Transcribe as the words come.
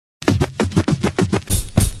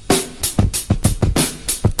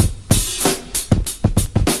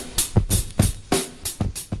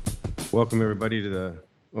Welcome, everybody, to the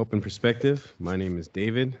Open Perspective. My name is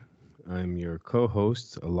David. I'm your co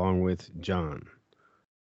host along with John.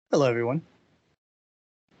 Hello, everyone.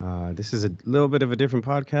 This is a little bit of a different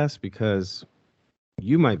podcast because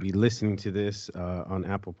you might be listening to this on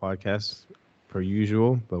Apple Podcasts per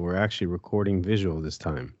usual, but we're actually recording visual this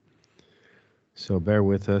time. So bear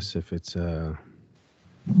with us if it's a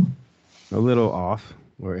little off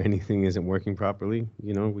or anything isn't working properly.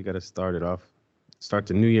 You know, we got to start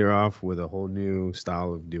the new year off with a whole new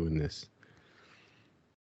style of doing this.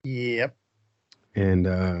 Yep. And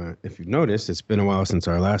if you've noticed, it's been a while since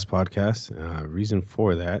our last podcast. Reason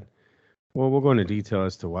for that, well, we'll go into detail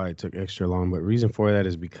as to why it took extra long, but reason for that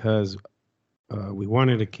is because we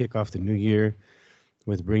wanted to kick off the new year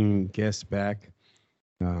with bringing guests back.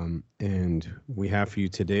 And we have for you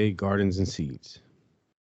today Gardens and Seeds.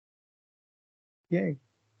 Yay.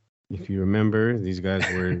 If you remember, these guys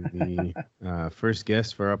were the first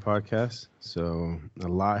guests for our podcast. So a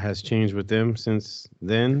lot has changed with them since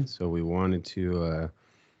then. So we wanted to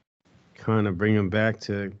kind of bring them back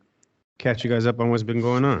to catch you guys up on what's been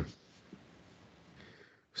going on.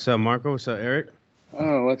 What's up, Marco? What's up, Eric?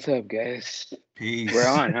 Oh, what's up, guys? Peace. We're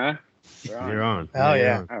on, huh? We're on. You're on. Oh, you're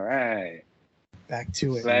yeah. on. All right. Back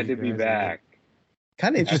to it. Glad to be guys are back.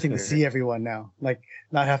 Kind of interesting to see everyone now. Like,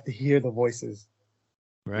 not have to hear the voices.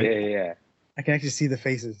 Right? Yeah. I can actually see the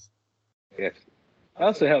faces. Yes. It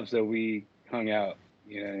also helps that we hung out,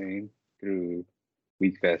 you know what I mean, through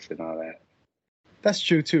Week Fest and all that. That's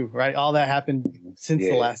true, too, right? All that happened since the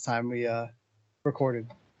Yeah. last time we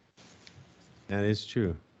recorded. That is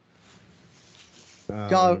true.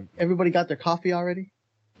 Y'all, everybody got their coffee already?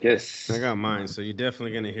 Yes. I got mine, so you're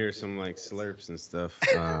definitely gonna hear some like slurps and stuff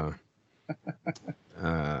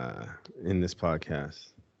in this podcast.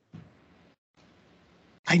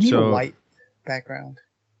 I need So- a white background.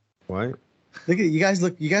 What? Look at you guys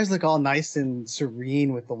look all nice and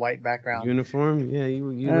serene with the white background. Uniform? Yeah, you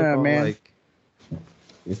look all man. like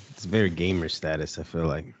it's very gamer status, I feel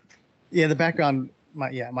like. Yeah, the background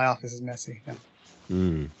my office is messy. Yeah.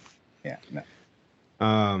 Mm. Yeah.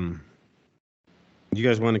 No. You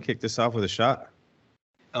guys want to kick this off with a shot?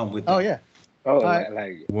 With Oh yeah. Oh, Alright.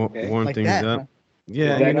 like Warm okay. Like things that, up. huh?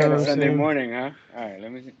 Yeah, Is you that know kind what of I'm Sunday saying? morning, huh? All right,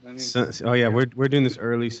 let me. Oh yeah, we're doing this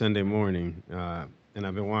early Sunday morning, and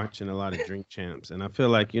I've been watching a lot of Drink Champs, and I feel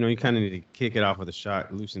like you kind of need to kick it off with a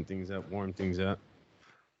shot, loosen things up, warm things up.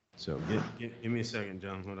 So give me a second,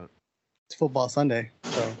 John. Hold on. It's football Sunday,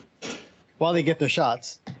 so while they get their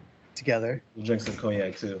shots together. We'll drink some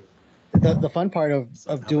cognac too. The fun part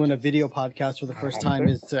of doing a video podcast for the first time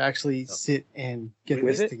is to actually sit and get Is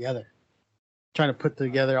this it? together. Trying to put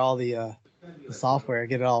together all the software,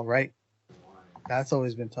 get it all right. That's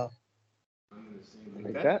always been tough.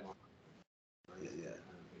 Like that?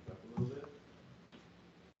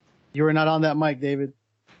 You were not on that mic, David.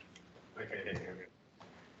 Okay.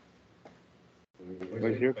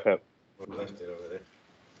 Where's your cup? I left it over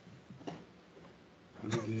there.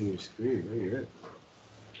 Look at your screen. Where you at?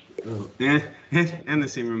 Oh, and the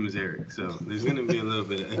same room as Eric, so there's gonna be a little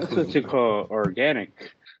bit of. That's what you call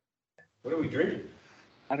organic. What are we drinking?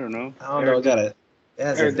 I don't know. I don't know. It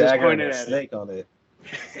has Eric a just dagger and pointed a at it. snake on it.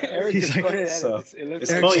 Eric He's just like, pointed at so, it. It looks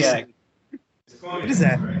it's like cognac. What is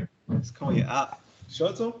that? It's cognac. Show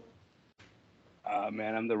it to him.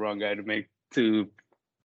 Man, I'm the wrong guy to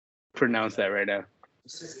pronounce that right now.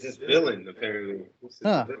 This is villain, apparently.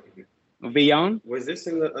 Huh. Beyond? Was this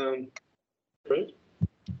in the print?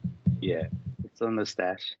 Yeah, it's on the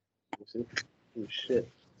stash. Oh shit!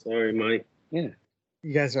 Sorry, Mike. Yeah.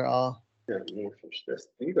 You guys are all. Got more from stress.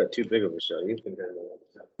 You got too big of a shot. You can handle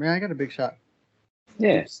that. Man, I got a big shot.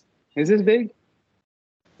 Yeah. Is this big?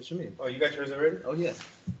 What you mean? Oh, you got yours already? Oh yeah.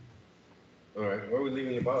 All right. Where are we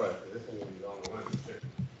leaving your bottle after? This one's gonna be long one.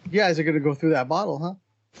 You guys are gonna go through that bottle, huh?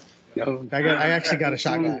 No. I actually got a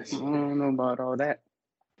shot glass. I don't know about all that.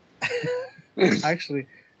 I actually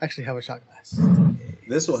have a shot glass.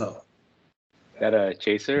 This will help. That a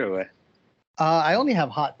chaser or what? I only have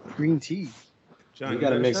hot green tea. John, You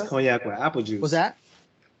gotta got a mix shot? cognac with apple juice. Was that?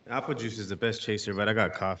 Apple juice is the best chaser, but I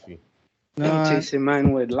got coffee. I'm No, chasing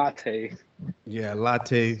mine with latte. Yeah,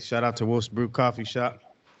 latte. Shout out to Wolf's Brew Coffee Shop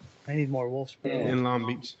I need more Wolf's Brew. Yeah. in Long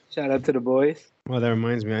Beach. Shout out to the boys. Well, that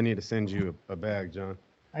reminds me, I need to send you a bag, John.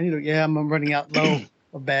 I need to. Yeah, I'm running out low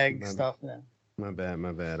of bag My- stuff. Man. My bad.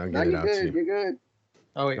 I'll No, get it you're out to good. you. You're good.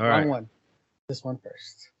 Oh wait, All wrong right. one. This one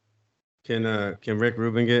first. Can Rick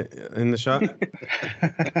Rubin get in the shot?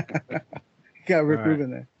 Got Rick All right.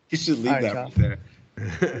 Rubin there. You should leave All right, that John. right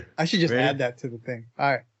there. I should just Ready? add that to the thing.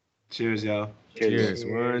 All right. Cheers, y'all. Cheers.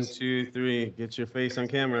 1, 2, 3. Get your face on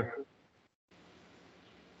camera.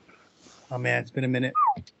 Oh man, it's been a minute.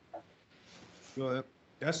 So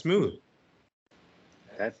that's smooth.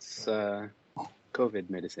 That's COVID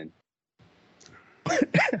medicine.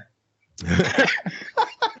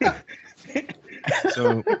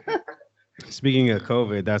 So, speaking of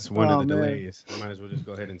COVID, that's one Oh, of the man. delays. I might as well just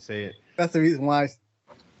go ahead and say it. That's the reason why.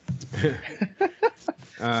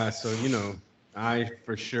 So, you know, I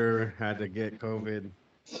for sure had to get COVID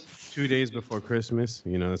 2 days before Christmas.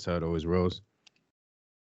 You know, that's how it always rolls.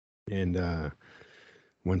 And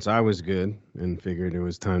once I was good and figured it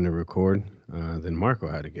was time to record, then Marco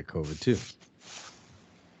had to get COVID too.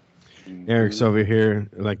 Eric's over here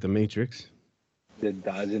like the Matrix. The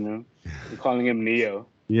dodging him. We're calling him Neo.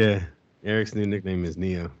 Yeah, Eric's new nickname is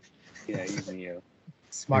Neo. Yeah, he's Neo.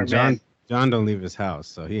 Smart And John, man. John don't leave his house,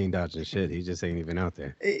 so he ain't dodging shit. He just ain't even out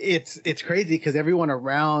there. It's crazy because everyone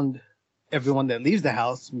that leaves the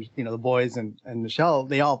house, you know, the boys and Michelle,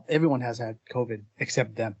 everyone has had COVID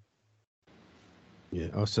except them. Yeah.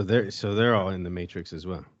 Oh, so they're all in the Matrix as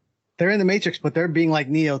well. They're in the Matrix, but they're being like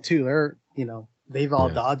Neo too. They've all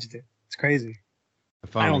Yeah. dodged it. It's crazy. I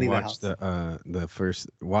finally leave the watched the first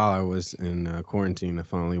while I was in quarantine. I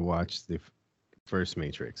finally watched the first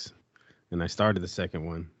Matrix, and I started the second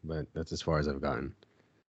one, but that's as far as I've gotten.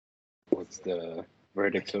 What's the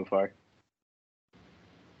verdict so far?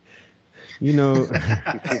 You know,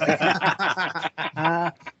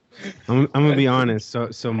 Ah, I'm gonna be honest.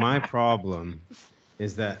 So my problem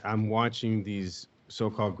is that I'm watching these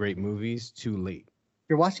so-called great movies too late.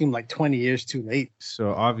 you're watching them like 20 years too late.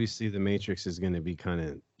 So obviously the Matrix is going to be kind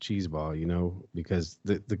of cheeseball, you know, because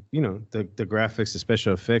the graphics, the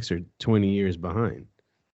special effects are 20 years behind.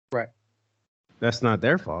 Right. That's not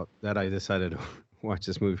their fault that I decided to watch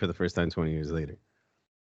this movie for the first time 20 years later.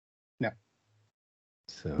 No.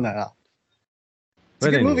 So No. It's But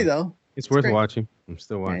a good anyway, movie though. it's worth great. watching. I'm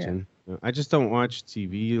still Yeah, yeah. watching. I just don't watch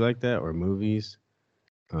TV like that or movies.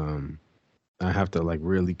 I have to like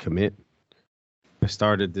really commit. I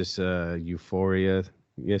started this Euphoria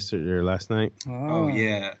yesterday or last night. Oh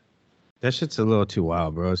yeah. That shit's a little too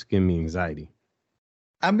wild, bro. It's giving me anxiety.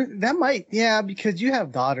 I mean, that might, because you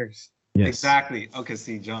have daughters. Yes. Exactly. Okay,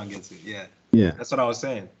 see, John gets it. Yeah. Yeah. That's what I was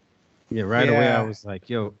saying. Yeah. Right away, I Yeah. was like,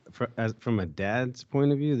 "Yo, from a dad's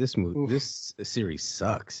point of view, Oof. this series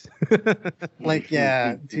sucks." Like,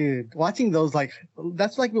 yeah, dude, watching those, like,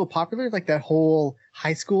 that's like real popular, like that whole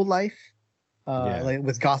high school life, Yeah. like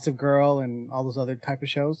with Gossip Girl and all those other type of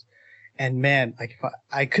shows. And man, like, if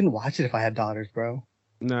I couldn't watch it if I had daughters, bro.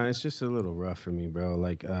 No, it's just a little rough for me, bro.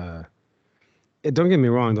 Like, don't get me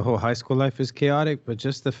wrong, the whole high school life is chaotic, but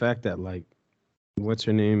just the fact that, like, what's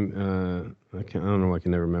her name? I don't know. I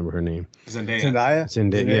can never remember her name. Zendaya. Zendaya.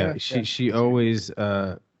 Zendaya. Yeah, Yeah. she always,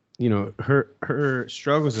 you know, her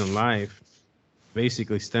struggles in life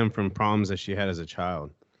basically stem from problems that she had as a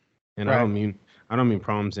child, and I Right. don't mean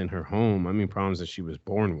problems in her home. I mean problems that she was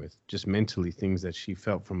born with, just mentally things that she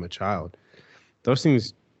felt from a child. Those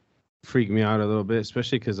things freak me out a little bit,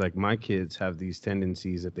 especially because like my kids have these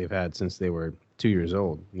tendencies that they've had since they were 2 years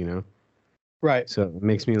old, you know? Right. So it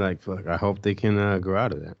makes me like, fuck, I hope they can grow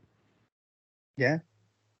out of that. Yeah.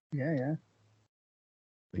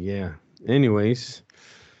 But yeah. Anyways,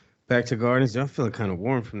 back to Gardens. I'm feeling kind of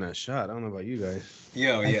warm from that shot. I don't know about you guys.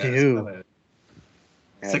 Yo, I yeah. do.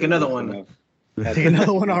 Let's take another one. Take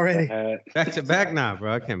another one already. Back to back? Nah,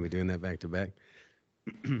 bro. I can't be doing that back to back.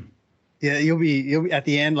 Yeah, you'll be at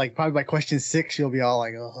the end, like probably by question 6, you'll be all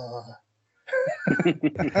like, oh,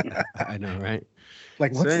 I know, right?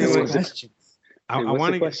 like So what's anyway, this question? I What's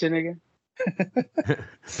want the to question again?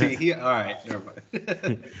 See, all right, never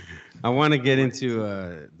mind. I want to get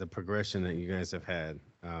into the progression that you guys have had.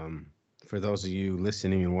 For those of you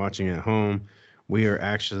listening and watching at home, we are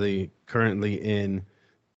actually currently in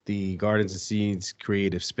the Gardens and Seeds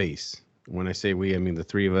creative space. When I say we, I mean the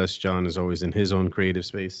three of us. John is always in his own creative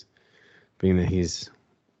space, being that he's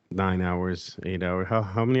 9 hours, 8 hours.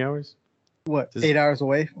 How many hours? What, This- 8 hours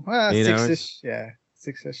away? 8 hours? 6-ish. Yeah,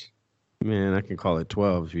 6-ish. Man, I can call it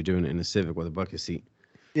 12 if you're doing it in a Civic with a bucket seat.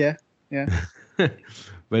 Yeah.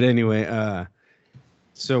 But anyway,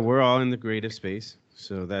 so we're all in the creative space.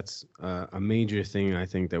 So that's a major thing I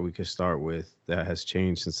think that we could start with that has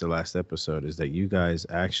changed since the last episode is that you guys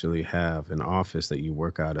actually have an office that you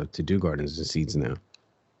work out of to do Gardens and Seeds now.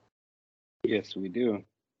 Yes, we do.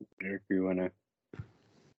 Eric, you want to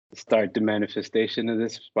start the manifestation of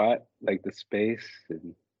this spot, like the space?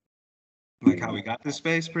 And Like how we got this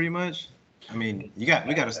space, pretty much. I mean, we got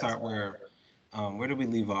to start where did we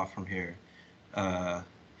leave off from here?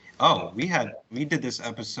 We did this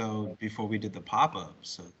episode before we did the pop-up.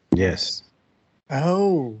 So Yes.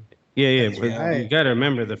 Oh, Yeah, That's but reality. you got to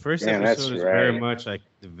remember the first Yeah, that's episode is very right. much like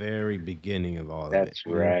the very beginning of all of it. That's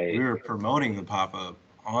you know? right. We were promoting the pop-up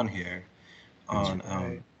on here on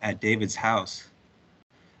right. at David's house.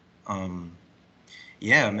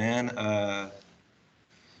 Yeah, man.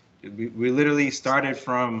 We literally started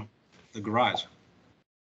from the garage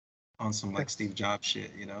on some like Steve Jobs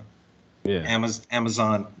shit, you know. Yeah.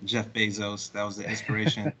 Amazon, Jeff Bezos, that was the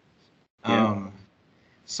inspiration. Yeah.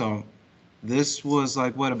 So this was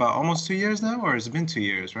like what, about almost 2 years now, or has it been 2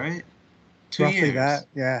 years, right? 2 Roughly years. that.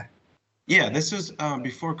 Yeah. Yeah, this was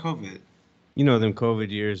before COVID. You know, them COVID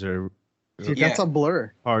years are Dude, Yeah. that's a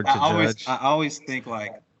blur. hard I to always judge. I always think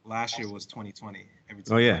like last year was 2020 every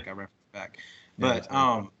time Oh, yeah. like I reference back. Yeah, But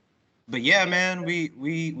that's but yeah, man,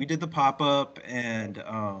 we did the pop-up and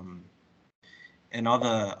all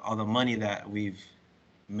the money that we've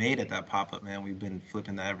made at that pop-up, man, we've been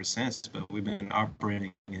flipping that ever since. But we've been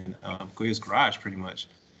operating in Goya's garage pretty much.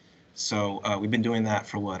 So we've been doing that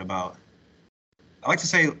for what, about, I like to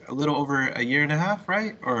say a little over a year and a half,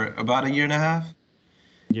 right? Or about a year and a half.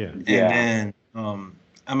 Yeah. And Yeah. then,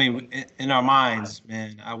 I mean, in our minds,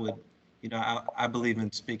 man, I would, you know, I believe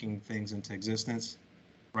in speaking things into existence,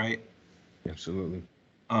 right? Absolutely.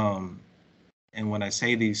 And when I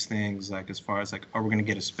say these things, like as far as like, are we going to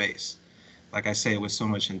get a space? Like I say it with so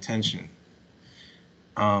much intention.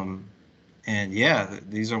 And yeah,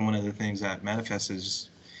 these are one of the things that manifests is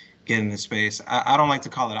getting the space. I don't like to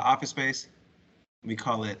call it an office space. We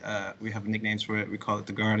call it, we have nicknames for it. We call it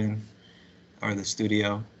the garden or the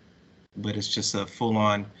studio, but it's just a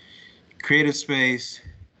full-on creative space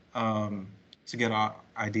to get our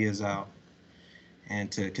ideas out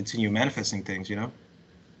and to continue manifesting things, you know?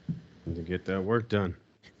 And to get that work done.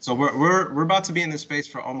 So we're about to be in this space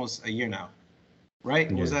for almost a year now, right?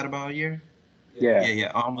 Yeah. Was that about a year? Yeah.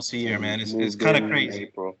 Yeah, almost a year, man. It's Moved kind of in crazy.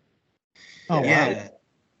 April. Oh, wow. Yeah,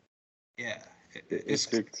 yeah. It's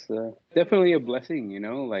definitely a blessing, you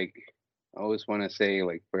know. Like, I always want to say,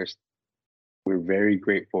 like, first, we're very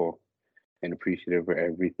grateful and appreciative for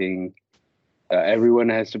everything. Everyone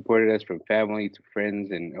has supported us, from family to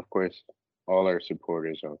friends, and of course, all our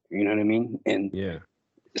supporters. You know what I mean? And Yeah.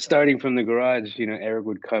 starting from the garage, you know, Eric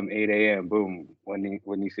would come 8 a.m. Boom, when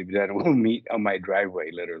he said done, we'll meet on my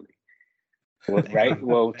driveway, literally.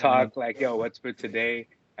 We'll talk like, yo, what's for today?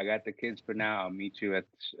 I got the kids for now. I'll meet you at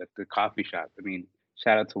the coffee shop. I mean,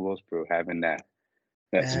 shout out to Wolfsboro having that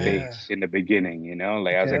Yeah. space in the beginning. You know,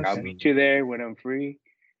 like I was like, Yes. I'll meet you there when I'm free,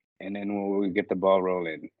 and then we'll get the ball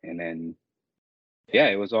rolling. And then yeah,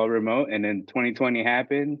 it was all remote. And then 2020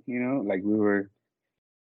 happened. You know, like we were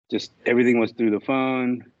just, everything was through the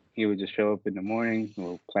phone. He would just show up in the morning.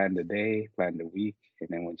 We'll plan the day, plan the week, and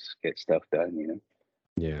then we'll just get stuff done. You know.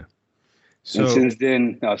 Yeah. And So since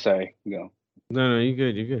then, oh, sorry, go. no, you're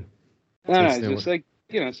good. You're good. No, Since it's then, just like,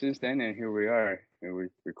 you know, since then, and here we are. And we're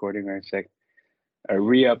recording our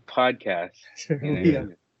re-up podcast. You know? Yeah.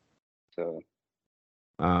 So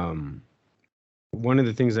one of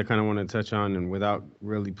the things I kind of want to touch on, and without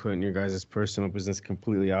really putting your guys' personal business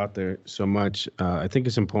completely out there so much, I think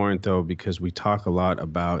it's important though, because we talk a lot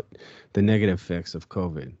about the negative effects of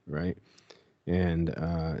COVID, right? And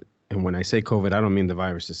when I say COVID, I don't mean the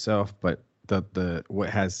virus itself, but the what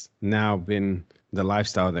has now been the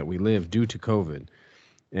lifestyle that we live due to COVID.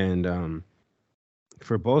 And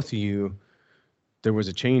for both of you, there was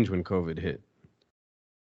a change when COVID hit.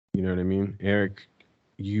 You know what I mean? Eric,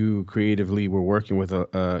 you creatively were working with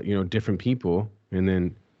different people, and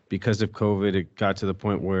then because of COVID, it got to the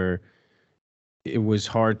point where it was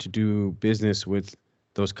hard to do business with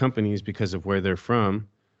those companies because of where they're from.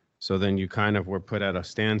 So then you kind of were put at a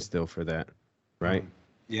standstill for that, right?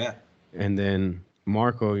 Yeah. And then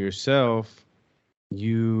Marco, yourself,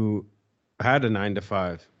 you had a 9 to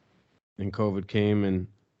 5, and COVID came, and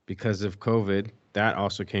because of COVID, that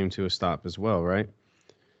also came to a stop as well, right?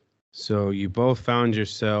 So you both found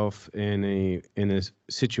yourself in a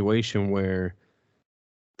situation where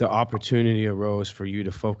the opportunity arose for you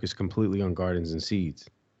to focus completely on gardens and seeds.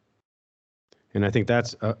 And I think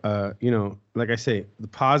that's like I say, the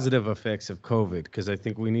positive effects of COVID, because I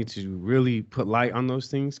think we need to really put light on those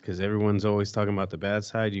things, because everyone's always talking about the bad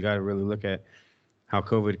side. You got to really look at how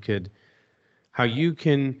how you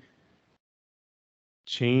can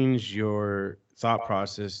change your thought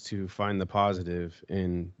process to find the positive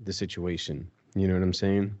in the situation. You know what I'm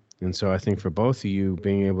saying? And so I think for both of you,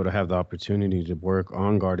 being able to have the opportunity to work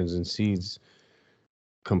on gardens and seeds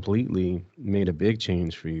completely made a big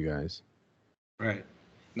change for you guys. Right.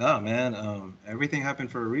 No, man. Everything happened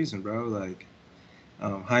for a reason, bro. Like,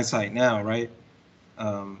 hindsight now, right?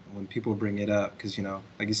 When people bring it up, because, you know,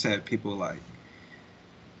 like you said, people like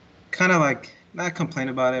kind of like not complain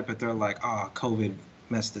about it, but they're like, oh, COVID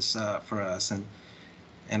messed this up for us.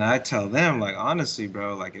 And I tell them, like, honestly,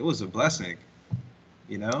 bro, like, it was a blessing,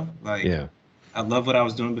 you know? Like, Yeah. I love what I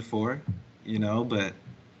was doing before, but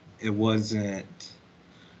it wasn't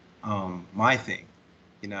my thing.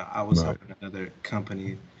 I was Right. helping another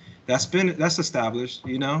company that's established,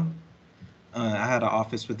 I had an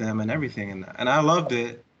office with them and everything, and I loved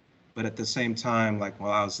it. But at the same time, like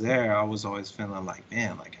while I was there, I was always feeling like,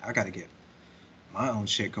 man, like I got to get my own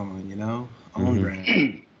shit going, own Mhm.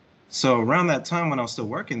 brand. So around that time when I was still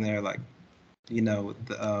working there, like, me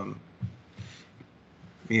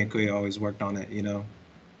and Kuya always worked on it,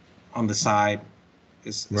 on the side.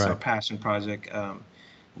 It's our Right. passion project.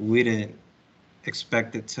 We didn't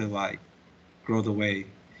expect it to like grow the way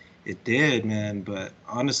it did, man. But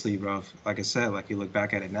honestly, bro, like I said, like you look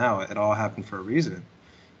back at it now, it all happened for a reason.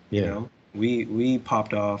 Yeah. We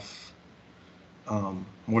popped off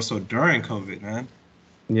more so during COVID, man,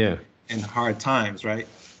 Yeah. in hard times, right?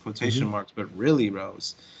 Quotation Mhm. marks, but really, bro,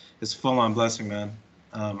 it's full on blessing, man.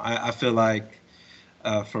 I feel like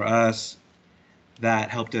for us, that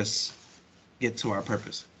helped us get to our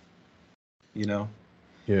purpose, you know?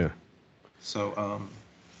 Yeah. So,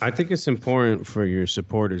 I think it's important for your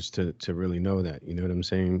supporters to really know that. You know what I'm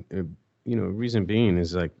saying? Reason being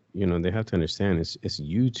is like, they have to understand it's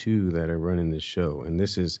you two that are running this show, and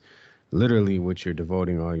this is literally what you're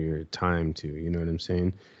devoting all your time to. You know what I'm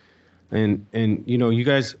saying? And you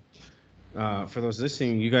guys, for those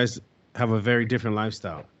listening, you guys have a very different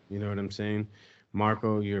lifestyle. You know what I'm saying?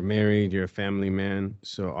 Marco, you're married, you're a family man,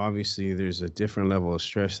 so obviously there's a different level of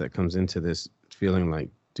stress that comes into this feeling like,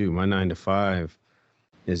 dude, my 9 to 5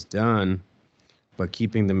 is done, but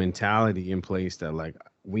keeping the mentality in place that like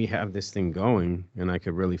we have this thing going and I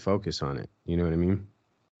could really focus on it. You know what I mean?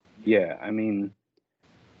 Yeah, I mean,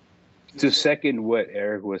 to second what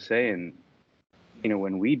Eric was saying,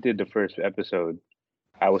 when we did the first episode,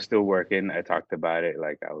 I was still working. I talked about it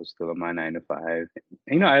like I was still in my 9 to 5.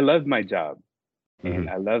 I loved my job Hmm. and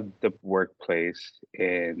I loved the workplace,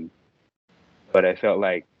 but I felt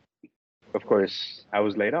like, of course, I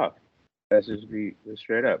was laid off. Let's just be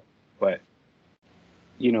straight up. But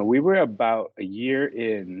we were about a year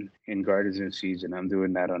in Gardens and Seeds, and I'm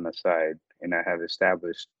doing that on the side, and I have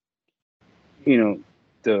established, you know,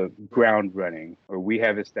 the ground running, or we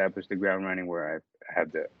have established the ground running where I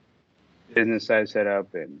have the business side set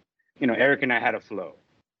up, and Eric and I had a flow,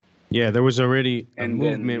 Yeah, there was already a and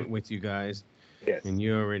then movement with you guys, yes, and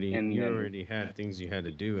you already and you then already had things you had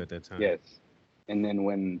to do at that time. yes, and then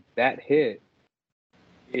when that hit,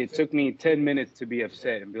 it took me 10 minutes to be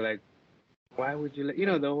upset and be like, why would you let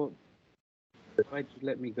the whole why'd you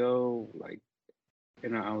let me go? Like, I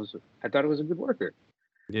thought I was a good worker.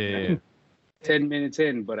 Yeah, yeah, yeah. Right? 10 minutes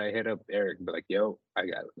in, but I hit up Eric and be like, yo, I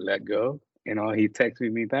got let go. And all he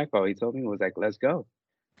texted me back, all he told me was like, let's go.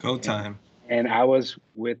 go And time. and I was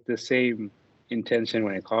with the same intention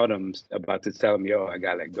when I called him about to tell him, yo, I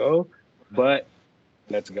got let go, but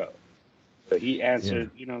let's go. So he Yeah.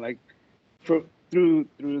 answered, like through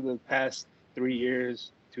the past 3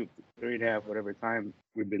 years, 3.5, whatever time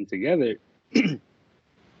we've been together,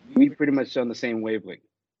 we pretty much on the same wavelength,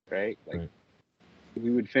 right? Like Right. we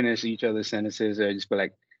would finish each other's sentences or just be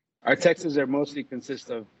like, our texts are mostly consist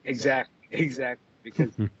of exact,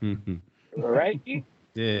 because right.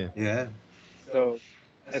 Yeah. Yeah, So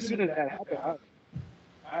as soon as that happened, I was like,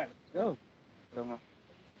 all right, let's go. So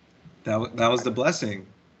that was the blessing.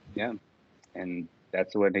 yeah, and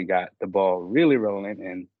that's when they got the ball really rolling,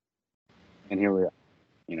 and here we are.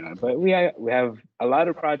 But we have a lot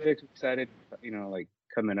of projects excited, like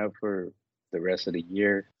coming up for the rest of the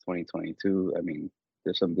year, 2022. I mean,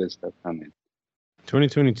 there's some good stuff coming.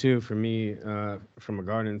 2022 for me, from a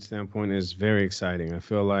garden standpoint, is very exciting. I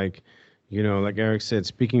feel like, like Eric said,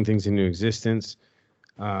 speaking things into existence.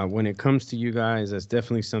 When it comes to you guys, that's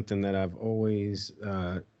definitely something that I've always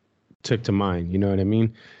took to mind. You know what I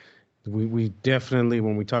mean? We definitely,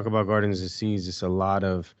 when we talk about gardens and seeds, it's a lot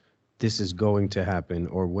of this is going to happen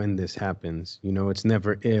or when this happens. It's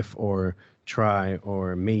never if or try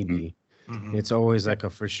or Mm. maybe. Hmm. It's always like a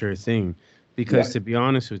for sure thing. Yeah. Because to be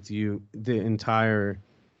honest with you, the entire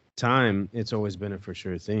time, it's always been a for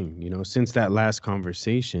sure thing. Since that last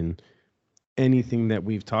conversation, anything that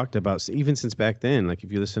we've talked about, even since back then, like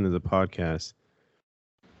if you listen to the podcast,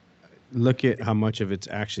 look at how much of it's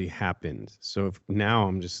actually happened. So if now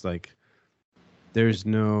I'm just like, there's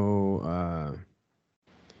no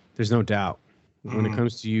there's no doubt. When it Hmm.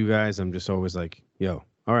 comes to you guys, I'm just always like, yo,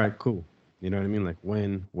 all right, cool. You know what I mean? Like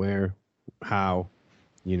when, where, how,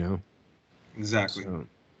 you know? Exactly. So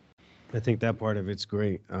I think that part of it's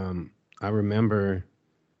great. I remember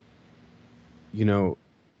you know,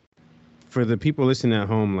 for the people listening at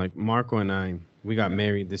home, like Marco and I, we got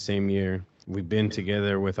married the same year. We've been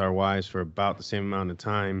together with our wives for about the same amount of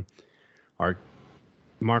time. Our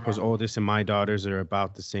Marco's oldest and my daughters are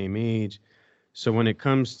about the same age. So when it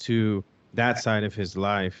comes to that side of his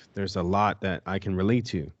life, there's a lot that I can relate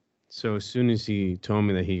to. So as soon as he told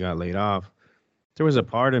me that he got laid off, there was a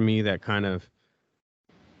part of me that kind of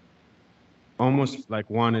almost like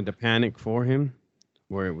wanted to panic for him,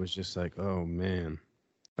 where it was just like, oh man,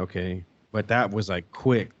 okay. But that was like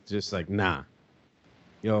quick, just like, nah,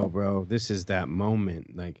 yo, bro, this is that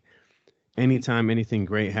moment. Like anytime anything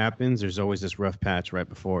great happens, there's always this rough patch right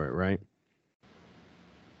before it, right?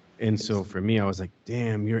 And so for me, I was like,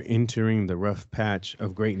 damn, you're entering the rough patch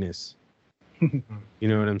of greatness. You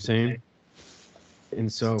know what I'm saying?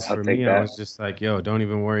 And so I'll for take me, that. I was just like, yo, don't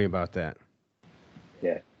even worry about that.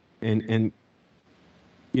 Yeah. And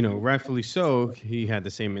you know, rightfully so, he had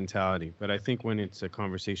the same mentality. But I think when it's a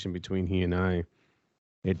conversation between he and I,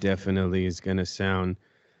 it definitely is going to sound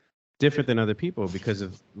different than other people because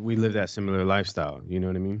of we live that similar lifestyle. You know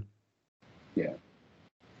what I mean? Yeah.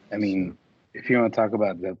 I mean, if you want to talk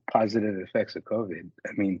about the positive effects of COVID,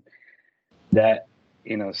 I mean, that,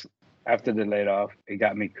 you know, after the layoff, it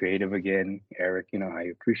got me creative again. Eric, you know, I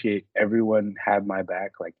appreciate everyone had my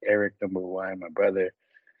back, like Eric, number one, my brother,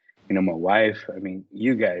 you know, my wife. I mean,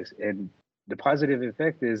 you guys. And the positive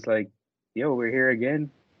effect is like, yo, we're here again.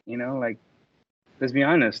 You know, like, let's be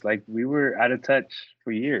honest, like we were out of touch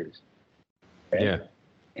for years. Right? Yeah.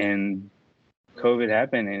 And COVID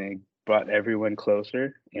happened and it brought everyone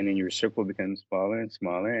closer, and then your circle becomes smaller and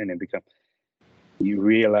smaller, and it becomes you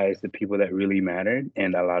realize the people that really mattered,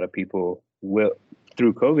 and a lot of people will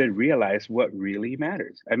through COVID realize what really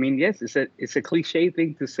matters. I mean, yes, it's a cliche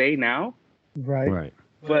thing to say now, Right. Right.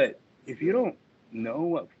 but if you don't know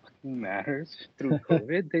what fucking matters through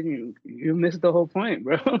COVID, then you miss the whole point,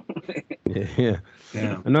 bro. Yeah. Yeah.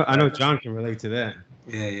 Yeah. I know John can relate to that.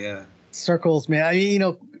 Yeah. Circles, man. I mean, you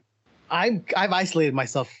know, I've isolated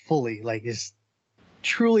myself fully, like just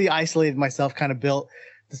truly isolated myself, kind of built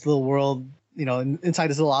this little world, you know, inside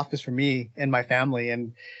this little office for me and my family.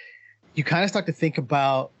 And you kind of start to think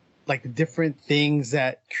about like the different things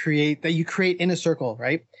that you create in a circle,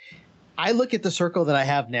 right? I look at the circle that I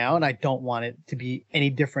have now and I don't want it to be any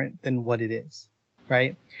different than what it is,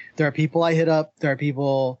 right? There are people I hit up. There are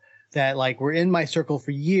people that like were in my circle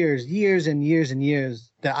for years and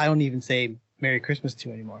years that I don't even say Merry Christmas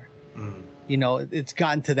to anymore. Mm. You know, it's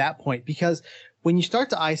gotten to that point because when you start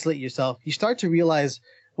to isolate yourself, you start to realize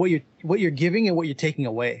what you're giving and what you're taking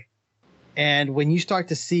away. And when you start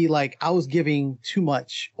to see like I was giving too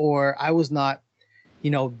much, or I was not, you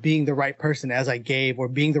know, being the right person as I gave, or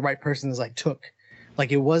being the right person as I took,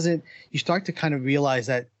 like it wasn't, you start to kind of realize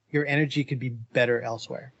that your energy could be better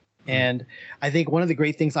elsewhere. And I think one of the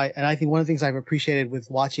great things one of the things I've appreciated with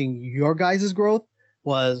watching your guys' growth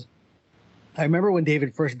was, I remember when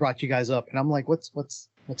David first brought you guys up, and I'm like, what's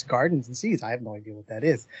Gardens and Seeds? I have no idea what that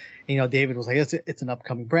is. And, you know, David was like, it's an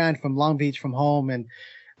upcoming brand from Long Beach, from home. And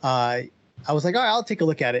I was like, all right, I'll take a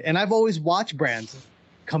look at it. And I've always watched brands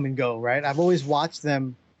come and go, right? I've always watched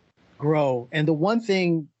them grow. And the one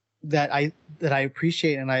thing that I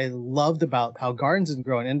appreciate and I loved about how Gardens is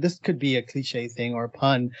growing, and this could be a cliche thing or a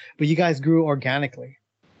pun, but you guys grew organically.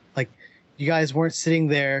 Like you guys weren't sitting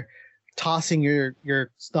there tossing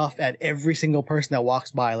your stuff at every single person that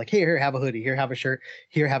walks by, like, hey, here, have a hoodie, here, have a shirt,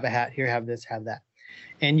 here, have a hat, here, have this, have that.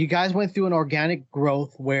 And you guys went through an organic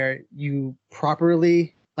growth where you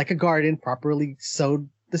properly, like a garden, properly sowed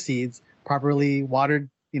the seeds, properly watered,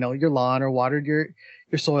 you know, your lawn or watered your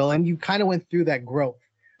soil, and you kind of went through that growth,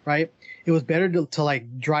 right? It was better to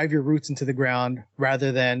like drive your roots into the ground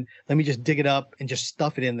rather than let me just dig it up and just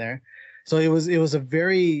stuff it in there. So it was a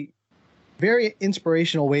very, very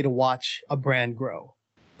inspirational way to watch a brand grow,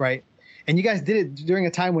 right? And you guys did it during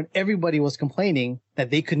a time when everybody was complaining that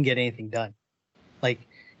they couldn't get anything done. Like,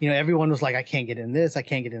 you know, everyone was like, I can't get in this, I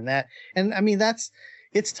can't get in that. And I mean,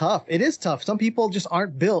 it's tough. It is tough. Some people just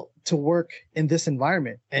aren't built to work in this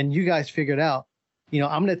environment. And you guys figured out, you know,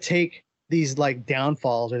 I'm going to take these like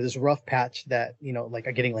downfalls or this rough patch that, you know, like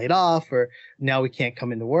are getting laid off or now we can't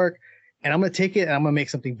come into work. And I'm going to take it and I'm going to make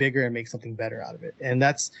something bigger and make something better out of it. And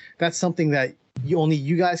that's something that only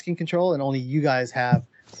you guys can control and only you guys have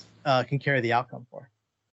can carry the outcome for.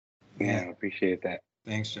 Yeah, I appreciate that.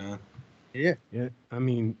 Thanks, John. Yeah. I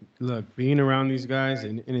mean, look, being around these guys,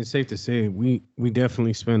 and it's safe to say we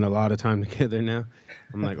definitely spend a lot of time together now.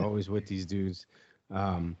 I'm like always with these dudes.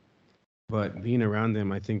 But being around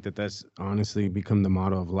them, I think that's honestly become the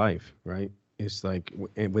motto of life, right? it's like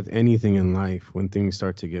with anything in life, when things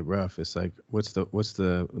start to get rough, it's like, what's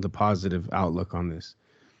the positive outlook on this?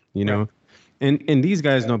 You Right. know, and these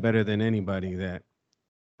guys know better than anybody that,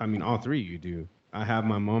 I mean, all three of you do. I have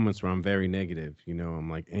my moments where I'm very negative. You know, I'm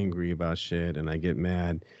like angry about shit and I get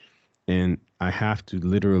mad, and I have to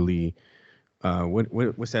literally,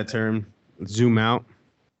 what's that term? Zoom out.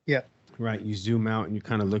 Yeah. Right. You zoom out and you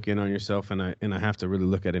kind of look in on yourself, and I have to really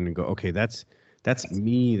look at it and go, okay, that's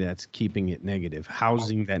me that's keeping it negative,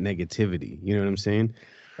 housing that negativity. You know what I'm saying?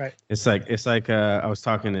 Right. It's like I was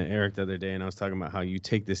talking to Eric the other day, and I was talking about how you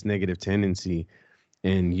take this negative tendency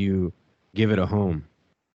and you give it a home,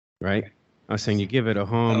 right? I was saying you give it a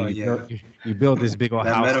home, Oh yeah, you build this big old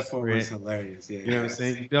that house metaphor for was it. hilarious. Yeah, You know what I'm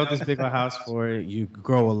saying? You build this big old house for it. You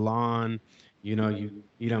grow a lawn. You know,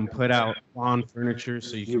 you done put out lawn furniture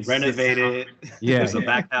so you you can sit down. renovated. Yeah, There's a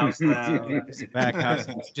back house now. it's a back house.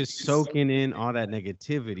 And you're just soaking in all that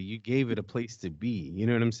negativity. You gave it a place to be. You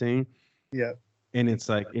know what I'm saying? Yeah. And it's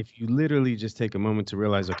like, if you literally just take a moment to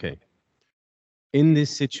realize, okay, in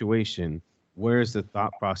this situation, where's the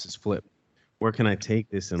thought process flip? Where can I take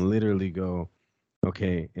this and literally go,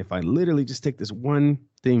 okay, if I literally just take this one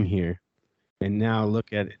thing here and now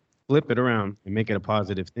look at it, flip it around and make it a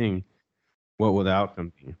positive thing, what will the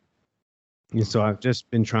outcome be? And so I've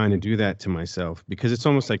just been trying to do that to myself, because it's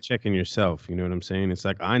almost like checking yourself. You know what I'm saying? It's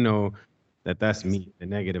like, I know that that's me, the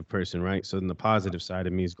negative person, right? So then the positive side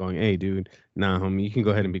of me is going, hey, dude, nah, homie, you can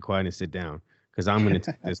go ahead and be quiet and sit down, because I'm going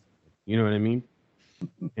to take this. You know what I mean?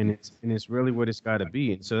 And it's really what it's got to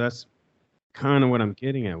be. And so that's kind of what I'm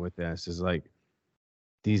getting at with this, is like,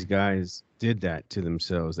 these guys did that to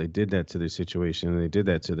themselves. They did that to their situation. And they did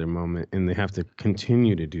that to their moment, and they have to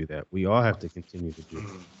continue to do that. We all have to continue to do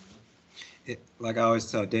that. Like I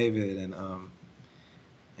always tell David and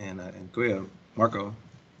Guia, Marco,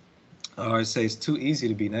 I always say it's too easy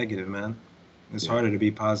to be negative, man. It's Yeah. harder to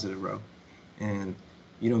be positive, bro. And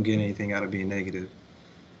you don't get anything out of being negative.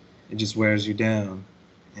 It just wears you down.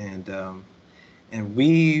 And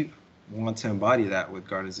we want to embody that with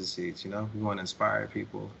Gardens and Seeds. You know, we want to inspire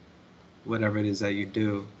people, whatever it is that you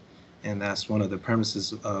do, and that's one of the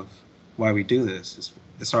premises of why we do this.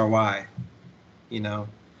 It's our why. You know,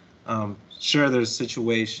 sure, there's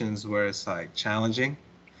situations where it's like challenging.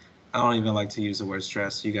 I don't even like to use the word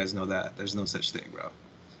stress. You guys know that. There's no such thing, bro.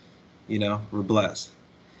 You know, we're blessed.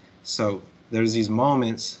 So there's these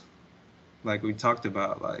moments, like we talked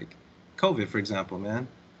about, like COVID, for example, man.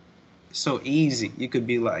 It's so easy. You could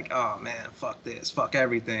be like, oh man, fuck this, fuck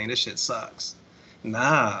everything. This shit sucks.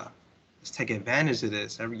 Nah, let's take advantage of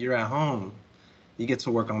this. You're at home. You get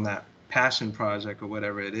to work on that passion project or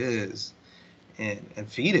whatever it is, and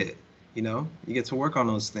feed it. You know, you get to work on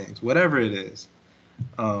those things, whatever it is.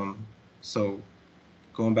 So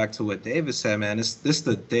going back to what David said, man, this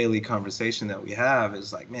the daily conversation that we have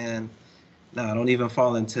is like, man, no, don't even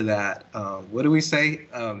fall into that. What do we say?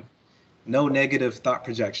 No negative thought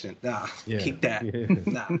projection. Nah, Yeah. keep that. Yeah.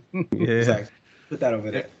 Nah, Yeah. exactly. Put that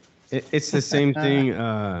over there. It's the same thing.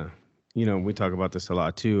 You know, we talk about this a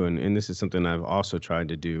lot too, and this is something I've also tried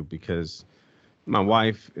to do, because my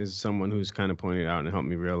wife is someone who's kind of pointed out and helped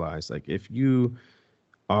me realize, like, if you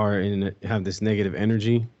have this negative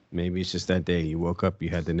energy, maybe it's just that day you woke up, you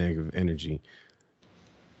had the negative energy.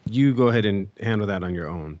 You go ahead and handle that on your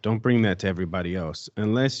own. Don't bring that to everybody else,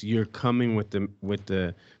 unless you're coming with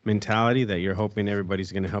the mentality that you're hoping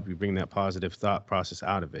everybody's going to help you bring that positive thought process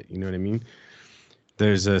out of it. You know what I mean?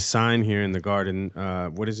 There's a sign here in the garden.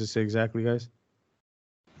 What does it say exactly, guys?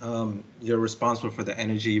 You're responsible for the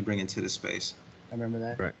energy you bring into the space. I remember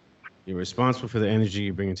that. Right. You're responsible for the energy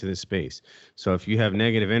you bring into this space. So if you have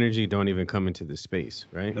negative energy, don't even come into this space,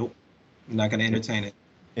 right? Nope. I'm not going to entertain it.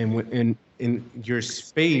 And in your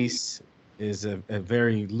space is a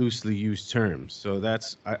very loosely used term. So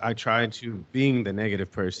I try to, being the negative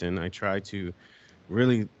person, I try to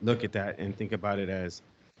really look at that and think about it as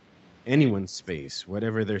anyone's space,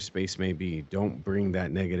 whatever their space may be. Don't bring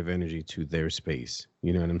that negative energy to their space.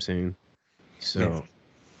 You know what I'm saying? So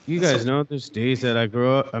you guys know there's days that I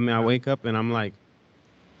wake up and I'm like,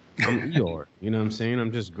 I'm Eeyore, you know what I'm saying?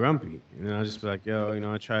 I'm just grumpy. And I'll just be like, yo,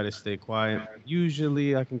 I try to stay quiet.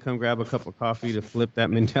 Usually I can come grab a cup of coffee to flip that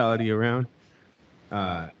mentality around.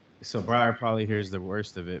 So Briar probably hears the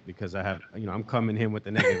worst of it, because I have, I'm coming in with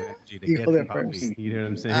the negative energy to You get go the there coffee. first. You know what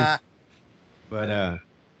I'm saying? Ah, But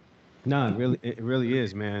no, it really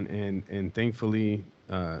is, man. And thankfully,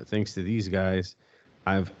 thanks to these guys,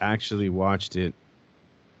 I've actually watched it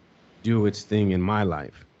do its thing in my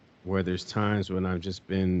life, where there's times when I've just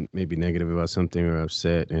been maybe negative about something or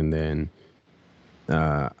upset, and then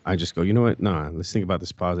I just go, you know what? Nah, let's think about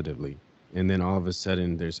this positively. and then all of a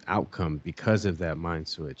sudden there's outcome because of that mind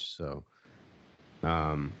switch. So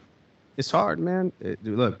it's hard, man.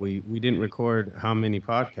 Look, we didn't record how many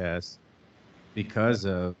podcasts because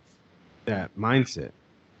of that mindset.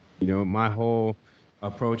 You know, my whole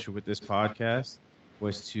approach with this podcast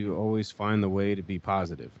was to always find the way to be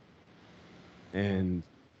positive. And,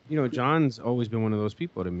 you know, John's always been one of those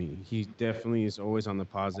people to me. He definitely is always on the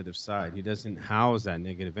positive side. He doesn't house that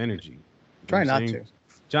negative energy. Try not to.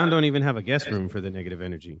 John don't even have a guest room for the negative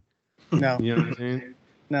energy. No. You know what I'm saying?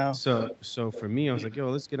 No. So for me, I was like, yo,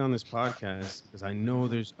 let's get on this podcast because I know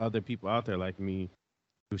there's other people out there like me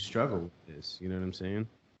who struggle with this. You know what I'm saying?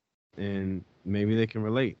 And maybe they can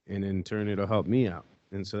relate, and in turn, it'll help me out.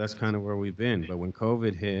 And so that's kind of where we've been. But when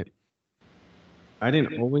COVID hit, I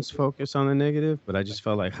didn't always focus on the negative, but I just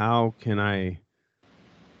felt like, how can I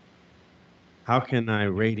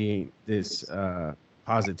radiate this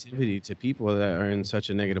positivity to people that are in such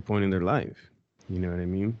a negative point in their life? You know what I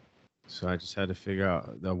mean? So I just had to figure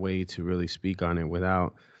out a way to really speak on it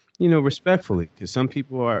without, you know, respectfully, because some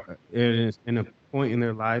people are in a point in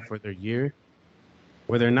their life or their year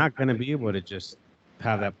where they're not going to be able to just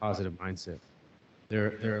have that positive mindset.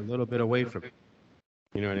 They're a little bit away from it.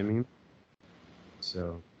 You know what I mean?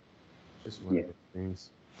 So just one of those things.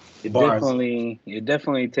 It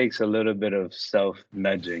definitely takes a little bit of self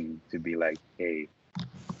nudging to be like, hey,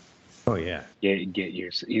 oh yeah, get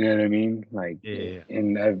your, you know what I mean? Like, yeah.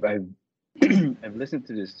 And I've I've listened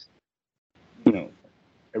to this, you know,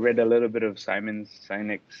 I read a little bit of Simon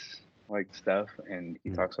Sinek's like stuff, and he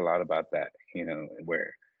talks a lot about that, you know,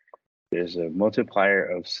 where there's a multiplier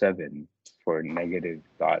of 7 for negative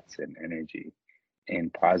thoughts and energy,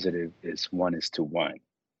 and positive is 1:1.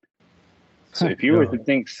 So if you were to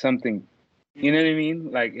think something, you know what I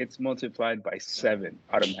mean? Like it's multiplied by 7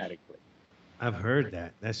 automatically. I've heard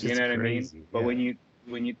that. That's just you know what crazy. I mean? But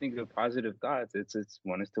when you think of positive thoughts, it's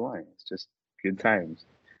 1:1. It's just good times.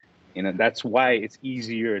 You know, that's why it's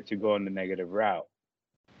easier to go on the negative route,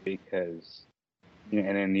 because, you know,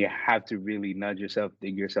 and then you have to really nudge yourself,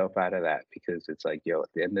 dig yourself out of that, because it's like, yo, at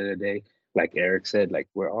the end of the day, like Eric said, like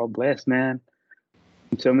we're all blessed, man.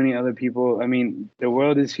 So many other people. I mean, the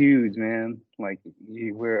world is huge, man. Like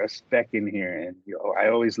we're a speck in here, and I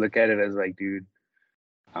always look at it as like, dude,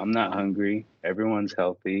 I'm not hungry. Everyone's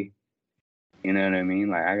healthy. You know what I mean?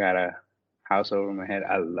 Like I got a house over my head.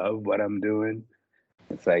 I love what I'm doing.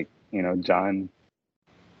 It's like, you know, John.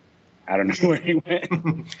 I don't know where he went.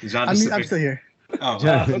 John, I'm still here. Oh,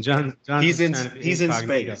 John he's in space. He's in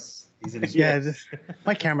space. Yeah,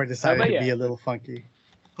 my camera decided to be a little funky.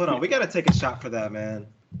 Hold on, we gotta take a shot for that, man.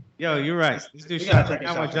 Yo, you're right. Let's do We shot. gotta take a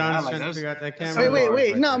Now shot. while John's Like trying to those- figure out that camera. Wait.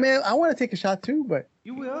 Right No, there. man, I want to take a shot too, but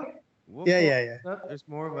You will. We'll Yeah. There's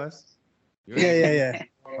more of us. Yeah.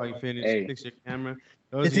 While you finish, Hey. fix your camera.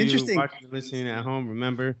 Those It's of you interesting. watching and listening at home,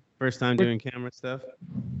 remember, first time doing camera stuff.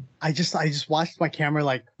 I just watched my camera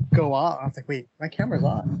like go off. I was like, wait, my camera's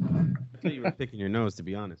on. I thought you were picking your nose, to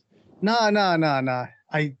be honest. No.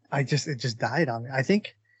 It just died on me. I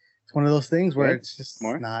think it's one of those things where Yeah. it's just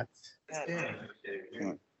More? not. Yeah.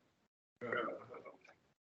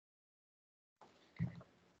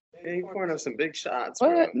 Hey, you're pouring up some big shots,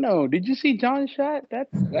 bro. What? No, did you see John's shot?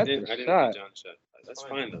 That's a shot. John's shot. That's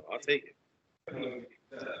fine, though. I'll take it.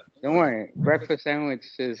 Don't worry. Breakfast sandwich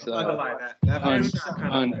is I'm not gonna lie, that on, first shot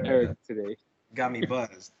kinda on Eric today. got me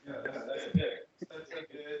buzzed. Yeah, that's good. That's good.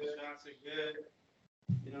 Shots are good.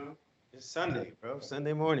 You know, it's Sunday, bro.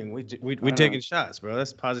 Sunday morning. We're taking shots, bro.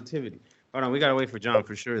 That's positivity. Hold on, we gotta wait for John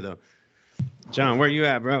for sure, though. John, where you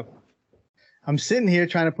at, bro? I'm sitting here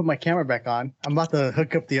trying to put my camera back on. I'm about to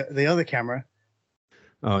hook up the other camera.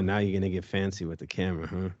 Oh, now you're gonna get fancy with the camera,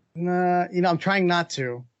 huh? Nah, I'm trying not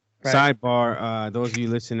to. Right. Sidebar, those of you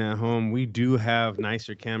listening at home, we do have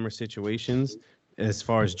nicer camera situations as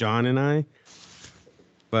far as John and I.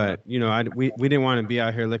 But, you know, we didn't want to be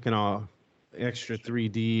out here looking all extra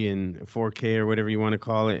 3D and 4K or whatever you want to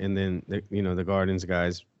call it. And then, the Gardens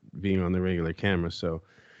guys being on the regular camera. So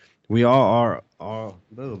we all are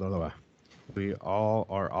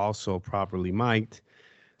also properly mic'd.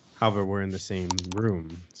 However, we're in the same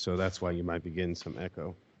room. So that's why you might be getting some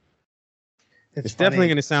echo. It's definitely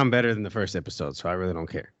going to sound better than the first episode, so I really don't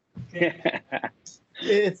care.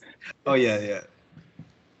 It's Oh yeah.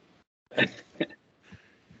 What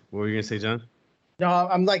were you going to say, John? no.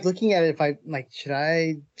 I'm like looking at it. If I like, should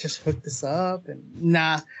I just hook this up? And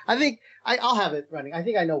nah, I think I'll have it running. I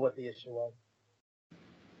think I know what the issue was.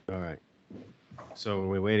 All right. So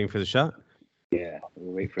we're waiting for the shot? Yeah,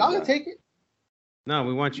 we'll wait for I'm John. gonna take it. No,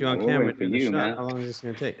 we want you on We'll camera wait for doing the you, shot. man. How long is this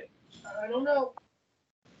going to take? I don't know.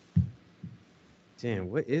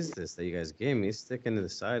 Damn, what is this that you guys gave me? It's sticking to the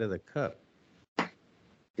side of the cup.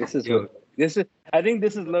 This is Yo. what this is. I think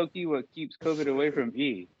this is low key what keeps COVID away from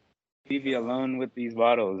E. He be alone with these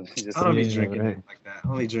bottles. Just I don't be Yeah, drinking right. it like that. I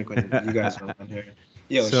only drink when you guys are on here.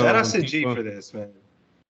 Yo, So, shout out to G people- for this, man.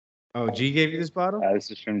 Oh, G gave you this bottle? This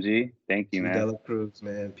is from G. Thank you, G man. Dela Cruz,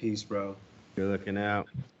 man. Peace, bro. You're looking out.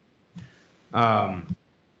 Y'all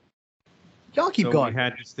keep So going. we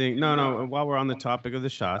had this thing. No. While we're on the topic of the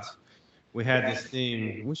shots, we had this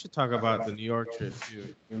thing. We should talk about the New York trip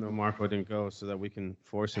too. Even though Marco didn't go, so that we can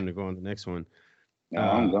force him to go on the next one. No,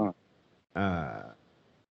 I'm gone.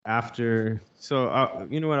 After, so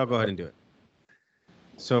you know what? I'll go ahead and do it.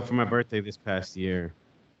 So for my birthday this past year,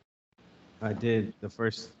 I did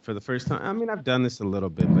for the first time. I mean, I've done this a little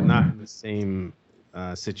bit, but not in the same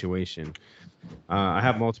situation. I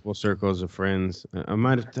have multiple circles of friends.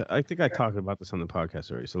 I think I talked about this on the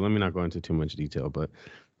podcast already, so let me not go into too much detail. But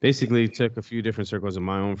basically, took a few different circles of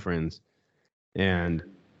my own friends, and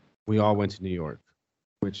we all went to New York.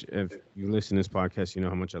 Which, if you listen to this podcast, you know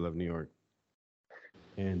how much I love New York.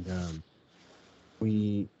 And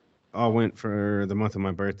we all went for the month of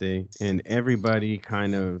my birthday, and everybody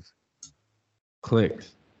kind of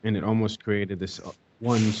clicked, and it almost created this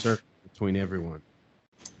one circle between everyone.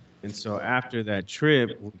 And so after that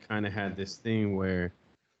trip, we kind of had this thing where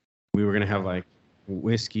we were gonna have like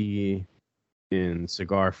whiskey and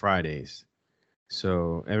cigar Fridays.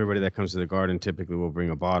 So everybody that comes to the garden typically will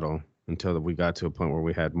bring a bottle until we got to a point where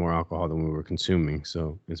we had more alcohol than we were consuming.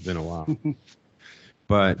 So it's been a while.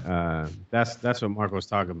 But that's what Marco's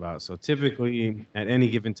talking about. So typically, at any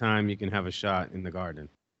given time, you can have a shot in the garden.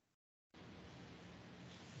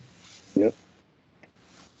 Yep.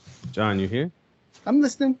 John, you here? I'm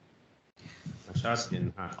listening. My shot's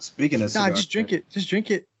getting hot. Speaking of Nah, cigars, just drink it. Just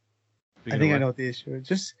drink it. Speaking I think of I know what? what the issue is.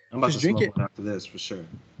 Just I'm about just to drink smoke it. one after this for sure.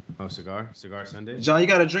 Oh, cigar Sunday. John, you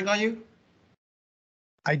got a drink on you?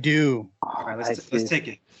 I do. All right, I let's see. take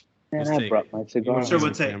it. Man, Let's I take brought it. my You cigar. wanna I'm sure be we'll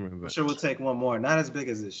on take. camera, I'm but- sure we'll take one more. Not as big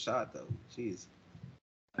as this shot though. Jeez.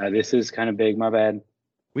 This is kind of big. My bad.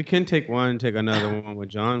 We can take one, take another one with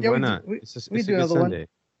John. Yeah, Why we do- not? we- It's we a do good another one. Sunday.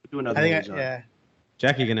 Do another I think one, John. yeah.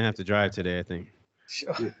 Jackie gonna have to drive today, I think.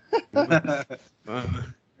 Sure.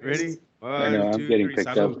 Ready? I know. I'm 2, getting 3, picked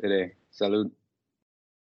salud. up today. Salud.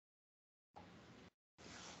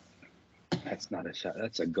 That's not a shot.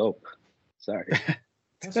 That's a gulp. Sorry.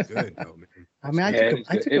 That's good though, man. I mean, I Yeah, took it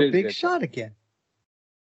a, I is took good. a It is big good. shot again.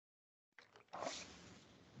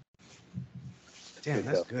 Damn,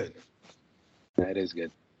 that's good. That is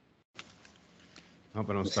good. Hope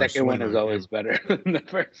I don't The start second one sweating is on always better than the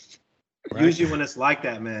first. camera. Usually when it's like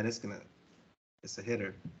that, man, it's a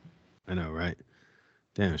hitter. I know, right?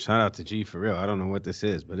 Damn, shout out to G for real. I don't know what this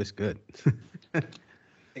is, but it's good.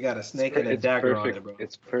 They got a snake and a It's dagger perfect. on it, bro.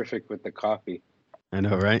 It's perfect with the coffee. I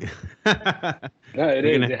know, right? No, it We're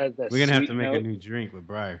is. gonna- It has that We're gonna have sweet to make a note. new drink with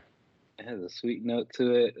Briar. It has a sweet note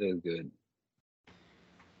to it. It's good.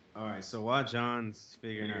 All right, so while John's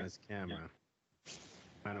figuring out his camera,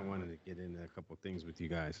 kind of wanted to get into a couple things with you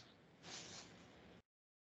guys.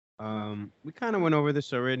 We kind of went over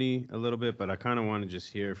this already a little bit, but I kind of want to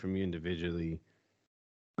just hear from you individually.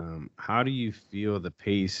 How do you feel the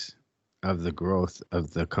pace of the growth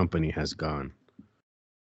of the company has gone?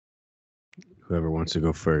 Whoever wants to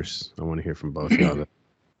go first, I want to hear from both y'all.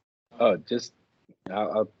 Oh, just,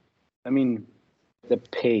 I mean, the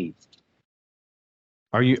pace.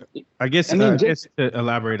 Are you? I guess. I mean, I guess to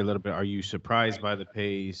elaborate a little bit, are you surprised by the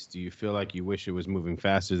pace? Do you feel like you wish it was moving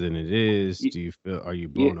faster than it is? Do you feel? Are you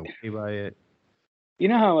blown away by it? You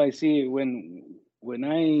know how I see it when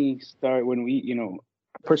we,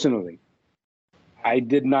 personally, I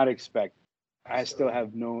did not expect. I still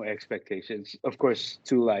have no expectations, of course,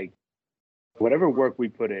 to like whatever work we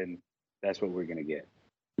put in, that's what we're gonna get,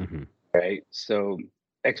 Mhm. right? So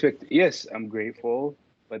yes, I'm grateful,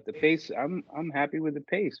 but the pace, I'm happy with the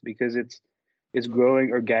pace because it's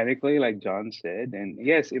growing organically, like John said. And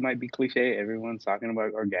yes, it might be cliche. Everyone's talking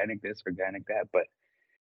about organic this, organic that, but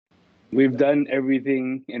we've done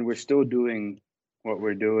everything and we're still doing what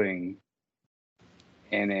we're doing,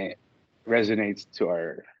 and it resonates to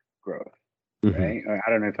our growth, Mhm. right? I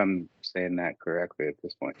don't know if I'm saying that correctly at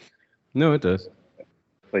this point, No, it does.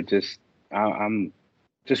 but I'm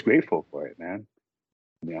just grateful for it, man.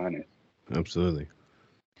 To be honest. Absolutely.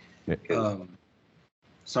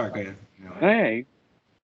 Sorry, go ahead. Hey,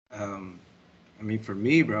 I mean, for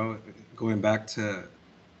me, bro, going back to,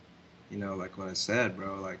 like what I said,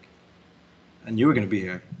 bro, like, I knew we were gonna be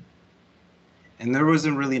here, and there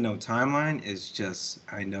wasn't really no timeline. It's just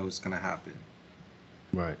I know it's gonna happen,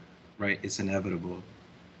 Right. right? It's inevitable.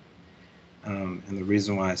 And the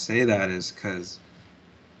reason why I say that is because,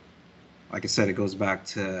 like I said, it goes back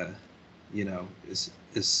to you know,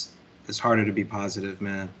 it's harder to be positive,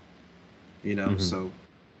 man. You know, so,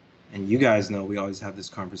 and you guys know we always have this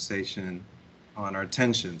conversation on our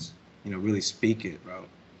tensions, you know, really speak it, bro.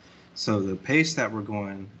 So the pace that we're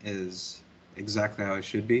going is exactly how it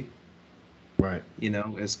should be. Right. You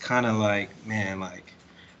know, it's kind of like, man, like,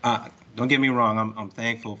 don't get me wrong, I'm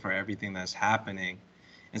thankful for everything that's happening.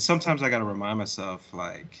 And sometimes I got to remind myself,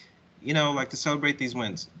 like, you know, like to celebrate these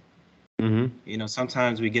wins. You know,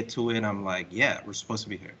 sometimes we get to it and I'm like, yeah, we're supposed to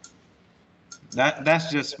be here.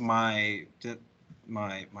 That's just my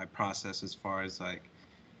process as far as like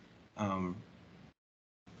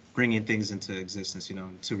bringing things into existence, you know,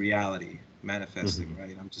 to reality, manifesting,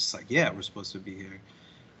 right? I'm just like, yeah, we're supposed to be here.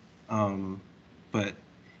 But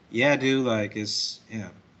yeah, dude, like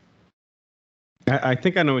I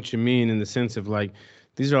think I know what you mean in the sense of like,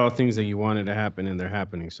 these are all things that you wanted to happen and they're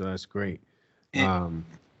happening. So that's great.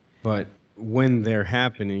 But when they're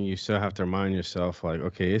happening, you still have to remind yourself like,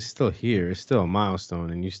 okay, it's still here. It's still a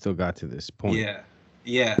milestone and you still got to this point. Yeah.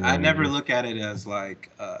 Yeah. I never look at it as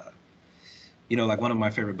like, you know, like one of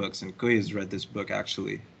my favorite books, and Kuya's read this book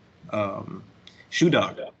actually, Shoe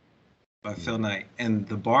Dog by Phil Knight. And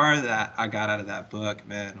the bar that I got out of that book,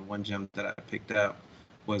 man, one gem that I picked up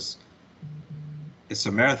was, it's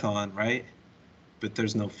a marathon, right? But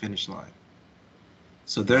there's no finish line.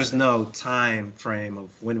 So there's no time frame of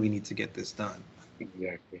when we need to get this done.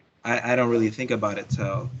 Exactly. I don't really think about it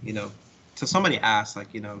till, you know, till somebody asks,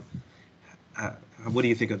 like, you know, what do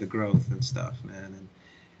you think of the growth and stuff, man? And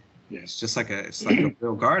it's just like it's like a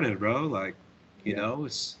real garden, bro. Like, you know,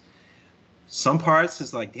 it's some parts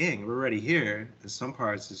is like, dang, we're already here. And some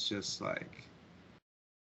parts is just like,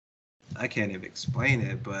 I can't even explain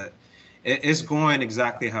it, but it's going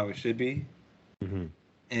exactly how it should be.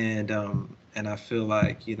 And I feel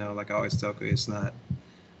like, you know, like I always tell you, it's not,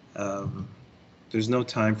 there's no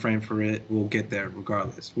time frame for it. We'll get there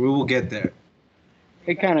regardless. We will get there.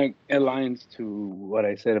 It kind of aligns to what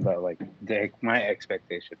I said about like my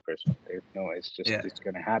expectation personally. No, it's just it's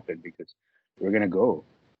gonna happen because we're gonna go.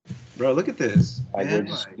 Bro, look at this. Like we're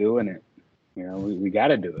just doing it. You know, we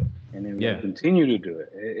gotta do it, and then we'll continue to do it.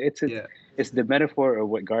 It's the metaphor of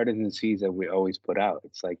what gardens and seeds that we always put out.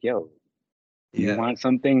 It's like, yo, you want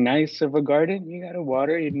something nice of a garden, you gotta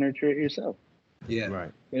water it, nurture it yourself. Yeah,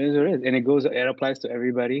 right. It is what it is, and it applies to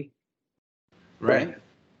everybody. Right.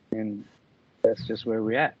 And that's just where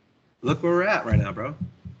we're at. Look where we're at right now, bro.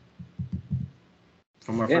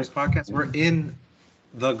 From our first podcast, we're in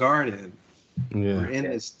the garden. Yeah. We're in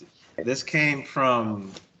this. This came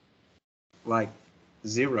from like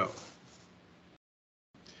zero.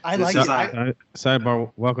 I like it.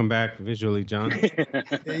 Sidebar, welcome back visually, John.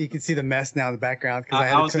 You can see the mess now in the background because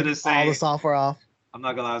I was gonna say all the software off. I'm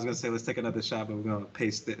not gonna lie, I was gonna say let's take another shot, but we're gonna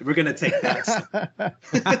paste it. We're gonna take that.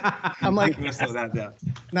 I'm like, we're gonna slow that down.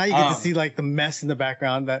 Now you get to see like the mess in the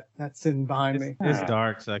background that's sitting behind me. It's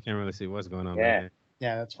dark, so I can't really see what's going on. Yeah,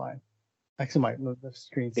 yeah, that's fine. Actually, my the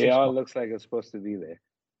screen. It all looks like it's supposed to be there.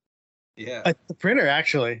 Yeah, the printer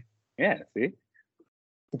actually. Yeah, see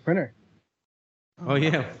the printer. Oh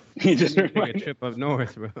yeah, you just take a trip up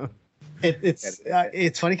north, bro.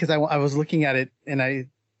 It's funny because I was looking at it and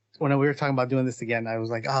when we were talking about doing this again, I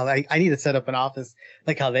was like, oh, I need to set up an office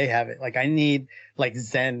like how they have it. Like I need like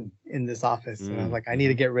Zen in this office. And I was like, I need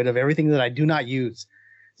to get rid of everything that I do not use.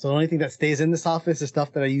 So the only thing that stays in this office is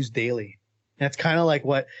stuff that I use daily. And that's kind of like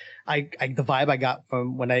what the vibe I got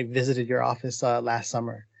from when I visited your office last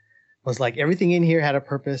summer was like everything in here had a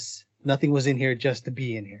purpose. Nothing was in here just to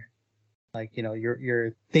be in here. Like, you know,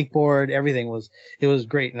 your think board, everything was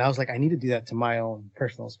great. And I was like, I need to do that to my own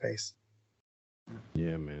personal space.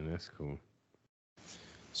 Yeah, man, that's cool.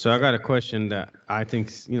 So I got a question that I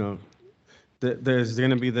think, you know, there's going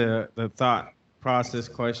to be the thought process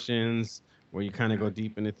questions where you kind of go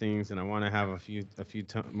deep into things, and I want to have a few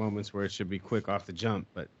moments where it should be quick off the jump,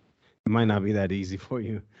 but it might not be that easy for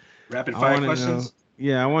you. Rapid fire questions?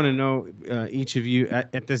 I want to know each of you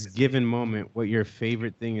at this given moment what your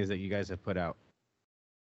favorite thing is that you guys have put out.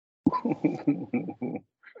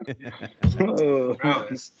 Bro,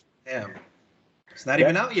 damn. It's not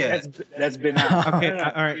even out yet. That's been out. Okay,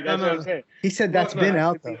 all right. Okay. He said that's been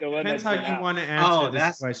out though. Depends how you want to answer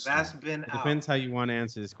this question. That's been out. Depends how you want to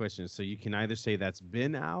answer this question. So you can either say that's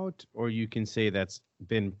been out or you can say that's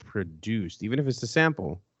been produced, even if it's a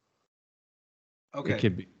sample. Okay. It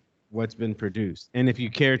could be what's been produced. And if you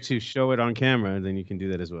care to show it on camera, then you can do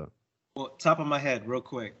that as well. Well, top of my head, real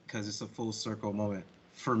quick, because it's a full circle moment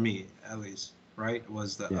for me, at least, right?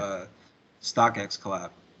 Was the StockX collab.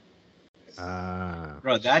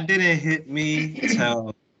 Bro, that didn't hit me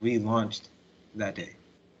till we launched that day.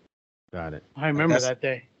 Got it. I remember that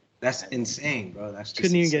day. That's insane, bro. That's just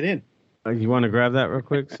Couldn't even get in. You want to grab that real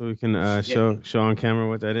quick so we can show on camera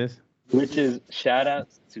what that is? Which is shout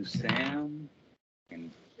outs to Sam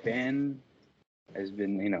and Ben. Has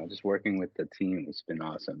been, just working with the team. It's been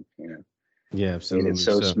awesome. Yeah, absolutely. It's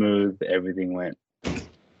so smooth. Everything went.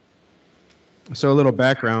 So a little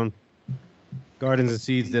background. Gardens and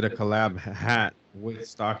Seeds did a collab hat with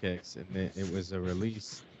StockX, and it was a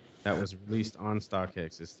release that was released on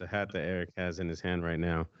StockX. It's the hat that Eric has in his hand right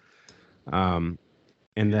now. And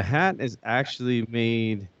the hat is actually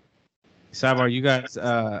made. Sabar, you guys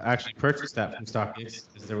actually purchased that from StockX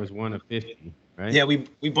because there was one of 50, right? Yeah, we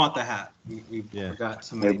bought the hat. We forgot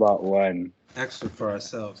to We make bought one. extra for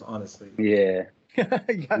ourselves, honestly. Yeah.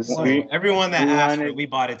 So everyone that asked for it, we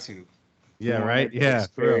bought it too. Yeah, right. Yeah,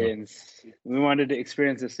 for real. We wanted to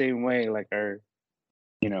experience the same way, like our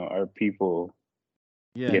people.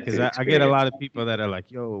 Yeah, because I get a lot of people that are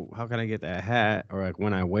like, "Yo, how can I get that hat?" Or like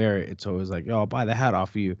when I wear it, it's always like, "Yo, I'll buy the hat off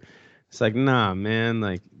of you." It's like, nah, man.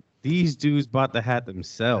 Like these dudes bought the hat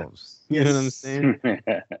themselves. You know what I'm saying?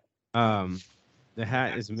 The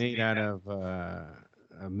hat is made out of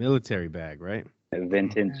a military bag, right? A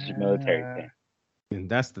vintage military thing. And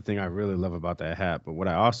that's the thing I really love about that hat. But what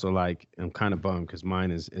I also like, I'm kind of bummed because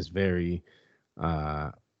mine is very,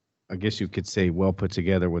 I guess you could say, well put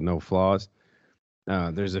together with no flaws.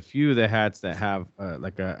 There's a few of the hats that have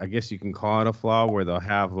I guess you can call it a flaw where they'll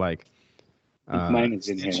have like Mine is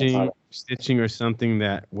in here. stitching or something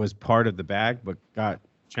that was part of the bag but got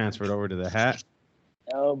transferred over to the hat.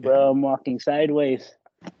 Oh, bro, I'm walking sideways.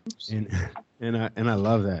 And I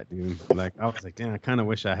love that, dude. Like I was like, damn, I kind of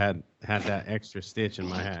wish I had that extra stitch in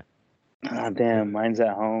my hat. Ah, damn, mine's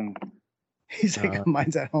at home. He's like,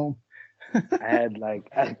 mine's at home.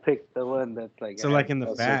 I picked the one that's like. So like in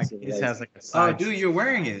the back, it has like a side. Oh, dude, you're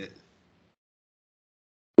wearing it.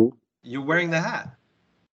 You're wearing the hat.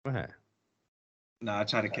 What hat? No, I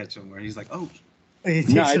try to catch him where he's like, oh. He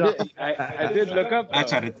takes No, it off. I did look up. I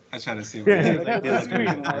try to see where he's like, The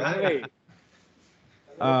screen, like, wait.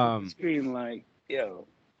 Screen, like, yo.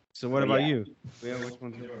 So what about you? Yeah, which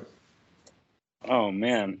one's yours? Oh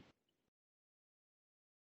man,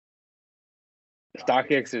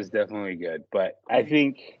 StockX is definitely good, but I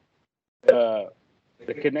think the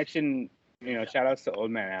connection, shout outs to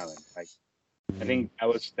Old Man Allen. Like, I think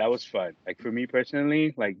that was fun. Like for me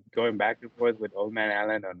personally, like going back and forth with Old Man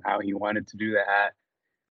Allen on how he wanted to do the hat,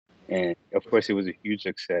 and of course it was a huge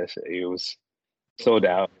success. It was sold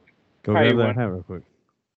out. Go grab that hat real quick.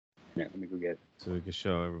 Yeah, let me go get it. So we can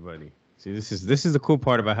show everybody. See, this is the cool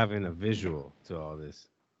part about having a visual to all this.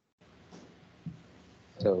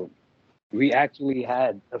 So we actually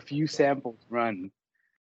had a few samples run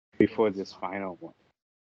before this final one.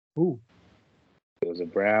 Ooh. It was a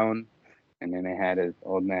brown, and then I had an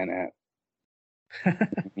Old Man app.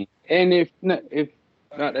 And if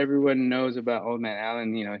not everyone knows about Old Man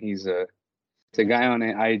Allen, he's a guy on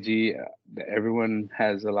an IG that everyone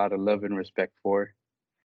has a lot of love and respect for,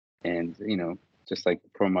 and just like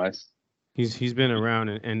from us. He's been around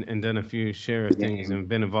and done a few share of things and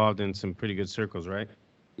been involved in some pretty good circles, right?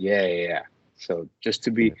 Yeah. So just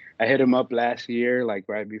to be, I hit him up last year, like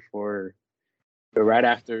right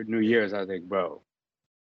after New Year's. I was like, bro,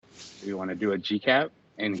 do you want to do a GCAP?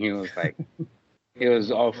 And he was like, he was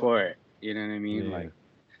all for it. You know what I mean? Yeah. Like,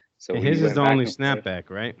 so and his is the only snapback,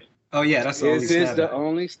 right? Oh yeah, that's the only This is the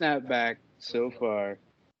only snapback so far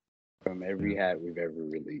from every hat we've ever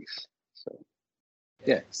released. So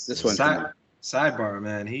yeah, this one. Sidebar,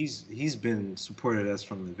 man, he's been supported us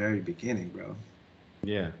from the very beginning, bro.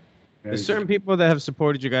 Yeah. There's certain people that have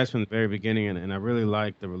supported you guys from the very beginning, and I really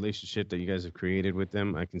like the relationship that you guys have created with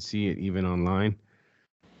them. I can see it even online.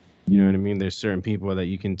 You know what I mean? There's certain people that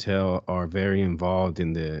you can tell are very involved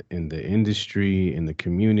in the industry, in the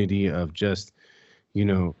community of just,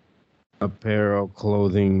 apparel,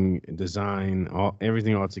 clothing, design,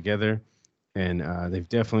 everything all together. And they've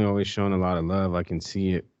definitely always shown a lot of love. I can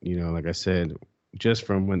see it, like I said, just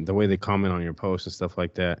from the way they comment on your posts and stuff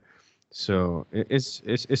like that. So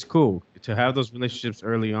it's cool to have those relationships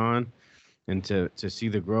early on, and to see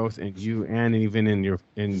the growth in you and even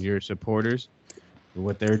in your supporters,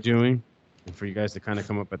 what they're doing, and for you guys to kind of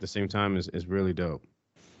come up at the same time is really dope.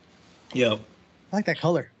 Yep. I like that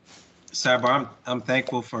color. Sabar, I'm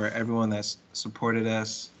thankful for everyone that's supported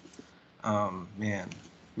us. Man,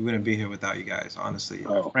 we wouldn't be here without you guys, honestly.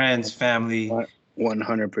 Friends, family.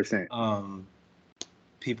 100%.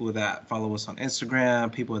 People that follow us on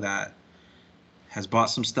Instagram, people that has bought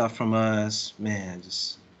some stuff from us. Man,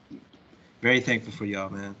 just very thankful for y'all,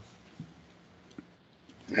 man.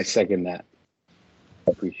 I second that.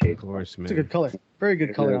 I appreciate it. Of course, man. It's a good color. Very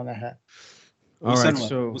good color on that hat. All right,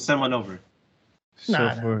 so we'll send one over.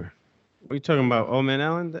 Nah. for what are you talking about? Old Man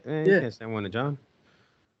Allen? Man, you Yeah. can't send one to John.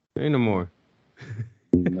 Ain't no more.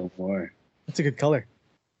 No more. That's a good color.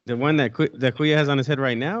 The one that Kuya has on his head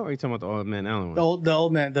right now, or are you talking about the Old Man Allen one? The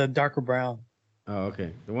old man, the darker brown. Oh,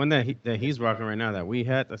 okay. The one that he's rocking right now that we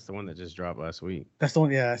had, that's the one that just dropped last week. That's the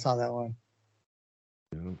one. Yeah, I saw that one.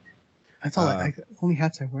 You know? That's all. Only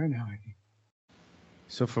hats I wear now. I think.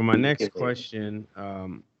 So for my next question,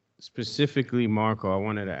 specifically, Marco, I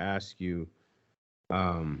wanted to ask you,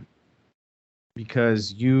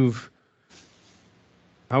 because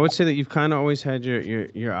I would say that you've kind of always had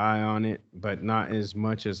your eye on it, but not as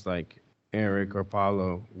much as like Eric or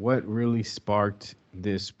Paulo. What really sparked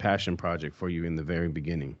this passion project for you in the very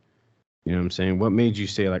beginning? You know what I'm saying? What made you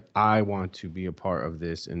say like, I want to be a part of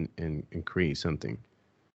this and create something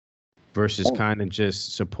versus kind of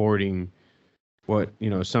just supporting what,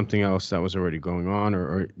 something else that was already going on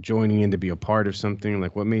or joining in to be a part of something?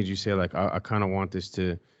 Like what made you say like, I kind of want this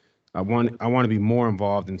I want to be more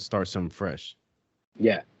involved and start something fresh?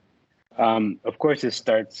 Yeah. Of course, it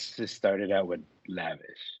started out with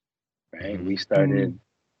Lavish, right? Mhm. We started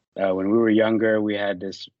when we were younger. We had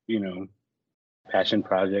this, passion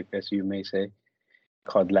project, as you may say,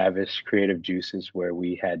 called Lavish Creative Juices, where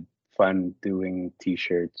we had fun doing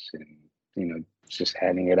T-shirts and just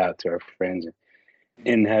handing it out to our friends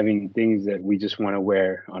and having things that we just want to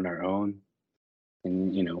wear on our own,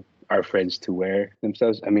 and our friends to wear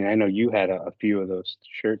themselves. I mean, I know you had a few of those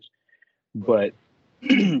shirts, but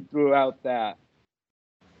throughout that,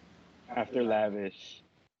 after Lavish,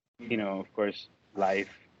 of course, life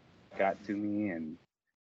got to me and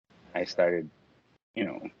I started,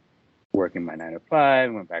 working my 9 to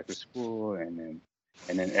 5, went back to school, and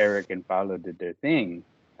then Eric and Paulo did their thing.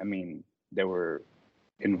 I mean, they were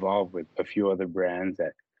involved with a few other brands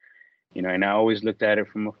that, and I always looked at it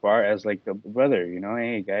from afar as like the brother,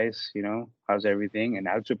 hey guys, how's everything? And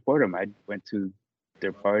I would support them. I went to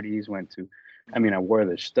their parties, I wore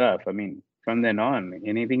their stuff. I mean, from then on,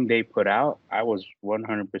 anything they put out, I was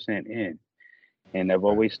 100% in. And I've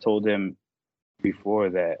always told them before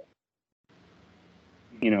that,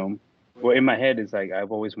 well, in my head, it's like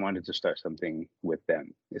I've always wanted to start something with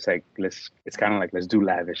them. It's like it's kind of like let's do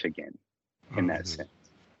Lavish again, in that sense.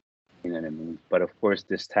 You know what I mean? But of course,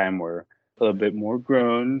 this time we're a little bit more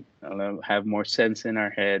grown, have more sense in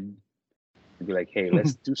our head to be like, hey,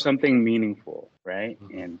 let's do something meaningful, right?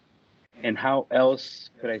 And how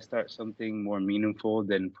else could I start something more meaningful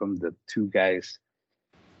than from the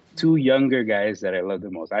two younger guys that I love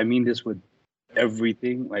the most? I mean this with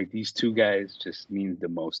everything. Like these two guys just mean the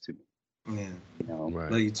most to me. Yeah.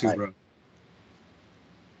 Right. Love you too, bro.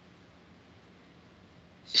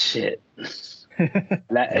 Shit. Lost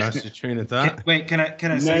your train of thought. Can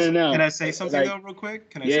I say something though real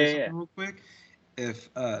quick? Can I say something real quick? If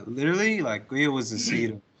literally like Guia was the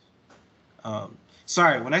seed of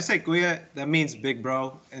sorry, when I say Guia, that means big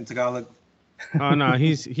bro in Tagalog. Oh no,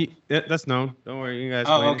 that's known. Don't worry, you guys.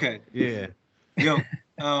 Oh, okay. Yeah.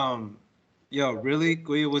 Yo, really,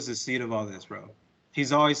 Guia was the seed of all this, bro.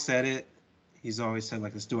 He's always said it. He's always said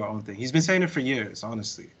like, let's do our own thing. He's been saying it for years,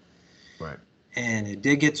 honestly. Right. And it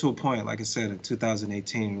did get to a point, like I said, in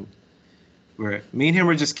 2018, where me and him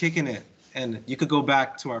were just kicking it. And you could go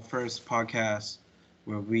back to our first podcast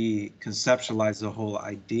where we conceptualized the whole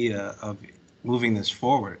idea of moving this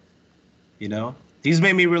forward. He's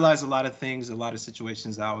made me realize a lot of things, a lot of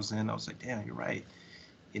situations that I was in. I was like, damn, you're right.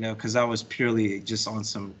 Because I was purely just on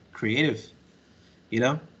some creative,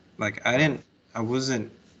 like I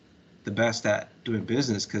wasn't the best at doing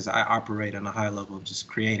business because I operate on a high level of just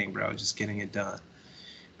creating, bro, just getting it done.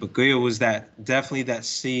 But Guia was definitely that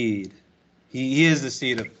seed. He is the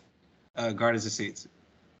seed of Gardens of Seeds.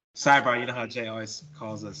 Sidebar, you know how Jay always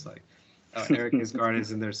calls us like Eric is Gardens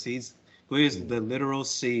and their seeds. Guia is the literal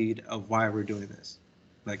seed of why we're doing this.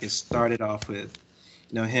 Like it started off with,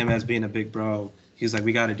 him as being a big bro. He was like,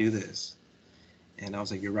 we got to do this. And I was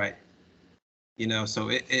like, you're right. So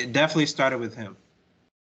it definitely started with him.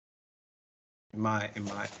 In my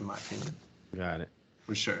opinion. Got it.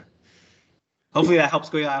 For sure. Hopefully that helps,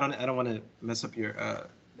 Guia. I don't want to mess up your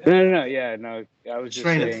No. Yeah, no. I was just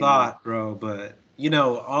train of thought, bro. But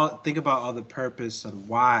think about all the purpose and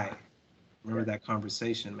why. Remember that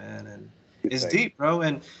conversation, man, and it's deep, bro.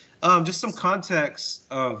 And just some context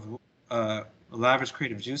of Lavish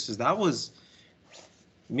Creative Juices. That was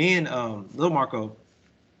me and Lil Marco.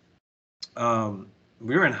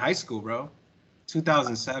 We were in high school, bro,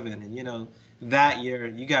 2007, and that year,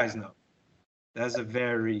 you guys know, that's a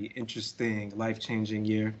very interesting, life-changing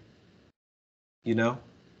year.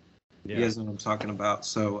 You guys know what I'm talking about.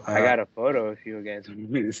 So I got a photo if you guys want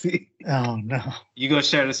me to see. Oh no. You gonna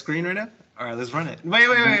share the screen right now? All right, let's run it. Wait.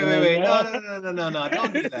 No.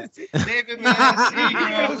 Don't do that. David, man, see,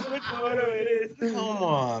 bro. What photo it is? Come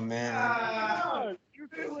on, man.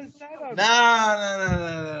 No.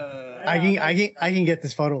 No. I can get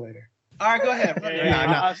this photo later. All right, go ahead. Run it. No.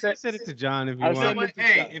 I'll Send it to John if you I'll want. send it-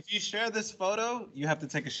 Hey, if you share this photo, you have to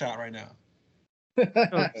take a shot right now. Yo,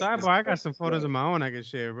 sidebar, I got some photos of my own I can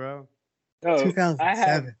share, bro. No, I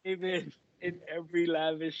have 2007. David in every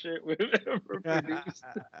lavish shirt we've ever produced.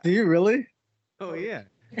 Do you really? Oh yeah.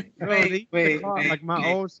 Bro, Wait, they used to call, like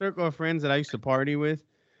my old circle of friends that I used to party with,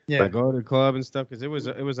 Yeah. like go to the club and stuff, because it was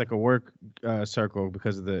like a work circle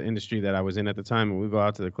because of the industry that I was in at the time, and we go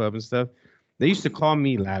out to the club and stuff. They used to call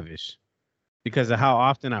me lavish because of how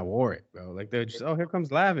often I wore it, bro. Like they're just, oh, here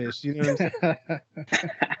comes lavish, you know what I'm saying?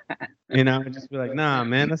 And I would just be like, nah,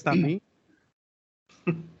 man, that's not me.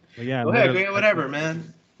 But yeah, Go ahead, literally- whatever,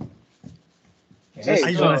 man. Hey, I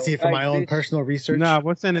just so, want to see it for like, my own this- personal research. Nah,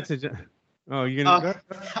 we'll send it to John. Oh, you're gonna?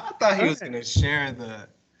 I thought he was gonna share the.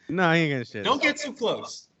 No, he ain't gonna share. Don't get too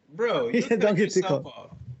close, bro. Yeah, You're don't get too yourself close.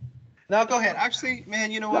 off. Now go ahead. Actually,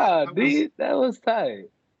 man, you know what? Nah, I was- dude, that was tight.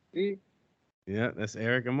 See? Yeah, that's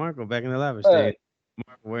Eric and Marco back in the lavish Hey. days.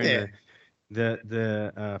 Marco wearing Yeah.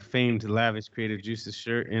 the famed lavish Creative Juices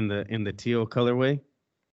shirt in the teal colorway.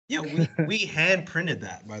 Yeah, we hand printed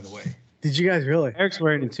that, by the way. Did you guys really? Eric's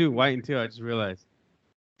wearing it too, white and teal. I just realized.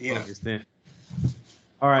 Yeah. Focused in.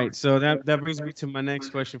 All right, so that brings me to my next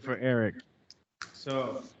question for Eric.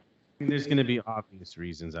 So there's going to be obvious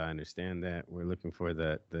reasons. I understand that we're looking for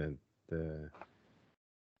the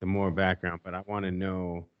more background, but I want to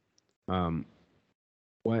know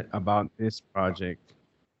what about this project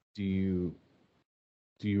do you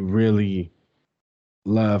really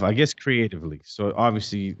love? I guess creatively. So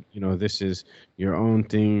obviously, this is your own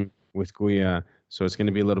thing with Guia. So it's going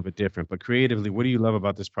to be a little bit different. But creatively, what do you love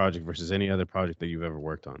about this project versus any other project that you've ever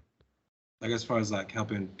worked on? Like as far as like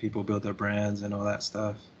helping people build their brands and all that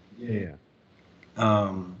stuff. Yeah.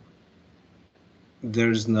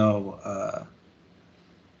 There's no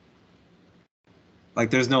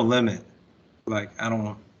there's no limit. Like I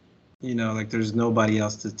don't, like there's nobody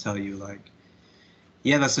else to tell you like,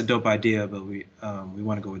 yeah, that's a dope idea, but we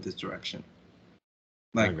want to go with this direction.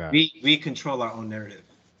 Like got we control our own narrative.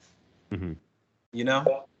 Mm-hmm.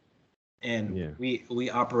 And Yeah. we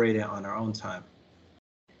operate it on our own time.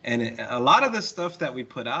 And a lot of the stuff that we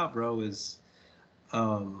put out, bro, is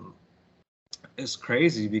it's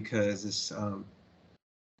crazy because it's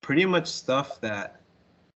pretty much stuff that,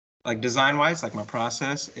 like design wise, like my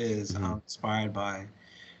process is inspired by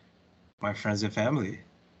my friends and family,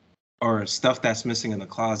 or stuff that's missing in the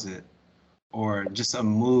closet, or just a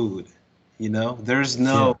mood. There's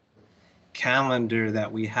no calendar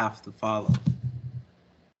that we have to follow.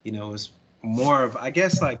 It's more of, I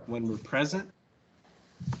guess, like when we're present,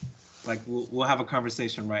 like we'll have a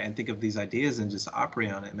conversation, right, and think of these ideas and just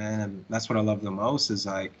operate on it, man. And that's what I love the most is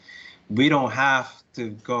like we don't have to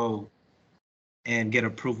go and get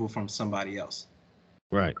approval from somebody else.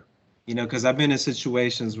 Right. Because I've been in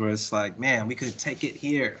situations where it's like, man, we could take it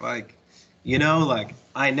here. Like, like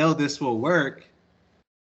I know this will work,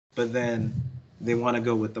 but then they want to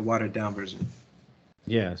go with the watered down version.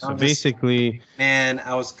 Yeah. So I'm just- basically, Man,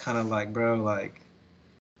 I was kind of like, bro, like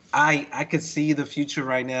I could see the future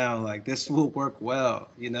right now. Like this will work well,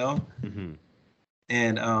 mhm.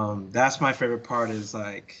 And that's my favorite part is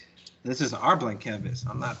like, this is our blank canvas.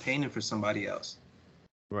 I'm not painting for somebody else,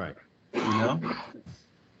 Right.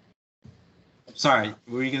 Sorry, what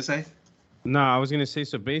were you gonna say? No, I was gonna say,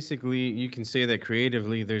 so basically you can say that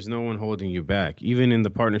creatively there's no one holding you back. Even in the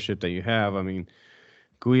partnership that you have, I mean,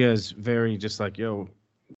 Guia is very just like, yo,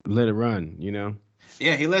 let it run,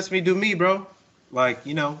 Yeah, he lets me do me, bro. Like,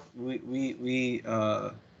 we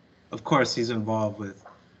of course he's involved with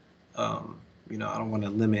I don't want to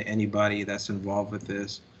limit anybody that's involved with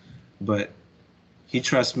this, but he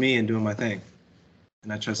trusts me in doing my thing.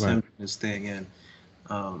 And I trust him in his thing. And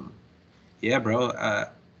yeah, bro,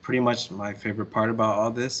 pretty much my favorite part about all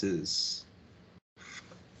this is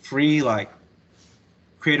free, like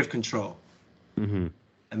creative control. Mm-hmm.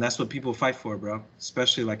 And that's what people fight for, bro.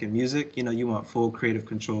 Especially like in music, you want full creative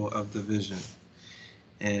control of the vision.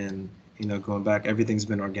 And, going back, everything's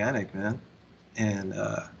been organic, man. And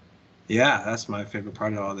yeah, that's my favorite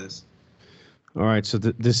part of all this. All right, so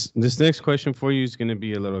this next question for you is going to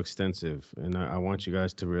be a little extensive, and I want you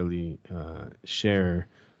guys to really share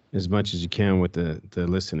as much as you can with the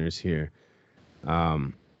listeners here.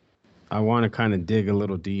 I want to kind of dig a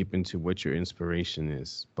little deep into what your inspiration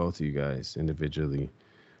is, both of you guys individually.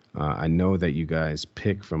 I know that you guys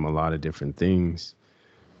pick from a lot of different things.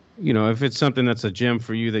 You know, if it's something that's a gem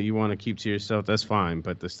for you that you want to keep to yourself, that's fine.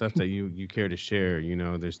 But the stuff that you care to share, you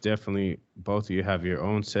know, there's definitely both of you have your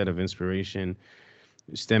own set of inspiration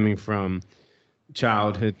stemming from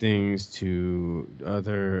childhood things to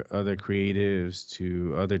other creatives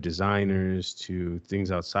to other designers to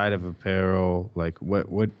things outside of apparel. Like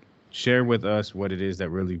what share with us what it is that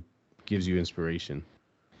really gives you inspiration.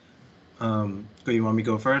 So you want me to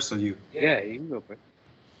go first or you? Yeah, you can go first.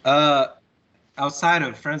 Outside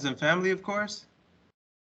of friends and family, of course.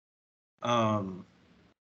 And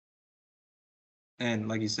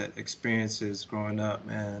like you said, experiences growing up,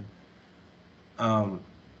 man.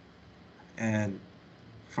 And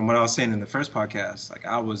from what I was saying in the first podcast, like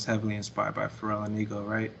I was heavily inspired by Pharrell and Ego,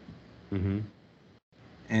 right? Mm-hmm.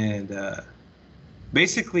 And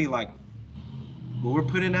basically, like what we're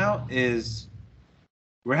putting out is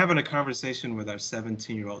we're having a conversation with our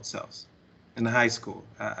 17-year-old selves in high school.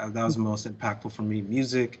 That was the most impactful for me.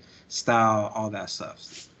 Music, style, all that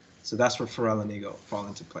stuff. So that's where Pharrell and Ego fall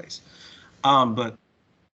into place. But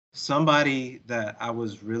somebody that I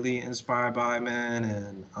was really inspired by, man,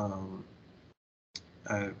 and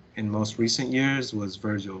in most recent years was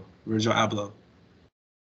Virgil Abloh.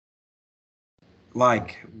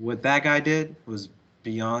 Like what that guy did was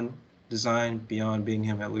beyond design, beyond being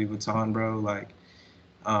him at Louis Vuitton, bro. Like,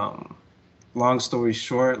 long story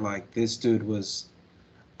short, like this dude was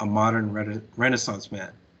a modern Renaissance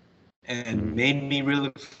man, and made me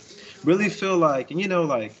really feel like, and you know,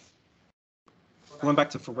 like going back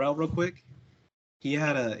to Pharrell real quick, he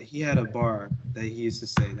had a bar that he used to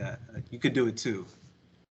say that you could do it too,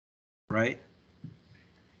 right?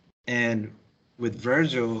 And with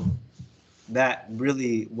Virgil, that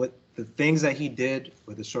really what the things that he did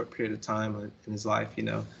with a short period of time in his life, you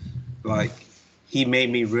know, like he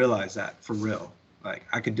made me realize that for real, like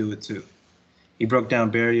I could do it too. He broke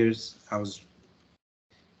down barriers. I was,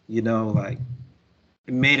 you know, like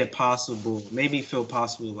it made it possible, made me feel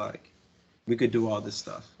possible, like we could do all this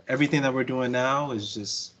stuff. Everything that we're doing now is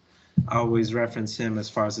just, I always reference him as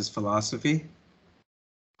far as his philosophy.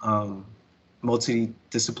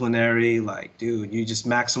 Multidisciplinary, like, dude, you just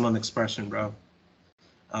maximum expression, bro.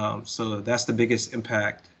 So that's the biggest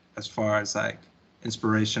impact as far as like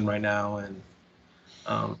inspiration right now. And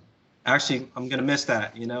actually, I'm gonna miss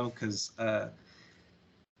that, you know, because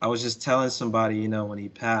I was just telling somebody, you know, when he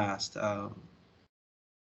passed, the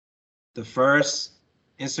first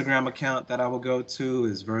Instagram account that I would go to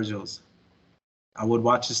is Virgil's. I would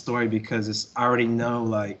watch his story because I already know,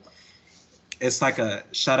 like, it's like a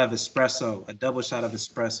shot of espresso, a double shot of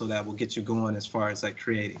espresso that will get you going as far as like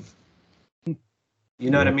creating. You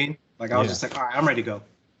know what I mean? Like I was just like, all right, I'm ready to go.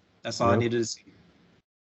 That's all I needed to see.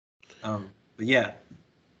 But yeah.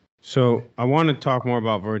 So I want to talk more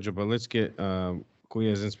about Virgil, but let's get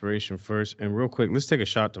Guia's inspiration first. And real quick, let's take a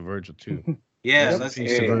shot to Virgil too. Yeah, let's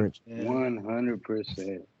Peace to Virgil.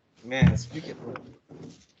 100%. Man, speaking of,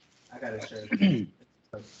 I gotta share this.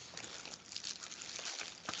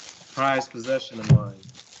 Prized possession of mine.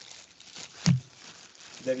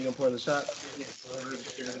 Dave, you gonna pour the shot?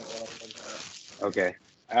 Okay.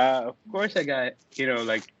 Of course I got, you know,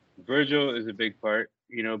 like Virgil is a big part,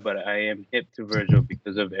 you know, but I am hip to Virgil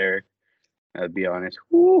because of Eric. I'll be honest.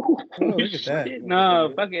 Ooh, look at that.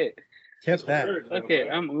 No, fuck it. Kept that. Fuck it.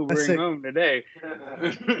 I'm Ubering home today.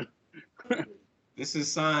 This is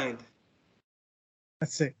signed.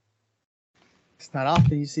 That's sick. It's not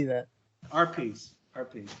often you see that. Our piece.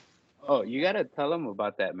 Oh, you gotta tell him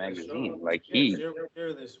about that magazine. Like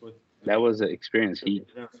that was an experience.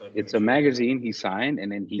 It's a magazine he signed,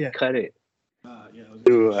 and then he cut it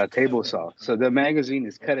through a table saw. So the magazine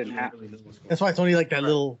is cut in half. That's why it's only like that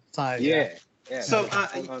little size. Yeah. So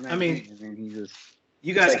I mean, and he just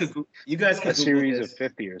you guys like could a Google series this. of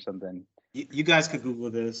 50 or something. You guys could Google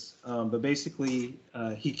this, but basically,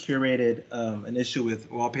 he curated an issue with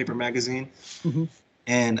Wallpaper Magazine. Mm-hmm.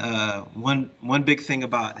 And one big thing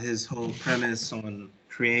about his whole premise on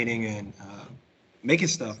creating and making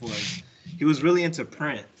stuff was he was really into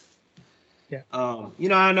print. Yeah. You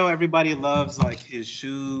know, I know everybody loves like his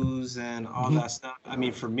shoes and all that stuff. I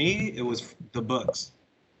mean, for me, it was the books,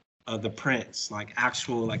 the prints, like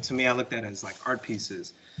actual, like to me, I looked at it as like art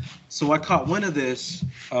pieces. So I caught one of this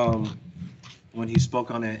when he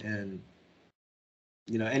spoke on it, and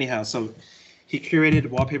you know, anyhow, so he curated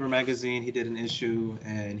Wallpaper Magazine. He did an issue,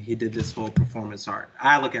 and he did this whole performance art.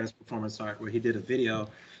 I look at it as performance art, where he did a video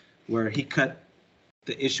where he cut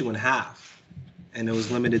the issue in half, and it was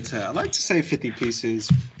limited to, I like to say 50 pieces.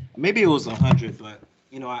 Maybe it was 100, but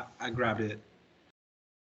you know, I grabbed it.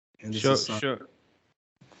 And this Show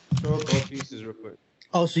both pieces real quick.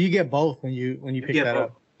 Oh, so you get both when you pick get that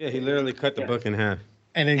both. up, Yeah, he literally cut the book in half.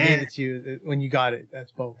 and then And- gave it to you when you got it.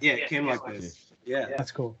 That's both. Yeah, it came like this. Yeah.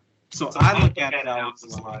 That's cool. So I look at it now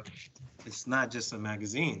as like, it's not just a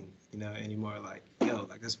magazine, anymore. Like,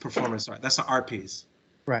 like this performance art. That's an art piece.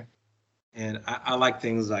 Right. And I like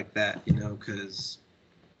things like that, because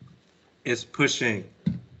it's pushing,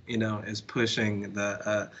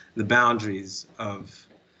 the boundaries of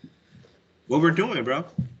what we're doing, bro.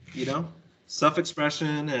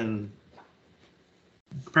 Self-expression and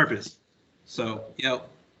purpose. So,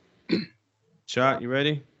 Shot, you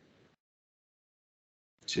ready?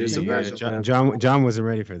 cheers to Yeah, Virgil. John wasn't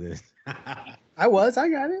ready for this. I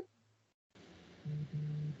got it.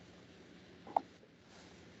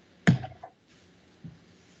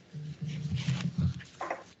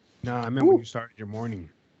 No, I meant when you started your morning.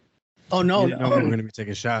 Oh no, You didn't know we were going to be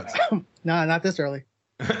taking shots. Nah, not this early.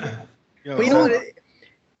 Yo, But you know what?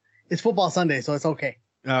 It's football Sunday, so it's okay.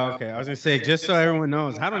 Oh, okay. I was going to say, just so everyone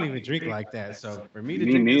knows, I don't even drink like that. So for me to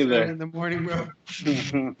Me drink this neither. early in the morning, bro.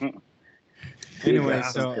 Anyway,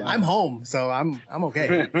 so I'm home, so I'm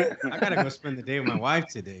okay. I got to go spend the day with my wife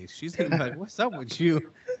today. She's going to be like, what's up with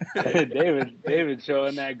you? David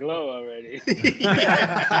showing that glow already.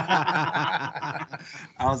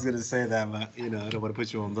 I was gonna say that, but I don't want to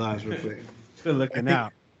put you on blast real quick. Good looking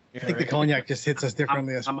out. I think the cognac just hits us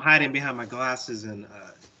differently. I'm hiding behind my glasses, and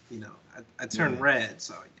I turn red,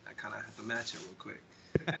 so I kind of have to match it real quick.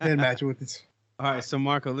 Didn't match with this. All right, so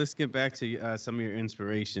Marco, let's get back to some of your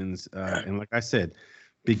inspirations. And like I said,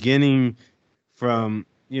 beginning from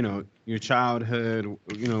your childhood,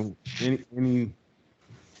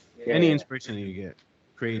 any inspiration that you get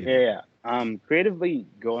creative. Yeah. Creatively,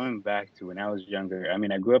 going back to when I was younger. I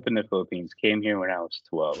mean, I grew up in the Philippines. Came here when I was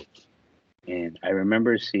 12, and I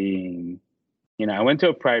remember seeing. I went to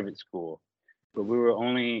a private school, but we were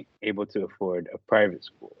only able to afford a private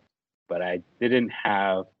school. But I didn't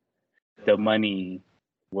have the money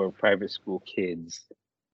where private school kids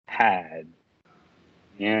had.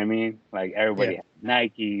 You know what I mean? Like everybody had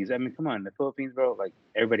Nikes. I mean, come on, the Philippines, bro. Like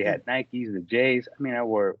everybody had Nikes, the J's. I mean, I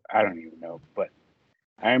don't even know, but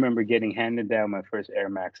I remember getting handed down my first Air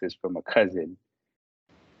Maxes from a cousin,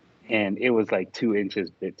 and it was like 2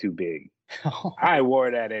 inches too big. I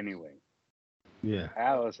wore that anyway. Yeah.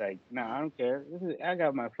 I was like, no, I don't care. I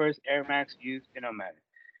got my first Air Max used, it don't matter.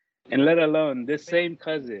 And let alone this same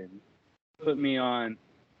cousin put me on.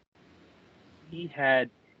 He had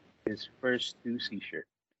his first Stussy shirt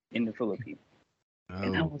in the Philippines.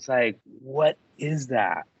 And I was like, what is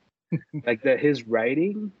that? Like his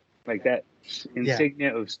writing, like that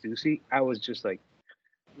insignia of Stussy, I was just like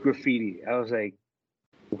graffiti. I was like,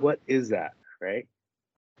 what is that? Right?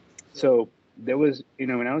 So there was,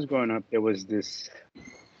 when I was growing up, there was this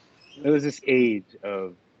age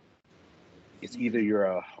of it's either you're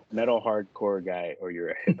a metal hardcore guy or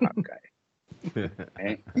you're a hip hop guy.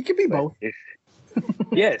 Right? You can be both.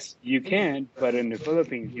 Yes, you can, but in the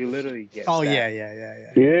Philippines, you literally get. Oh that. yeah.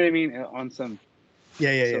 You know what I mean? On some.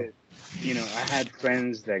 Yeah. So, I had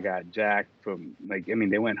friends that got jacked from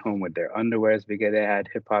they went home with their underwears because they had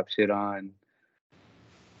hip hop shit on.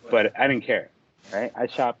 But I didn't care, right? I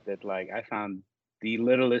shopped at I found the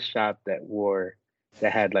littlest shop that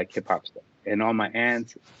had like hip hop stuff, and all my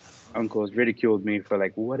aunts, uncles ridiculed me for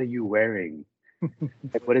what are you wearing?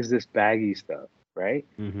 What is this baggy stuff, right?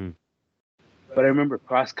 Mm-hmm. But I remember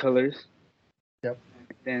Cross Colors. Yep.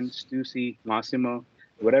 Then Stussy, Massimo,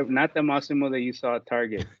 whatever. Not the Massimo that you saw at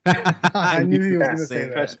Target. I knew you were going to say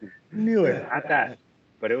that. Trust me. Knew it. Not that.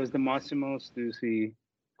 But it was the Massimo, Stussy,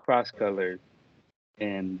 Cross Colors.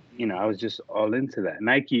 And, I was just all into that.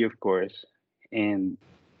 Nike, of course. And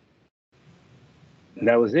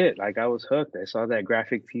that was it. I was hooked. I saw that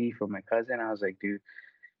graphic tee from my cousin. I was like, dude,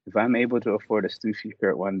 if I'm able to afford a Stussy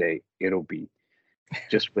shirt one day, it'll be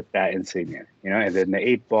just with that insignia, and then the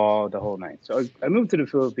 8-ball, the whole night. So I moved to the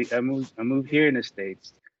Philippines. I moved here in the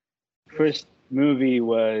States. First movie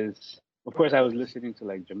was, of course, I was listening to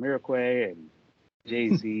Jamiroquai and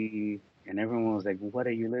Jay-Z, and everyone was like, "What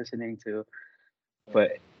are you listening to?"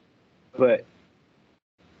 But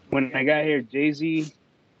when I got here, Jay-Z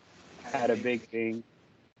had a big thing.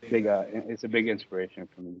 It's a big inspiration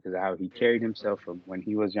for me because of how he carried himself from when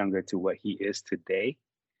he was younger to what he is today.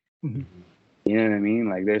 Mm-hmm. You know what I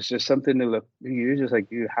mean? There's just something to look. You're just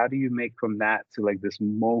like, dude, how do you make from that to this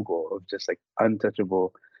mogul of just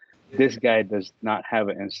untouchable? This guy does not have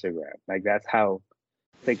an Instagram. That's how.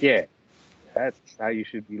 That's how you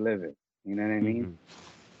should be living. You know what I mean?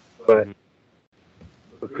 Mm-hmm.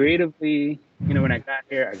 But creatively, when I got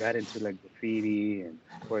here, I got into graffiti and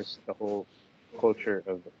of course the whole culture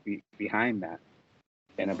of behind that.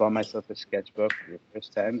 And I bought myself a sketchbook for the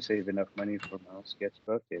first time, saved enough money for my own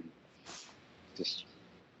sketchbook, and just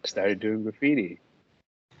started doing graffiti.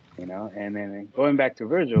 And then going back to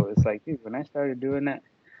Virgil, it's like, dude, when I started doing that,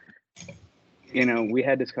 we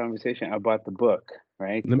had this conversation. I bought the book,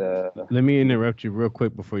 right? Let me interrupt you real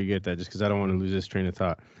quick before you get that, just because I don't want to lose this train of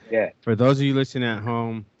thought. Yeah. For those of you listening at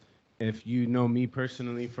home, if you know me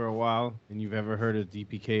personally for a while and you've ever heard of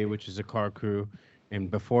DPK, which is a car crew,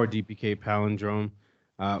 and before DPK Palindrome,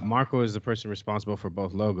 Marco is the person responsible for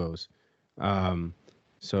both logos.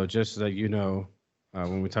 So just so you know,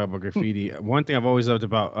 when we talk about graffiti, one thing I've always loved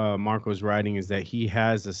about Marco's writing is that he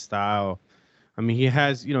has a style. I mean, he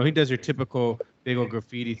has, he does your typical big old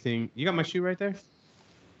graffiti thing. You got my shoe right there?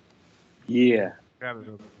 Yeah. Grab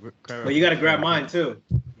it. But you got to grab mine too.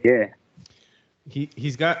 Yeah. He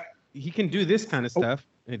can do this kind of stuff.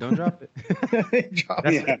 Hey, don't drop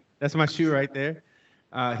it. That's my shoe right there.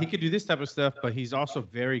 He could do this type of stuff, but he's also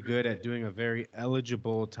very good at doing a very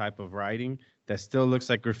eligible type of writing that still looks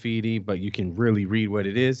like graffiti, but you can really read what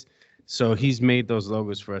it is. So he's made those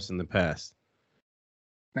logos for us in the past.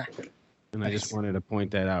 And I just wanted to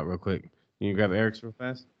point that out real quick. Can you grab Eric's real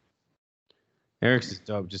fast? Eric's is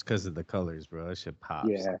dope just because of the colors, bro. That shit pops.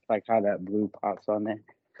 Yeah, it's like how that blue pops on there.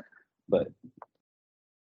 But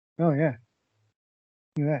oh yeah.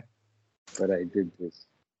 Look at that. But I did this.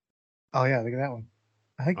 Oh yeah, look at that one.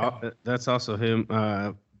 I think that's also him.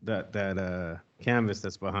 That canvas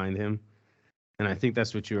that's behind him, and I think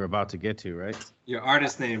that's what you were about to get to, right? Your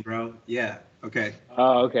artist name, bro. Yeah. Okay.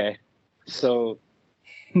 Oh, okay. So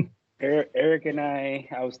Eric and I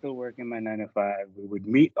was still working my 9 to 5. We would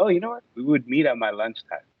meet. Oh, you know what? We would meet at my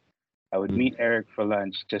lunchtime. I would meet Eric for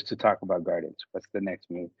lunch just to talk about gardens. What's the next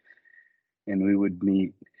move? And we would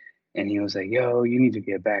meet. And he was like, yo, you need to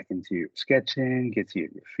get back into your sketching, get to your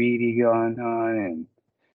graffiti going on, and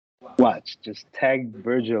watch. Just tag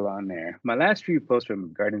Virgil on there. My last few posts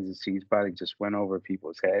from Gardens and Seeds probably just went over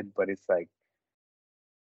people's head, but it's like,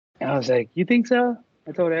 and I was like, you think so?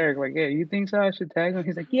 I told Eric, like, yeah, you think so? I should tag him?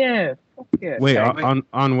 He's like, yeah. Yeah. Wait,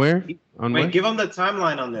 on where? Wait, give him the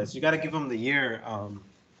timeline on this. You got to give him the year.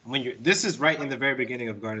 This is right in the very beginning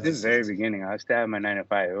of Gardens. This is the very beginning. I was still at my 9 to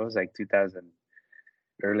 5. It was like 2000.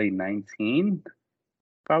 Early 19,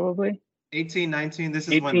 probably 18, 19. This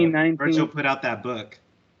is 18, when 19. Virgil put out that book.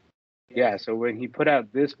 Yeah, so when he put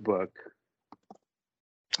out this book,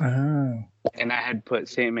 and I had put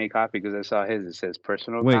Saint May copy because I saw his. It says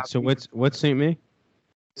personal. Wait, copy. so what's Saint May?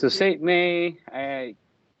 So Saint May, my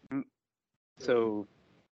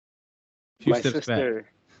sister.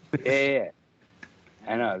 Yeah.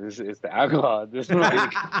 I know this is the alcohol. This one.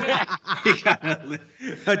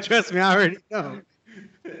 Trust me, I already know.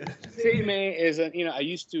 Saint May is I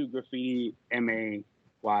used to graffiti MAYZ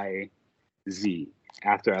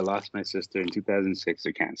after I lost my sister in 2006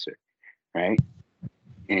 to cancer, right?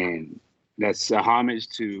 And that's a homage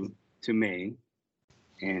to May,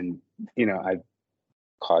 and I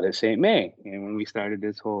called it Saint May. And when we started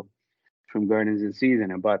this whole from Gardens and Seeds,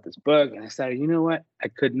 I bought this book, and I started. You know what? I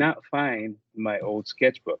could not find my old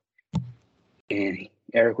sketchbook, and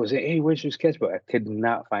Eric was like, hey, where's your sketchbook? I could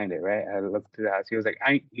not find it, right? I looked through the house. He was like,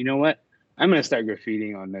 you know what? I'm going to start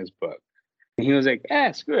graffitiing on this book. And he was like,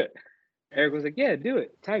 screw it. Eric was like, yeah, do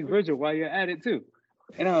it. Tag Virgil while you're at it, too.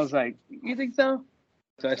 And I was like, you think so?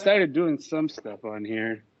 So I started doing some stuff on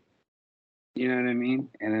here. You know what I mean?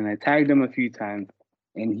 And then I tagged him a few times.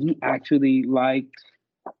 And he actually liked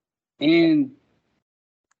and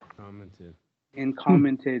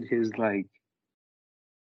commented his, like,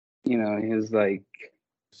 his, like,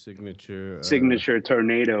 signature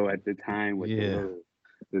tornado at the time with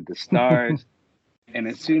the stars. And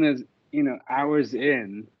as soon as hours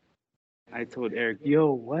in, I told Eric,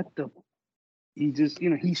 yo, what the he just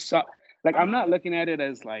he saw, like, I'm not looking at it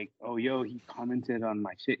as like, oh, yo, he commented on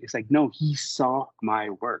my shit. It's like, no, he saw my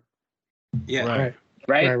work. Yeah. Right.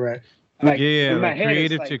 Like, like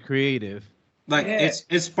creative to creative. Like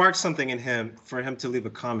it sparked something in him for him to leave a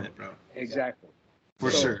comment, bro. Exactly.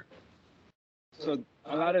 For sure. So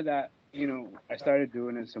a lot of that, I started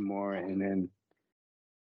doing it some more, and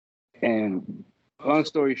long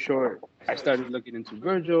story short, I started looking into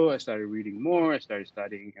Virgil. I started reading more. I started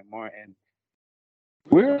studying him more, and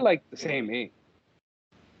we're like the same age.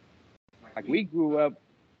 Like, we grew up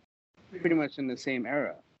pretty much in the same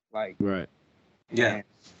era. Like, right. Yeah.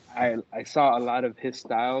 I saw a lot of his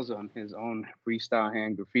styles on his own freestyle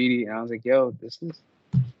hand graffiti, and I was like, yo, this is,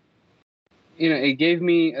 it gave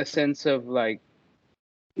me a sense of like,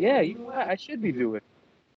 yeah, you know what? I should be doing it.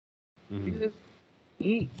 Mm-hmm. Because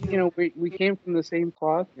we came from the same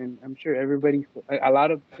cloth, and I'm sure everybody, a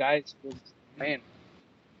lot of guys was, man,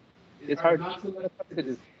 it's hard not to let up to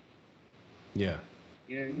this. Yeah.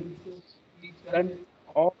 You know, he's done it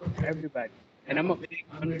all for everybody, and I'm a big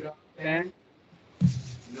underdog fan.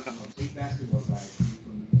 I'm a big basketball guy.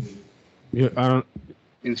 Yeah. I don't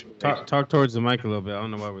Inspiration. talk towards the mic a little bit. I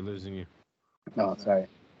don't know why we're losing you. No, sorry.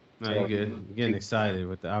 No, you're good. You're getting excited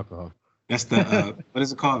with the alcohol. That's the what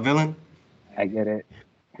is it called? Villain? I get it.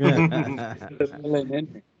 Yeah.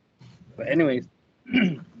 But anyways,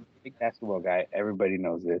 big basketball guy. Everybody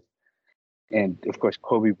knows this, and of course,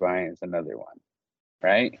 Kobe Bryant is another one,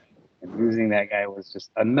 right? And losing that guy was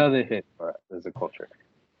just another hit for us as a culture,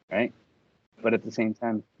 right? But at the same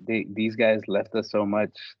time, these guys left us so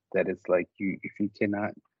much that it's like if you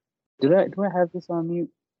cannot. Do I have this on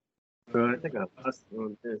mute? Bro, I think I lost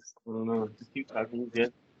on this. I don't know. Just keep talking.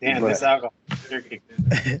 Good. Damn, But- this alcohol sure kicked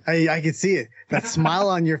in. I can see it. That smile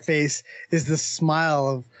on your face is the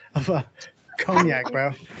smile of a cognac,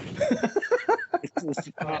 bro.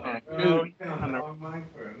 Bro, you've been on the wrong mic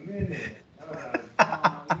for a minute.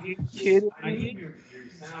 You kidding I me? need your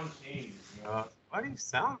sound changed, bro. Why do you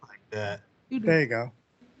sound like that? There you go.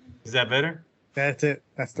 Is that better? That's it.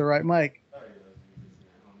 That's the right mic.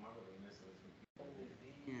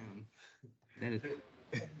 Damn. That is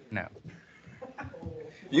no.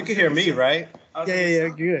 You can hear me, right? Yeah,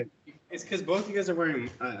 good. It's because both of you guys are wearing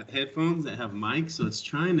headphones that have mics, so it's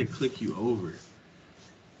trying to click you over.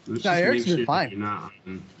 Let's No, just Eric's make sure been that fine. you're not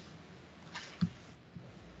on.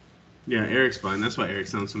 Yeah, Eric's fine. That's why Eric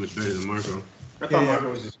sounds so much better than Marco. I thought Yeah. Marco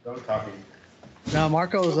was just drunk talking. Now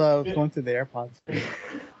Marco's going through the AirPods.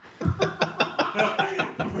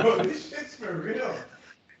 Bro, this shit's for real.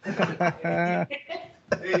 Hey,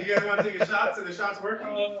 you guys want to take a shot? So the shot's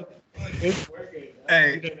working? It's working.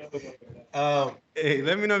 Hey, Hey,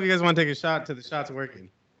 let me know if you guys want to take a shot to the shots working.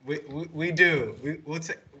 we do. We'll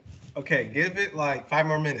take. Okay, give it like 5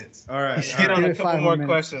 more minutes. All right. Hit all on right. a couple more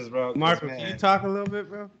questions, bro. Marco, Man. can you talk a little bit,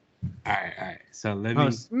 bro? All right. So let me.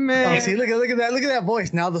 Oh, man. Oh, see, look at that! Look at that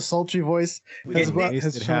voice. Now the sultry voice We has, just brought,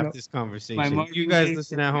 wasted has shown half up. this My conversation. Marco You guys Jason.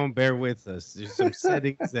 listen at home, bear with us. There's some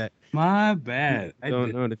settings that My bad. I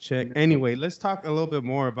don't know to check. Anyway, let's talk a little bit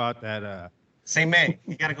more about that. Same May.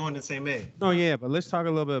 You gotta go into same May. No, yeah, but let's talk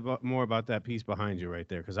a little bit more about that piece behind you right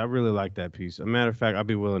there, because I really like that piece. As a matter of fact, I'll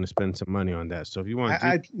be willing to spend some money on that. So if you want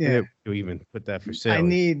Yeah. to even put that for sale. I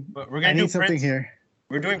need But we're I gonna do need something prints. here.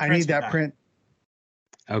 We're doing. I prints need with that print.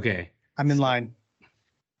 Okay. I'm in line.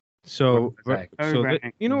 So, Right.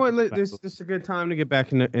 you know what? This is a good time to get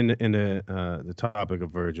back into the topic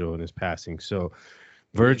of Virgil and his passing. So,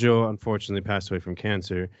 Virgil unfortunately passed away from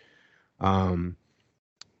cancer.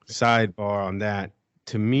 Sidebar on that.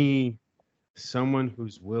 To me, someone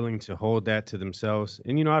who's willing to hold that to themselves,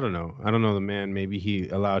 and I don't know the man. Maybe he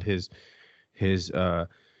allowed his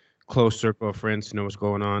close circle of friends to know what's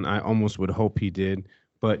going on. I almost would hope he did,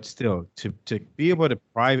 but still, to be able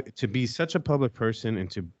to be such a public person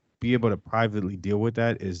and to be able to privately deal with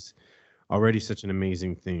that is already such an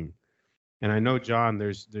amazing thing. And I know, John, there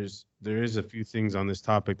is a few things on this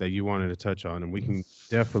topic that you wanted to touch on, and we can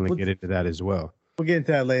definitely get into that as well. We'll get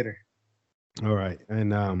into that later. All right.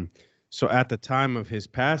 And so at the time of his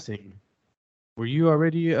passing, were you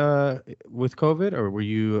already with COVID, or were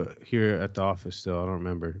you here at the office still? I don't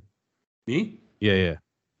remember. Me? Yeah.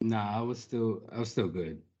 Nah, I was still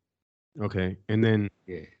good. Okay. And then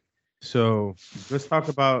Yeah. so let's talk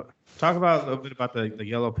about a little bit about the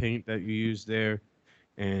yellow paint that you used there,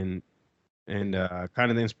 and kind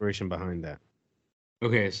of the inspiration behind that.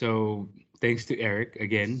 Okay, so thanks to Eric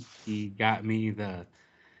again, he got me the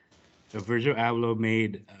Virgil Abloh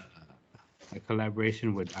made a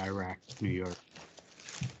collaboration with Iraq, New York,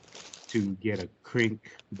 to get a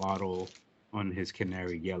Crink bottle on his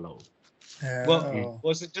Canary Yellow. Well,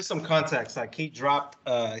 so just some context. Like he dropped.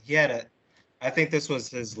 He had a. I think this was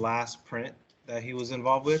his last print that he was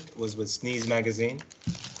involved with. Was with Sneeze magazine,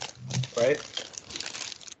 right?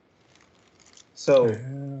 So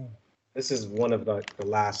this is one of the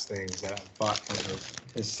last things that I bought from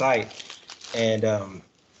his site, and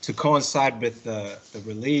to coincide with the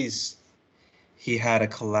release, he had a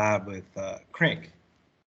collab with Crink.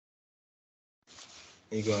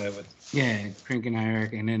 You go ahead with. Yeah, Crink and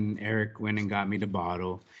Eric, and then Eric went and got me the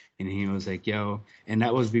bottle, and he was like, "Yo," and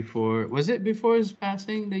that was before. Was it before his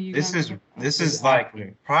passing that you? This got is it? this Was is it like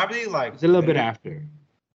after? probably like. It's a little bit after.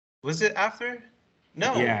 Was it after?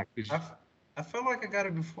 No. Yeah, 'cause I felt like I got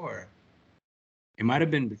it before. it might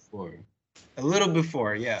have been before. A little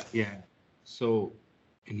before, yeah. Yeah. So,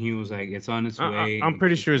 and he was like, "It's on its way." I'm and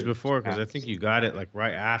pretty sure it's it's before, because I think you got it like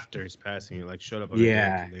right after his passing. It like showed up on the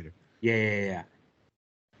Yeah. directory later. Yeah.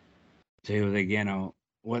 So he was like,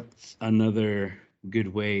 what's another good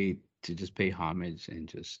way to just pay homage and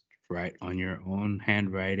just write on your own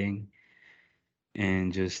handwriting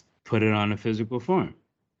and just put it on a physical form,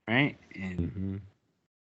 right? And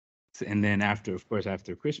then after, of course,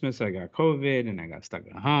 after Christmas, I got COVID and I got stuck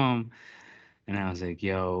at home. And I was like,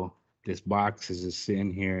 yo, this box is just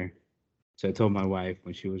sitting here. So I told my wife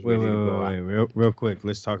when she was ready to go out. Real quick.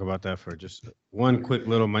 Let's talk about that for just one quick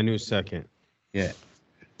little minute second. Yeah.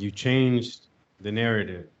 You changed the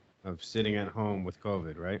narrative of sitting at home with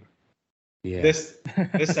COVID, right? Yeah. This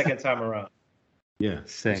second time around. Yeah.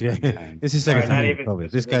 Second time. This is second All right, not time with even-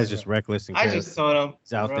 COVID. This guy's just reckless and I careless. just told him,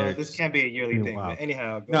 It's out bro, there this just can't be a yearly being thing. wild. But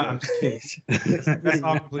anyhow, go No, ahead. I'm just kidding. That's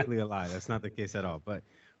all completely a lie. That's not the case at all. But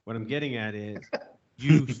what I'm getting at is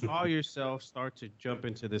you saw yourself start to jump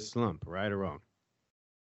into this slump, right or wrong?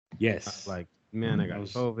 Yes. Like, man, I got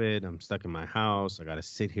COVID. I'm stuck in my house. I got to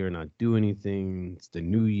sit here and not do anything. It's the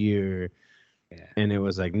new year. Yeah. And it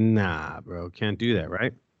was like, nah, bro, can't do that,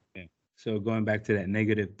 right? Yeah. So going back to that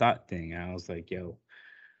negative thought thing, I was like, yo,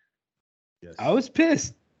 Yes. I was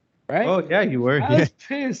pissed, right? Oh, yeah, you were. I was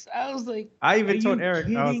pissed. I was like, I even are told you Eric, I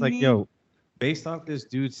was kidding like, me? yo, based off this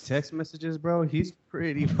dude's text messages, bro, he's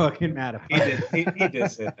pretty fucking mad at He did. He did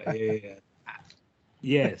say that. Yeah.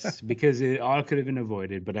 Yes, because it all could have been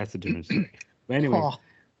avoided, but that's a different story. But anyway, Oh,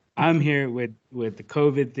 I'm here with the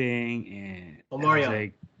COVID thing, and I was Omarion.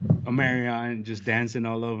 like Omarion just dancing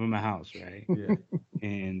all over my house, right? Yeah.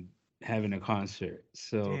 And having a concert.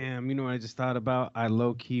 So Damn, you know what I just thought about? I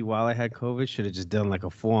low key, while I had COVID, should have just done like a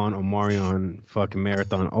full on Omarion fucking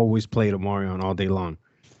marathon. Always played Omarion all day long.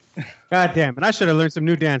 God damn it. I should have learned some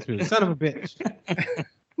new dance moves. Son of a bitch.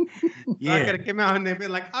 Yeah. I could have came out and they've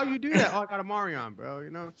been like, how you do that? Oh, I got a Marion, bro. You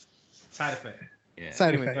know? Side effect. yeah.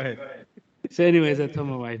 side Anyway, effect. go ahead. So, anyways, I told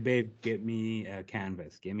my wife, babe, get me a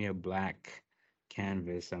canvas. Get me a black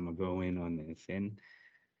canvas. I'm gonna go in on this. And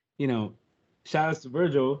you know, shout outs to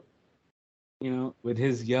Virgil, you know, with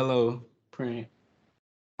his yellow print.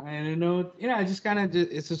 I don't know, I just kind of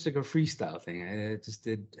it's just like a freestyle thing. I just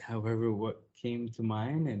did however what came to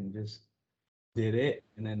mind and just did it.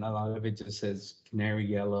 And then a lot of it just says canary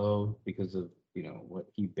yellow because of, what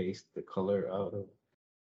he based the color out of.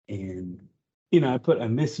 And I put I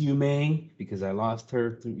miss you, May, because I lost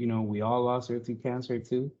her through, we all lost her through cancer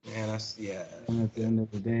too. Man, And at the end of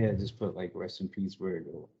the day, I just put like rest in peace,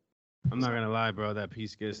 Virgil. I'm not gonna lie, bro. That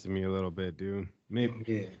piece gets to me a little bit, dude.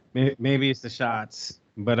 Maybe, yeah. maybe it's the shots,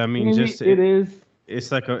 but I mean, Maybe just it is.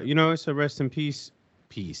 it's like it's a rest in peace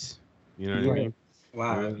piece. You know what I Right. mean?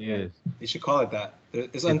 Wow. It really is. You should call it that.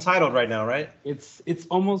 It's untitled right now, right? It's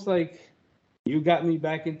almost like you got me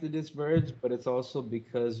back into this Verge, but it's also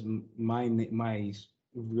because my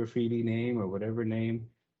graffiti name or whatever name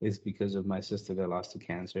is because of my sister that lost to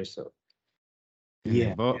cancer. So And they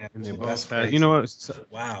yeah. both, Yeah, and they that's both had, crazy. you know what? So,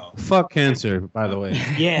 Wow. fuck cancer, by the way.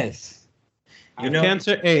 Yes.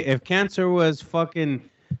 If cancer was fucking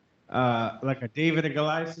like a David and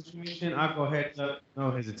Goliath situation, I'll go heads up,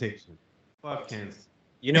 no hesitation. Fuck cancer.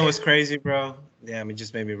 You know what's crazy, bro? Damn, it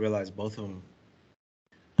just made me realize both of them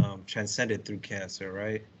transcended through cancer,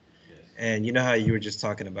 right? Yes. And you know how you were just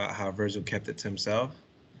talking about how Virgil kept it to himself?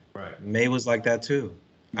 Right. May was like that too.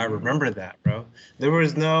 I remember that, bro. There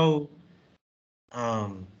was no,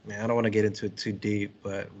 man, I don't want to get into it too deep,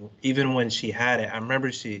 but even when she had it, I remember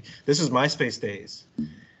this was MySpace days.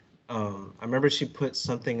 I remember she put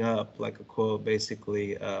something up, like a quote,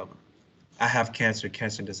 basically, I have cancer,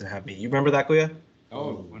 cancer doesn't have me. You remember that, Kuya?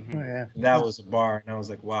 Oh, Oh, yeah. That was a bar, and I was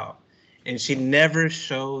like, wow. And she never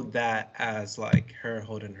showed that as like her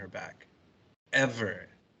holding her back, ever.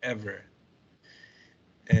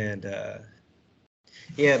 And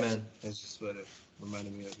yeah, man, that's just what it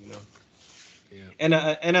reminded me of,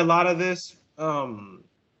 Yeah. And a lot of this, to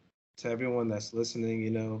everyone that's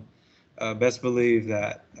listening, best believe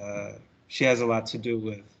that she has a lot to do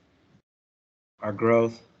with our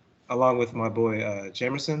growth, along with my boy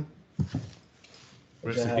Jamerson.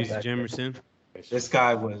 Rest in peace, Jamerson. This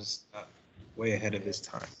guy was way ahead of his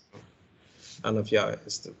time. I don't know if y'all,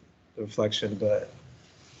 it's the reflection, but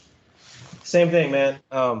same thing, man.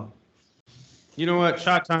 You know what?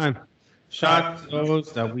 Shot time. Shot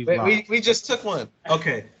those that we've lost. We just took one.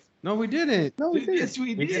 Okay. No, we didn't. No, we did. yes,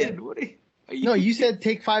 we We did. did. What are No, you said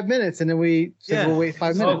take 5 minutes, and then we said Yeah. we'll wait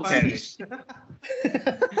 5 minutes.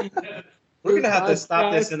 Okay. We're gonna have to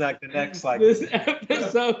stop this in like the next This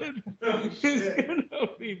episode is gonna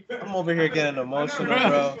be. I'm over here getting emotional,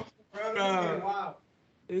 Bro. bro. Wow.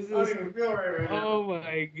 This I don't is, even feel right now. oh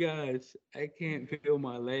my gosh, I can't feel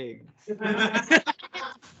my legs.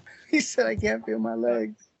 He said I can't feel my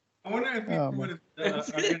legs. I wonder if people Oh, would are gonna.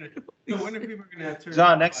 I wonder if people are gonna turn.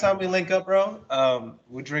 John, next time we link up, bro,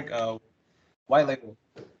 we drink white label.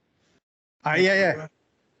 Yeah.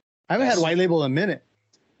 I haven't had white label in a minute.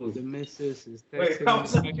 The missus is Wait, texting I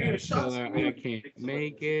was me. like, I dude, gotta shots tell her for me. I can't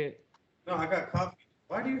make it. No, I got coffee.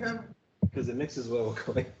 Why do you have? Because it mixes well with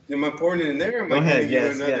Kobe. Am I pouring it in there? Or am Go I ahead. giving you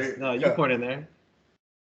Yes, another yes. No, you cup? pour it in there.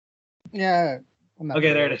 Yeah. I'm not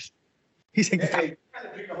Okay, there it is. He's like, Hey, you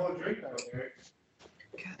gotta drink a whole drink though, Eric.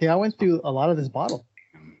 yeah, I went through a lot of this bottle.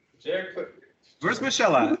 Jared put. Where's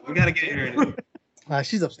Michelle at? We gotta get her.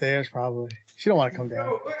 She's upstairs probably. She don't want to come down.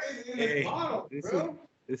 Bro, what is in Hey, this bottle, This bro?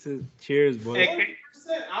 is cheers, boy. Hey,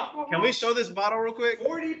 40% alcohol? Can we show this bottle real quick?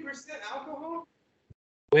 40% alcohol?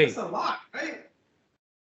 Wait. That's a lot, right?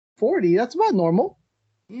 40. That's about normal.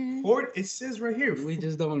 40. It says right here. We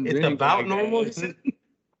just don't It's drink about like normal. that.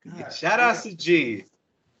 Shout out to G.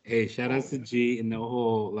 Hey, shout out to G and the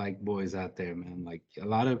whole like boys out there, man. Like a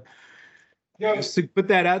lot of Yo, just to put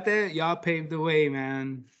that out there, y'all paved the way,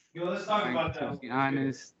 man. let's talk Like, about to that. be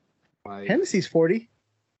honest, like Hennessy's 40.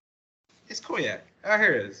 It's cognac. Oh,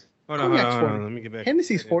 here it is. Hold on, Cognac's 40. Let me get back.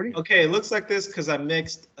 Hennessy's 40. Okay, it looks like this because I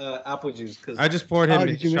mixed apple juice. Because I just poured Oh, him a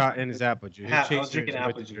did you shot in his apple juice. I He was chased drinking yours, what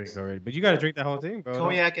apple you drink juice. already. But you got to drink the whole thing, bro.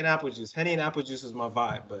 cognac and apple juice. Henny and apple juice is my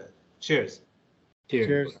vibe, but cheers. cheers.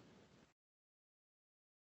 Cheers.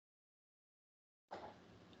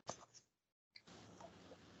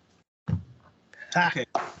 Okay.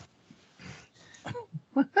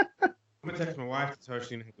 I'm gonna text my wife to tell her she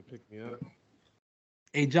didn't have to pick me up.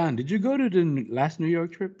 Hey John, did you go to the last New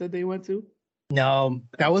York trip that they went to? No,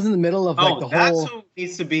 that was in the middle of like Oh, the that's whole. who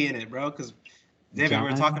needs to be in it, bro. Because David, we were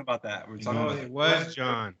John? talking about that. We were talking Oh, about it it. was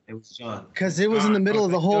John. It was John. Because it was in the middle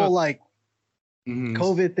of the whole like Mhm.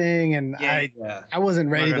 COVID thing, and Yeah. I wasn't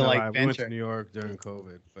I'm not ready to gonna lie, like we went to venture. New York during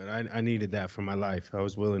COVID, but I needed that for my life. I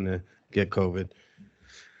was willing to get COVID.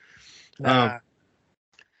 Nah.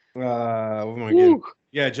 What am I getting? Woo.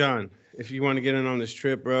 Yeah, John, if you want to get in on this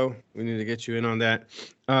trip, bro, we need to get you in on that.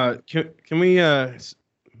 Can we Yeah.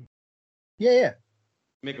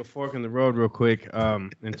 make a fork in the road real quick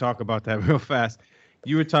and talk about that real fast?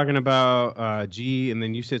 You were talking about G, and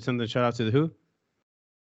then you said something. Shout out to the who?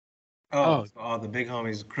 Oh, all the big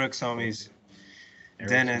homies, Crooks homies,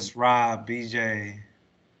 Dennis, Rob, BJ,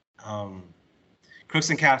 Crooks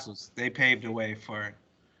and Castles. They paved the way for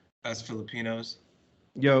us Filipinos.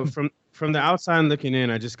 Yo, from the outside looking in,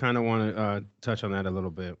 I just kind of want to touch on that a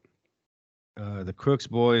little bit. The Crooks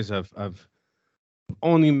boys, I've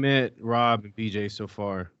only met Rob and BJ so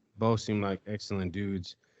far. Both seem like excellent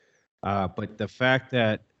dudes. But the fact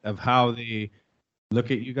that of how they look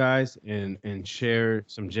at you guys and share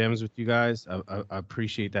some gems with you guys, I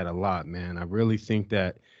appreciate that a lot, man. I really think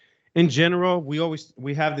that in general,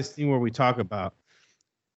 we have this thing where we talk about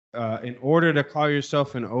in order to call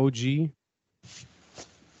yourself an OG,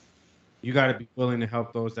 you got to be willing to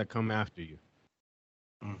help those that come after you,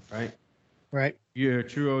 right? Right. You're a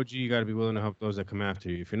true OG. You got to be willing to help those that come after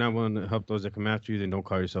you. If you're not willing to help those that come after you, then don't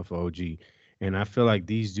call yourself an OG. And I feel like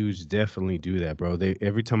these dudes definitely do that, bro.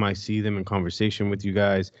 Every time I see them in conversation with you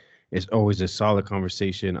guys, it's always a solid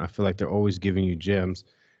conversation. I feel like they're always giving you gems,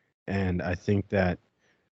 and I think that,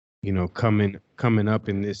 you know, coming up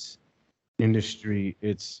in this industry,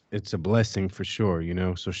 it's a blessing for sure, you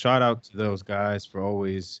know. So shout out to those guys for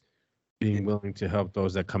always being willing to help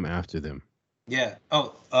those that come after them. Yeah.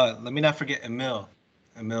 Oh, let me not forget Emil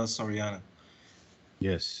Soriano.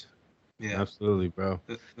 Yes, Yeah. absolutely, bro.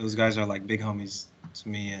 Those guys are like big homies to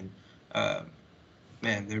me, and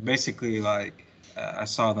man, they're basically like I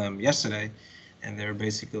saw them yesterday, and they're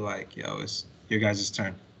basically like, "Yo, it's your guys'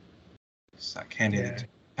 turn." It's like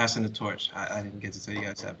passing the torch. I didn't get to tell you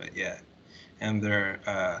guys that, but yeah, and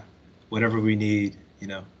they're whatever we need, you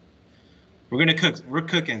know, we're gonna cook. We're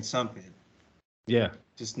cooking something. Yeah.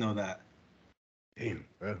 Just know that. Damn,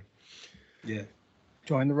 bro. Yeah.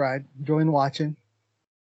 Join the ride. Join watching.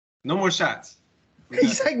 No more shots.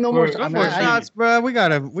 He's like, no more. No I'm more not- shots, bro. I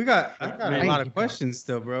got a lot of I- questions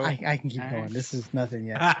still, bro. I can keep going. This is nothing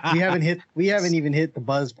yet. We haven't even hit the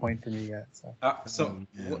buzz point for me yet. So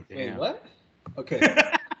Damn. Wait, what? Okay.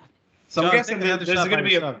 So John, I'm guessing take another there's shot gonna by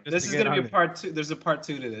be yourself, just this to is get gonna be on a it. part two. There's a part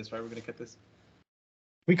two to this, right? We're gonna cut this.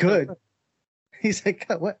 we could. He's like,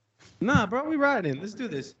 what? Nah, bro, we riding. Let's do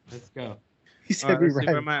this. Let's go. He All said right, we let's see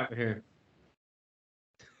where right. I'm at here.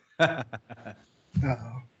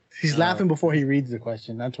 Oh. He's laughing before he reads the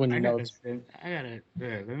question. That's when he knows. Let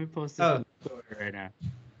me post this Oh. on Twitter right now.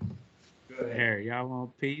 Here, y'all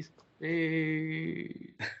want peace? Hey.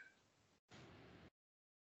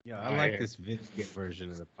 Yeah, I Oh, like yeah. this video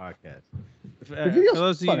version of the podcast. The video's For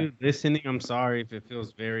those of funny. you listening, I'm sorry if it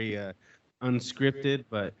feels very unscripted,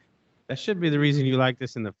 but that should be the reason you like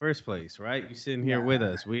this in the first place, right? You sitting here with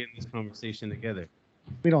us. We in this conversation together.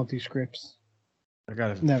 We don't do scripts. I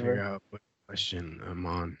gotta Never. figure out what question. I'm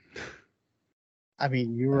on. I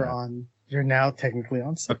mean, you were on. You're now technically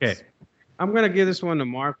on 6. Okay. I'm gonna give this one to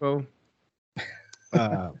Marco.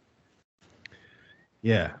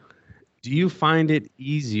 Yeah. Do you find it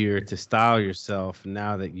easier to style yourself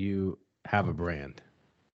now that you have a brand?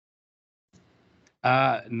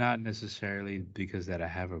 Not necessarily because that I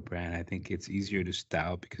have a brand. I think it's easier to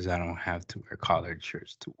style because I don't have to wear collared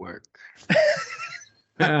shirts to work.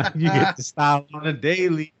 You get to style on a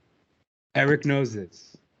daily. Eric knows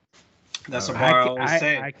this. That's a I bar I can, always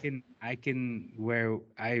say. I can wear.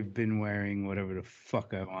 I've been wearing whatever the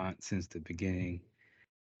fuck I want since the beginning.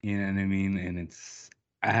 You know what I mean? And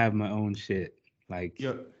I have my own shit. Like,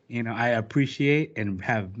 Yeah. you know, I appreciate and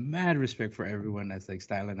have mad respect for everyone that's like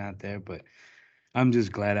styling out there, but I'm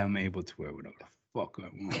just glad I'm able to wear whatever the fuck I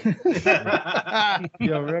want.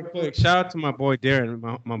 Yo, real quick, shout out to my boy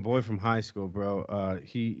Darren, my boy from high school, bro.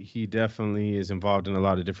 He definitely is involved in a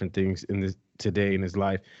lot of different things in this today in his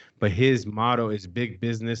life, but his motto is big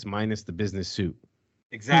business minus the business suit.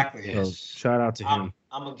 Exactly. So shout out to him.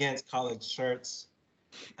 I'm against collared shirts,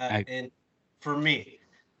 I- and for me,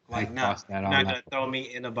 like I not tossed that all not gonna out. throw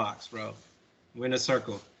me in a box, bro. We're in a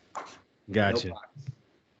circle. Gotcha. No box.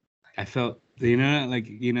 I felt, you know, like,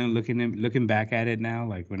 you know, looking back at it now,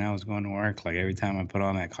 like when I was going to work, like every time I put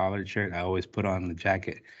on that collared shirt, I always put on the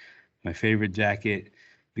jacket, my favorite jacket,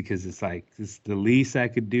 because it's like it's the least I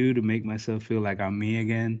could do to make myself feel like I'm me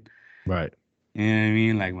again. Right. You know what I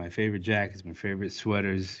mean? Like my favorite jackets, my favorite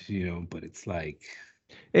sweaters, you know, but it's like,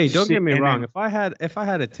 Hey, don't shit, get me and wrong. then- If I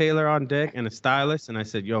had a tailor on deck and a stylist, and I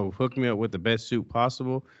said, "Yo, hook me up with the best suit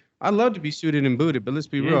possible," I'd love to be suited and booted. But let's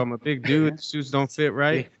be Yeah. real, I'm a big dude. Yeah. The suits don't fit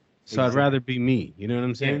right, so I'd Exactly. rather be me. You know what I'm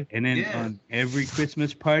yeah. saying? And then Yeah. on every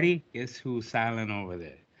Christmas party, guess who's silent over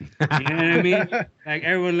there? You know what I mean? Like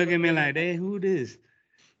everyone look at me like, hey, who this?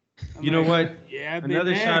 I'm You know like, what? Yeah, I've been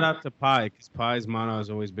Another there. shout out to Pi, because Pi's motto has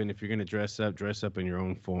always been: if you're gonna dress up in your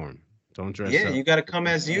own form. Don't dress Yeah, up. you gotta come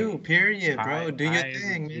as you. Period, bro. High- Do your high as a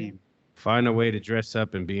thing, man. G. Find a way to dress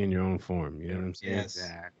up and be in your own form. You know what I'm saying? Yes.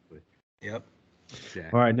 Exactly. Yep.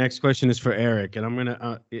 Exactly. All right, next question is for Eric, and I'm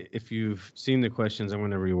gonna, if you've seen the questions, I'm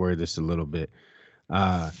gonna reword this a little bit.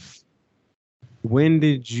 When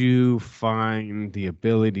did you find the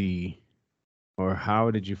ability, or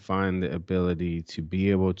how did you find the ability to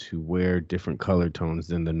be able to wear different color tones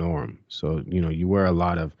than the norm? So, you know, you wear a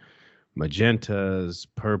lot of magentas,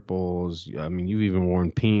 purples. I mean, you've even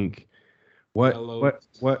worn pink. What Yellows.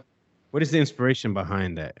 what is the inspiration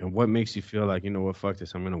behind that, and what makes you feel like, you know what, fuck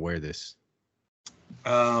this, I'm gonna wear this?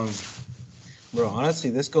 Bro, honestly,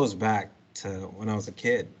 this goes back to when I was a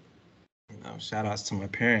kid. You know, shout outs to my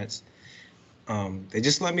parents. They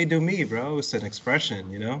just let me do me, bro. It's an expression,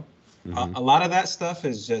 you know. Mhm. A lot of that stuff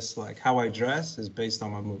is just like how I dress is based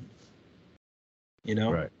on my mood. You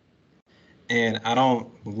know. Right. And I don't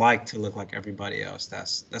like to look like everybody else.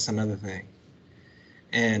 That's another thing.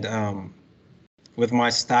 And with my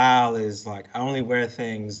style is like I only wear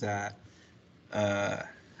things that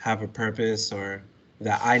have a purpose or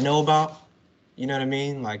that I know about. You know what I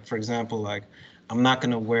mean? Like for example, like I'm not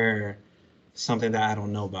gonna wear something that I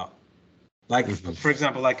don't know about. Like for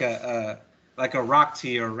example, like a rock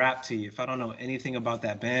tee or rap tee. If I don't know anything about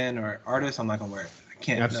that band or artist, I'm not gonna wear it. I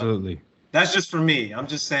can't. No. Absolutely. That's just for me. I'm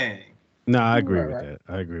just saying. No, I agree Right, with right.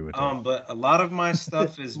 that. I agree with that. But a lot of my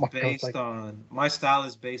stuff is Marco's based like- on my style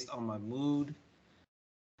is based on my mood,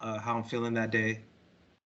 how I'm feeling that day.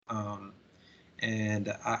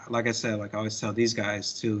 And like I said, like I always tell these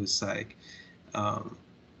guys too, it's like,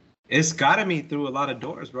 it's gotten me through a lot of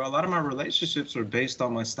doors, bro. A lot of my relationships are based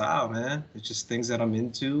on my style, man. It's just things that I'm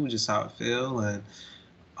into, just how I feel,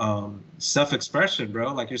 and self-expression,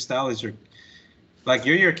 bro. Like your style is you're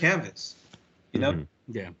your canvas, you know. Mhm.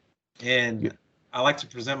 Yeah. And Yeah. I like to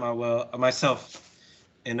present myself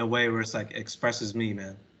in a way where it's like expresses me,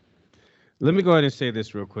 man. Let me go ahead and say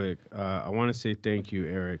this real quick. I want to say thank you,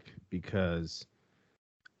 Eric, because,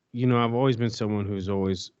 you know, I've always been someone who's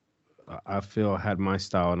always, I feel, had my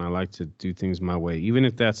style, and I like to do things my way, even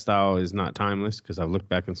if that style is not timeless. Because I've looked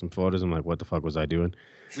back in some photos, I'm like, what the fuck was I doing?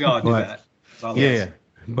 We all do But- that. It's all Yeah, us. yeah.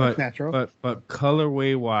 But natural. but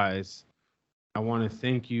colorway wise, I want to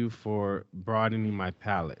thank you for broadening my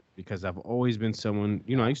palette, because I've always been someone,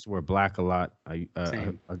 you know, I used to wear black a lot. I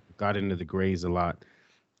Same. got into the grays a lot.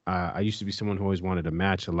 I used to be someone who always wanted to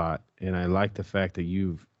match a lot, and I like the fact that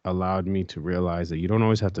you've allowed me to realize that you don't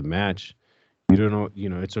always have to match. You don't know, you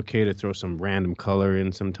know, it's okay to throw some random color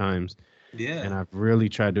in sometimes. Yeah. And I've really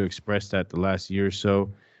tried to express that the last year or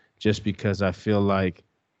so, just because I feel like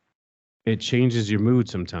it changes your mood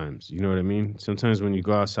sometimes. You know what I mean? Sometimes when you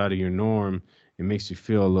go outside of your norm, it makes you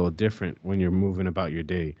feel a little different when you're moving about your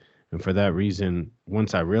day. And for that reason,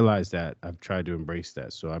 once I realized that, I've tried to embrace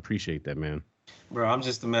that. So I appreciate that, man. Bro, I'm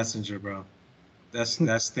just a messenger, bro.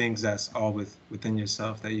 That's things that's all within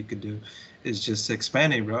yourself that you could do. Is just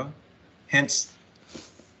expanding, bro. Hence,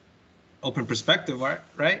 open perspective, right?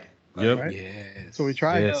 Yep. Right? Yes. So we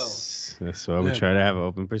tried. Yes. That's why we Look. try to have an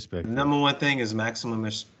open The perspective. number one thing is maximum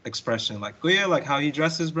expression. Like, yeah, like how he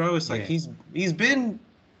dresses, bro. It's like Yeah. he's been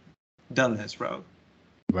done this, bro.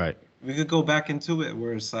 Right. We could go back into it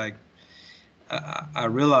where it's like I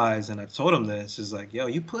realized, and I told him this, is like, yo,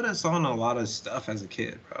 you put us on a lot of stuff as a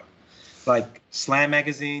kid, bro. Like Slam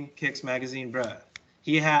magazine, Kicks magazine, bro.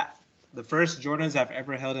 He had the first Jordans I've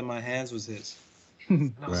ever held in my hands was his.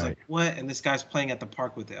 And I was Right. like, what? And this guy's playing at the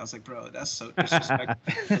park with it. I was like, bro, that's so disrespectful.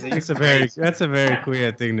 I was like, That's "You're a very crazy." that's a very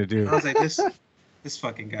queer thing to do. I was like, this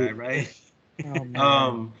fucking guy, right? Oh,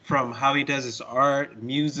 man. From how he does his art,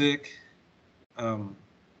 music.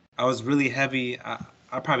 I was really heavy.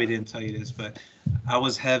 I probably didn't tell you this, but I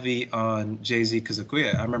was heavy on Jay-Z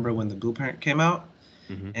Kazakuya. I remember when the Blueprint came out,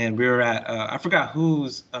 Mhm. and we were at I forgot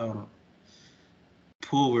whose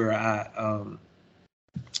pool we were at.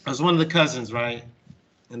 It was one of the cousins, right?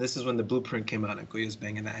 And this is when the Blueprint came out, and Kuya's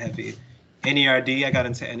banging that heavy. NERD, I got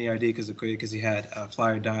into NERD because he had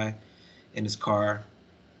Fly or Die in his car.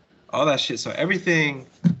 All that shit. So everything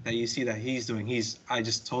that you see that he's doing, I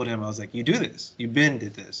just told him, I was like, you do this. You been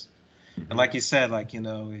did this. And like you said, like, you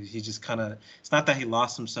know, he just kind of, it's not that he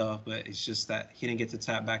lost himself, but it's just that he didn't get to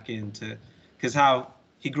tap back into, because how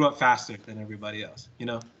he grew up faster than everybody else, you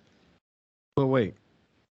know? But wait,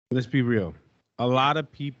 let's be real. A lot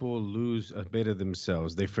of people lose a bit of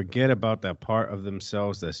themselves. They forget about that part of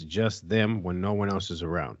themselves that's just them when no one else is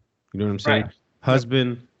around. You know what I'm saying? Right.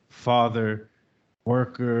 Husband, father,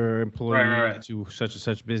 worker, employee Right. to such and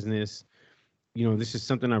such business. You know, this is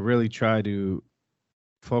something I really try to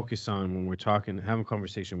focus on when we're talking, having a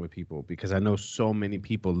conversation with people, because I know so many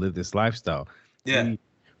people live this lifestyle. Yeah.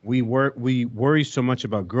 We worry so much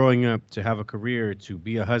about growing up to have a career, to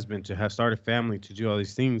be a husband, to have start a family, to do all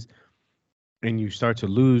these things, and you start to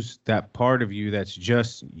lose that part of you that's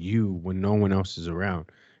just you when no one else is around.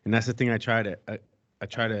 And that's the thing I try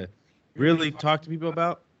to really talk to people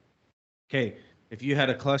about. Okay, if you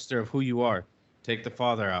had a cluster of who you are, take the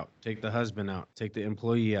father out, take the husband out, take the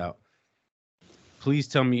employee out. Please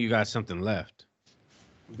tell me you got something left.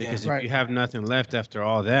 Because Right. if you have nothing left after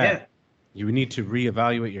all that, you need to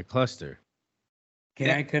reevaluate your cluster.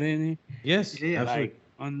 Can I cut in here? Yes, Yeah, absolutely. Like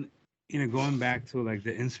on, going back to like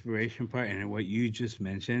the inspiration part and what you just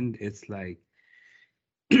mentioned, it's like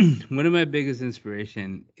one of my biggest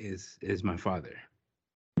inspiration is my father.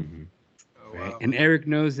 Mhm. Oh, Right? wow. And Eric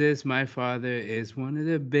knows this. My father is one of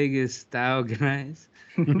the biggest style guys.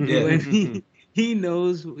 Yeah. When he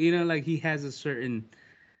knows, like he has a certain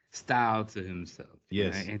style to himself.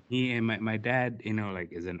 Yes. Right? And he and my dad,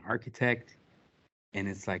 like is an architect. And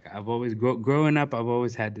it's like I've always growing up, I've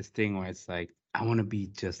always had this thing where it's like I want to be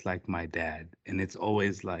just like my dad. And it's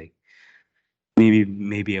always like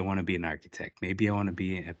maybe I want to be an architect. Maybe I want to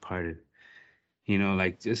be a part of,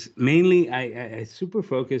 like just mainly I super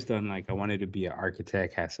focused on like I wanted to be an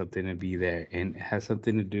architect, has something to be there and has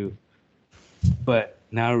something to do. But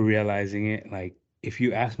now realizing it, like if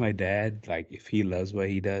you ask my dad, like if he loves what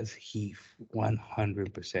he does, he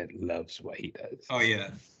 100% loves what he does. Oh, yeah,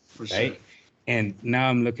 for sure. Right. And now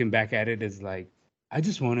I'm looking back at it as like, I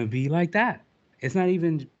just want to be like that. It's not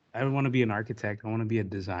even, I don't want to be an architect. I want to be a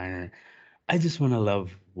designer. I just want to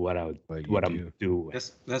love what I'm doing.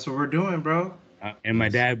 That's what we're doing, bro. And my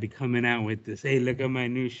dad be coming out with this, hey, look at my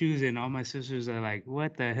new shoes. And all my sisters are like,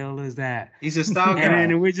 what the hell is that? He's a style guy.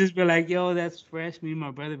 And then we just be like, yo, that's fresh. Me and my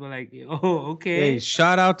brother be like, oh, okay. Hey,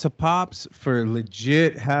 shout out to Pops for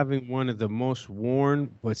legit having one of the most worn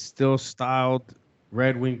but still styled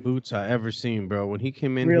Red Wing boots I ever seen, bro. When he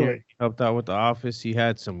came in here, Really? he helped out with the office. He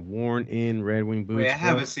had some worn in Red Wing boots. Wait, I bro.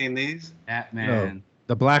 haven't seen these. That man.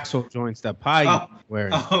 The black soul joints that Pi Oh.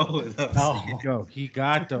 wearing. Oh, Oh. Yo, he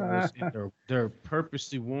got those. And they're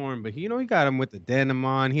purposely worn, but he got them with the denim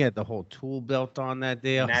on. He had the whole tool belt on that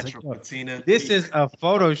day. I was like, natural yo, patina. this is a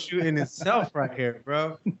photo shoot in itself right here,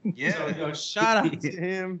 bro. Yeah. So, yo, shout out to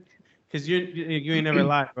him. Because you ain't never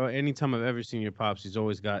lied, bro. Anytime I've ever seen your Pops, he's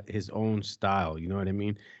always got his own style. You know what I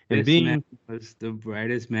mean? And This being man was the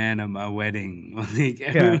brightest man at my wedding. Like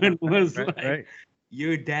everyone was right, like, right.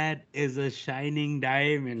 your dad is a shining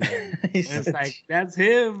diamond. He's And it's such- like, that's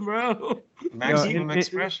him, bro. Maximum and-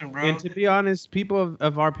 expression, bro. And to be honest, people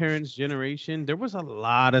of our parents' generation, there was a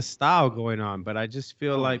lot of style going on, but I just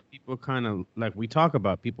feel like people kind of, like we talk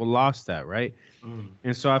about, people lost that, right? Mm.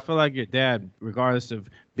 And so I feel like your dad, regardless of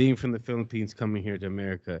being from the Philippines, coming here to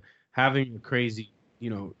America, having a crazy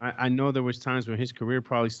I know there was times when his career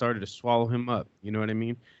probably started to swallow him up. You know what I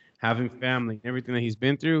mean? Having family and everything that he's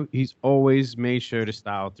been through, he's always made sure to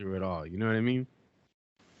style through it all. You know what I mean?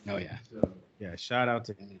 Oh yeah. Yeah, shout out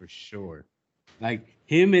to him for sure. Like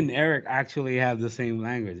him and Eric actually have the same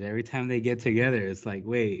language. Every time they get together, it's like,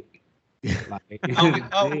 wait. Like,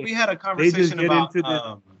 We had a conversation get about into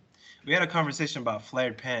the- we had a conversation about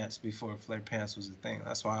flared pants before flared pants was a thing.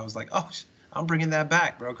 That's why I was like, oh, I'm bringing that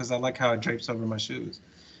back, bro, because I like how it drapes over my shoes.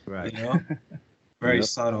 Right. You know, very Yep.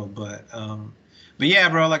 subtle, but yeah,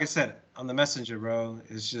 bro. Like I said, on the messenger, bro,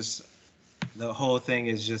 it's just the whole thing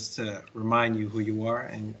is just to remind you who you are.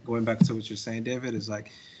 And going back to what you're saying, David, is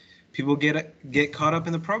like people get caught up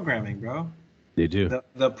in the programming, bro. They do.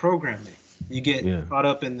 The programming. You get Yeah. caught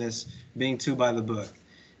up in this being too by the book,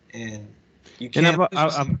 and you And can't,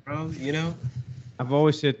 I've- bro. You know. I've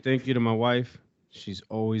always said thank you to my wife. She's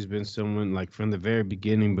always been someone, like, from the very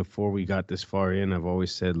beginning before we got this far in. I've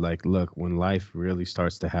always said, like, look, when life really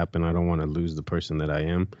starts to happen, I don't want to lose the person that I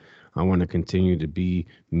am. I want to continue to be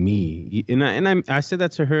me. And I said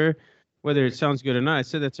that to her, whether it sounds good or not. I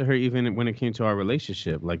said that to her even when it came to our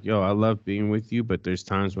relationship. Like, yo, I love being with you, but there's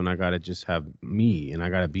times when I got to just have me and I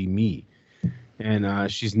got to be me.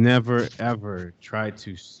 And she's never, ever tried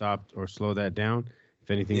to stop or slow that down. If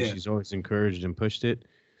anything, Yeah. she's always encouraged and pushed it.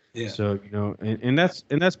 Yeah. So, and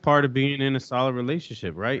that's part of being in a solid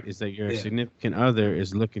relationship, right? Is that your Yeah. significant other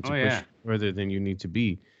is looking to Oh, push yeah. you further than you need to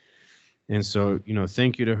be. And so,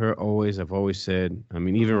 thank you to her always. I've always said, I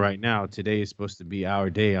mean, even right now, today is supposed to be our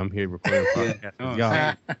day. I'm here recording a Yeah. podcast Oh, with y'all.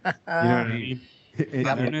 same. You know what I mean? And-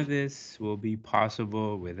 None of this will be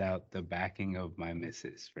possible without the backing of my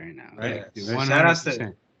missus right now. Right. Like, Shout outs to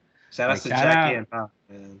 100%. shout outs to Like, shout Jackie out. and Pop,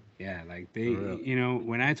 man. Yeah, like they, For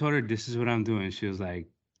when I told her this is what I'm doing, she was like,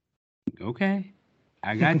 okay,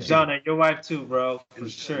 I got you. John, and your wife too, bro. For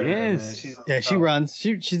sure. Yes. Man. She's Yeah, she runs.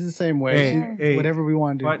 She's the same way. Hey, hey, Whatever we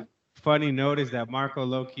want to do. But funny note is that Marco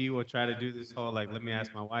low key will try to do this whole, like, let me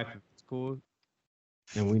ask my wife if it's cool.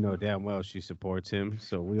 And we know damn well she supports him.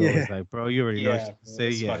 So we always like, bro, you already know. Yeah, She can say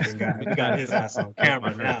this yes. fucking guy. We got his ass on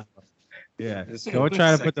camera now. Yeah. This Don't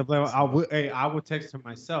try to put the blame. I will text her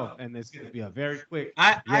myself, and it's gonna be a very quick.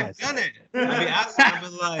 I've Yes. done it. I mean, I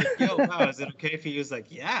was like, yo, wow, is it okay if he was like,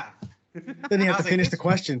 yeah. Then you I have was to like, finish this the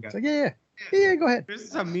question. guy. It's like, yeah, go ahead. There's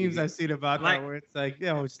some memes I've seen about Like- that where it's like,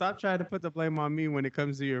 yo, stop trying to put the blame on me when it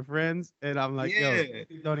comes to your friends, and I'm like, yo, Yeah.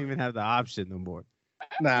 you don't even have the option no more.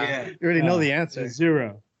 Nah, Yeah. you already know the answer.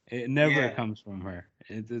 Zero. It never Yeah. comes from her.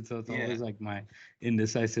 It's Yeah. always like my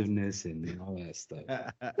indecisiveness and all that stuff.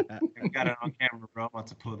 I got it on camera, bro. I'm about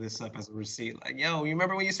to pull this up as a receipt. Like, yo, you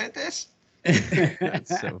remember when you said this?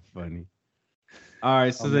 That's so funny. All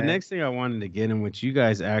right, so Oh, the man. next thing I wanted to get in, which you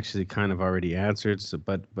guys actually kind of already answered, so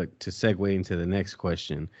but to segue into the next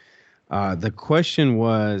question, the question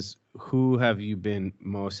was, who have you been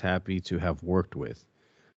most happy to have worked with?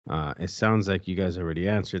 It sounds like you guys already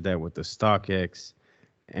answered that with the StockX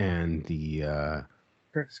and the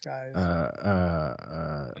Kirk Skies.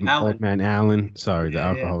 Allen. old man Allen. Sorry, the Yeah,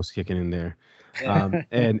 alcohol's kicking in there. Yeah.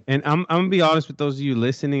 And I'm gonna be honest with those of you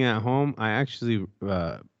listening at home. I actually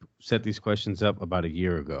set these questions up about a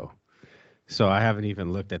year ago, so I haven't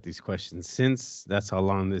even looked at these questions since. That's how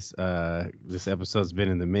long this episode's been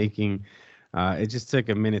in the making. It just took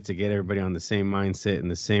a minute to get everybody on the same mindset and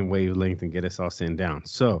the same wavelength and get us all sitting down.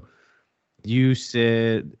 So you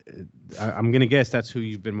said, I'm gonna guess that's who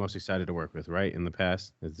you've been most excited to work with, right? In the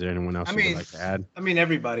past, is there anyone else I you mean, would like to add? I mean,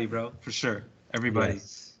 everybody, bro, for sure. Everybody.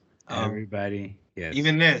 Yes. Um, Everybody. Yes.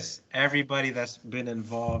 Even this, everybody that's been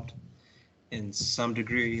involved in some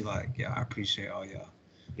degree, like, yeah, I appreciate all y'all.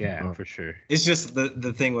 Yeah, Oh. for sure. It's just the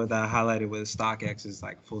thing with that I highlighted with StockX is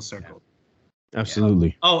like full circle.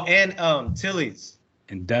 Absolutely. Oh, and Tilly's.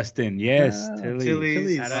 And Dustin, yes, Yeah,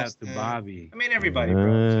 Tilly. Shout out to Dustin. Bobby. I mean, everybody,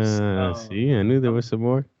 bro. Just, See, I knew there was some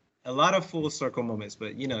more. a lot of full circle moments,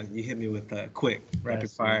 but you hit me with quick, rapid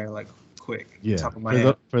Yes, fire, like quick. Yeah. Top of my For,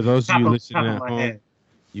 head. for those of Top you of listening at my home, head.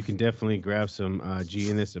 you can definitely grab some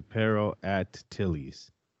GNS apparel at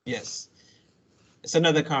Tilly's. Yes. It's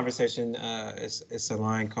another conversation. It's a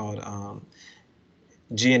line called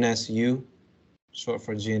GNSU, short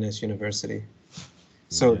for GNS University.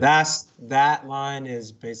 So Yeah. that line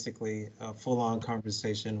is basically a full-on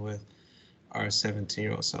conversation with our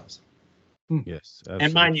 17-year-old selves. Yes.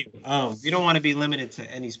 And mind you, we don't want to be limited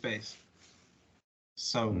to any space.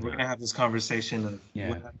 So we're No. gonna have this conversation of Yeah.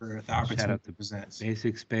 whatever the opportunity to presents.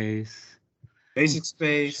 Basic Space. Basic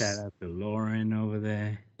space. Shout out to Lauren over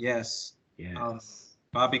there. Yes. Yes.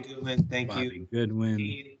 Bobby Goodwin, thank Bobby you. Goodwin.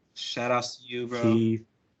 Keith, shout outs to you, bro. Keith.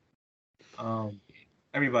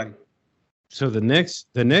 Everybody. So the next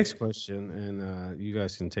question, and you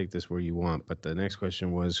guys can take this where you want, but the next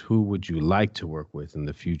question was, who would you like to work with in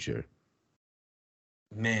the future?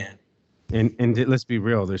 Man, Let's be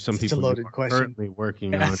real. There's some Such a people you loaded are question. currently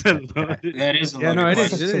working on. That's a loaded. that is a Yeah, no, loaded it is.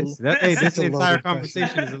 question. It is. Hey, Such this a entire loaded conversation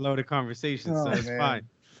question. is a loaded conversation, so Oh, it's man. fine.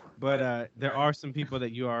 But there are some people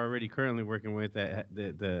that you are already currently working with that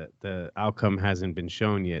the outcome hasn't been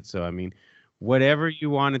shown yet. So I mean, whatever you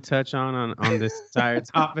want to touch on this entire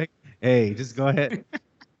topic, hey, just go ahead.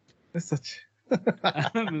 That's such.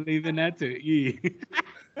 I'm leaving that to E.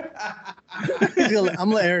 I'm gonna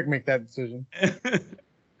let Eric make that decision.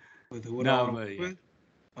 With what No, I wanna but work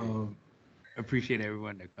yeah. with. Appreciate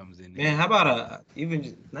everyone that comes in. Man, how about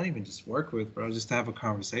not even just work with, bro, just to have a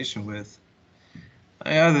conversation with.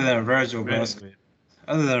 Other than Virgil, bro.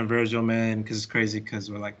 Other than Virgil, man, because it's crazy because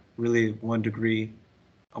we're like really 1 degree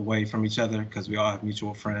away from each other because we all have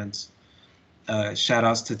mutual friends. Shout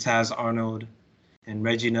outs to Taz Arnold and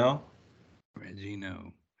Reggie No.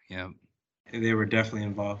 Regino. Yep. They were definitely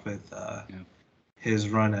involved with his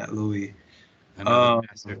run at Louis. Another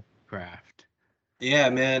master craft. Yeah,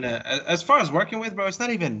 man. As far as working with, bro, it's not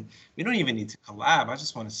even, we don't even need to collab. I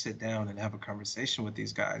just want to sit down and have a conversation with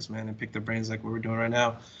these guys, man, and pick their brains like what we're doing right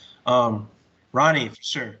now. Ronnie, for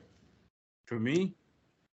sure. For me,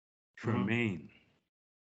 Tremaine.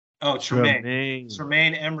 Oh, Tremaine. Tremaine.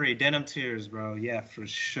 Tremaine Emery, Denim Tears, bro. Yeah, for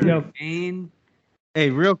sure. Tremaine. Hey,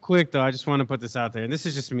 real quick though, I just want to put this out there, and this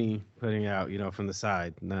is just me putting it out, from the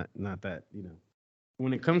side, not that,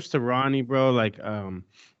 When it comes to Ronnie, bro, like,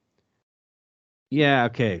 yeah,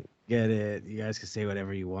 okay, get it. You guys can say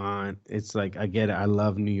whatever you want. It's like I get it. I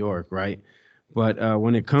love New York, right? But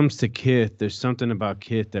when it comes to Kith, there's something about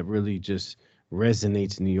Kith that really just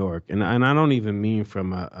resonates New York, and I don't even mean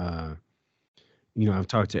from I've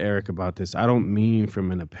talked to Eric about this. I don't mean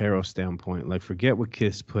from an apparel standpoint. Like, forget what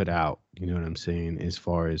Kiss put out. You know what I'm saying? As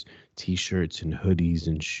far as T-shirts and hoodies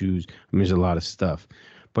and shoes. I mean, there's a lot of stuff.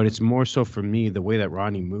 But it's more so for me, the way that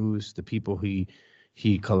Ronnie moves, the people he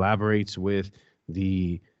collaborates with,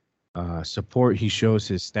 the support he shows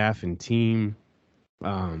his staff and team.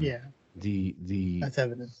 Yeah, The that's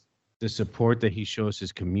evidence. the support that he shows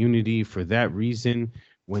his community. For that reason,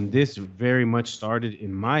 when this very much started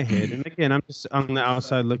in my head, and again, I'm just on the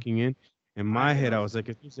outside looking in my head, I was like,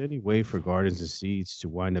 if there's any way for Gardens and Seeds to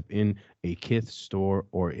wind up in a Kith store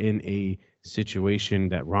or in a situation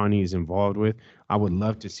that Ronnie is involved with, I would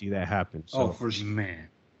love to see that happen. So for sure. Man.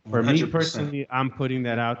 for me 100%. personally, I'm putting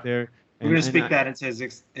that out there. We're gonna speak that into his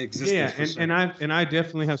existence. Yeah, for sure. and I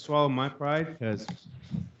definitely have swallowed my pride because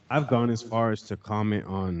I've gone as far as to comment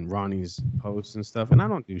on Ronnie's posts and stuff, and I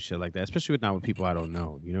don't do shit like that, especially with people I don't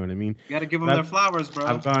know. You know what I mean? You gotta give them But their flowers, bro.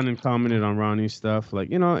 I've gone and commented on Ronnie's stuff,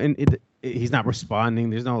 like, and he's not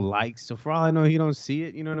responding. There's no likes, so for all I know, he don't see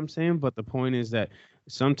it. You know what I'm saying? But the point is that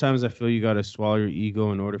sometimes I feel you got to swallow your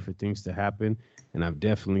ego in order for things to happen. And I've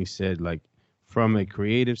definitely said, like, from a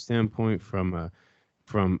creative standpoint, from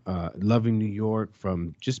loving New York,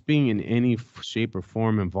 from just being in any shape or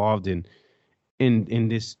form involved in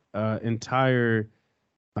this entire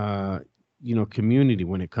community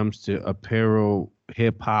when it comes to apparel,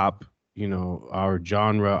 hip hop, our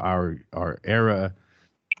genre, our era.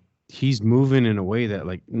 He's moving in a way that,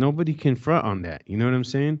 like, nobody can front on that. You know what I'm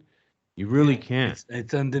saying? You really can't.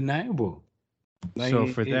 It's undeniable. So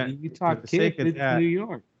for that, you for talk the sake Kith, of it's that, New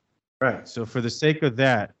York. right? So for the sake of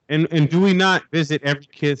that, and do we not visit every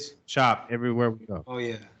kid's shop everywhere we go? Oh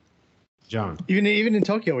yeah. John, Even in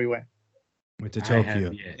Tokyo, we went. went to I have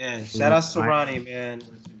Tokyo, yet. Yeah. Shout outs to Ronnie, man.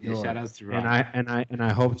 Yeah, shout outs to Rob. and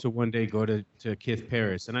I hope to one day go to Kith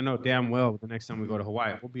Paris. And I know damn well the next time we go to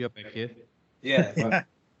Hawaii, we'll be up at Kith. Yeah. Yeah,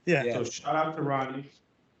 yeah. Yeah. So shout out to Ronnie,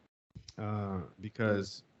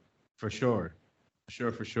 because for sure,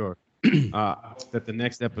 that the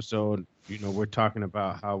next episode, we're talking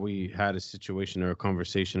about how we had a situation or a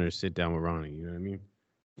conversation or a sit down with Ronnie. You know what I mean?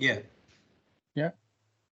 Yeah.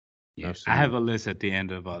 Yeah, I Absolutely. have a list at the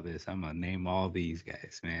end of all this. I'm gonna name all these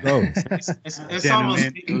guys, man. Go. It's almost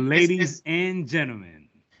Ladies and gentlemen.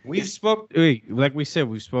 We spoke. Wait, like we said,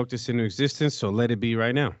 we spoke this into existence. So let it be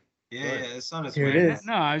right now. Yeah, it's on its Here way. it is.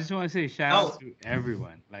 No, I just want to say shout out to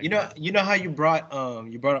everyone. Like, You know how you brought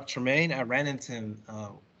up Tremaine? I ran into him,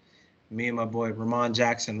 me and my boy Ramon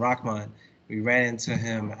Jackson Rockman. We ran into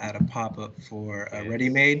him at a pop-up for Ready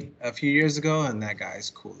Made a few years ago, and that guy's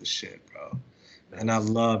cool as shit, bro. And I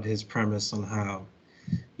loved his premise on how,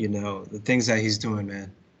 the things that he's doing,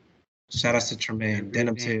 man. Shout out to Tremaine,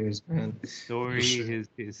 Denim Tears, man. his story,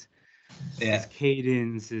 his Yeah,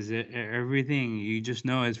 cadence, his everything. You just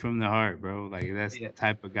know it's from the heart, bro. Like, that's Yeah. the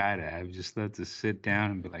type of guy that I would just love to sit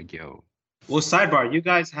down and be like, yo, Well, sidebar, you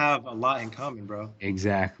guys have a lot in common, bro.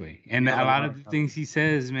 Exactly. And Yeah, a lot a of the lot. things he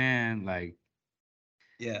says, man, like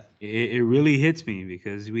Yeah, it really hits me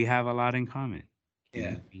because we have a lot in common. You know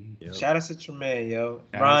yeah. what I mean? Yep. Shout out to Tremaine, yo.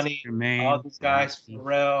 Shout out to Ronnie, all Jermaine, these guys, Ronnie.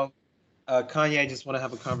 Pharrell, Kanye, I just want to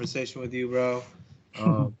have a conversation with you, bro.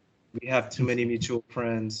 Um, we have too many mutual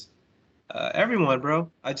friends. Everyone, bro.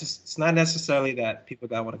 It's not necessarily that people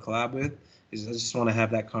that I want to collab with. I just want to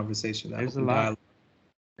have that conversation, that There's a open lot. dialogue.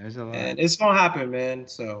 There's a lot. And it's gonna happen, man.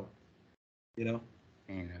 So, you know.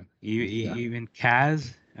 You know, even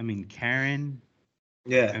Kaz, I mean Karen,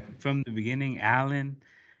 Yeah. from the beginning, Alan,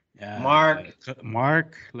 Mark.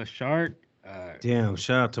 Mark Lachart, Damn,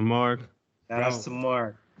 shout out to Mark. Shout outs to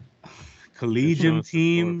Mark. Collegium Showing support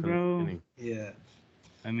team, from the bro. beginning. Yeah.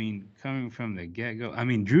 I mean, coming from the get go. I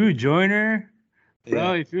mean, Drew Joyner,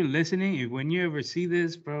 bro. Yeah. If you're listening, when you ever see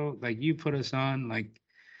this, bro, like you put us on, like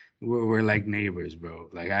we're like neighbors, bro.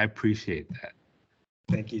 Like I appreciate that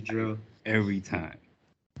Thank you, Drew. every time.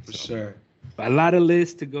 For sure. A lot of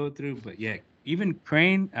lists to go through, but yeah, even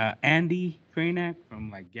Andy Cranack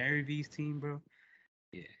from like Gary V's team, bro.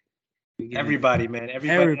 Yeah. Everybody, man.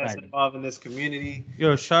 Everybody that's involved in this community.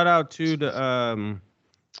 Yo, shout out to the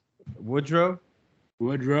Woodrow.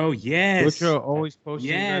 Yes. Woodrow always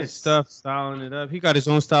posting good stuff, styling it up. He got his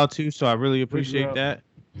own style too, so I really appreciate that.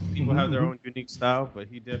 People have their own unique style, but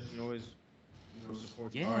he definitely always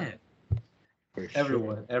supports art.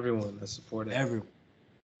 Everyone that's supported. Everyone.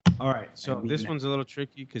 All right, so this one's a little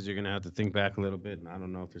tricky because you're gonna have to think back a little bit, and I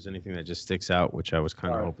don't know if there's anything that just sticks out, which I was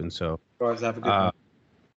kind of hoping. So, Have a good one.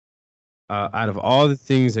 out of all the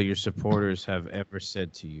things that your supporters have ever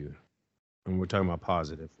said to you, and we're talking about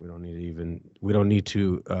positive, we don't need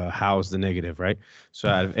to house the negative, right? So,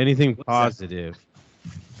 out of anything positive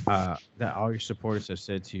that all your supporters have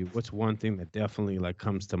said to you, what's one thing that definitely like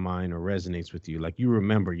comes to mind or resonates with you? Like you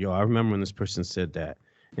remember, I remember when this person said that,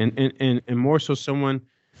 and more so someone.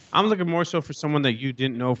 I'm looking more so for someone that you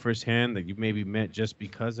didn't know firsthand, that you maybe met just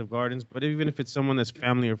because of Gardens. But even if it's someone that's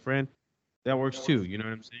family or friend, that works too. You know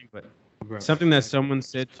what I'm saying? But something that someone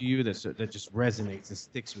said to you that just resonates and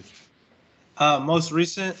sticks with you. Most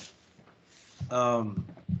recent, our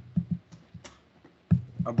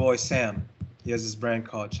boy Sam. He has this brand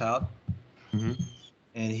called Child, and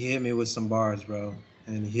he hit me with some bars, bro.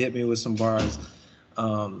 He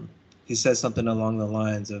said something along the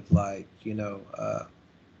lines of like,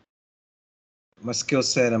 my skill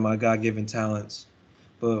set and my God-given talents,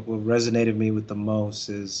 but what resonated me with the most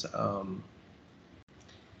is,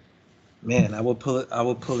 man, I will pull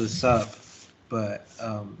this up, but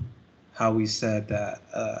how we said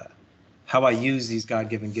that, how I use these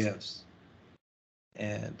God-given gifts,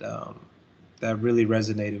 and that really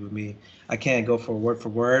resonated with me. I can't go for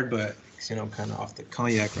word, but I'm kind of off the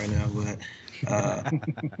cognac right now, but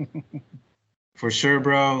for sure,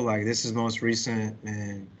 bro. Like this is most recent,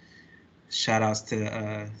 and shout outs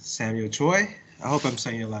to Samuel Choi. I hope I'm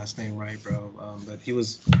saying your last name right, bro. But he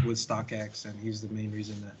was with StockX, and he's the main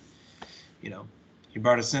reason that, he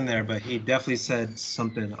brought us in there. But he definitely said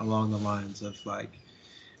something along the lines of like,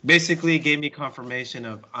 basically gave me confirmation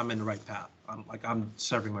of I'm in the right path. I'm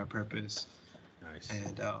serving my purpose. Nice.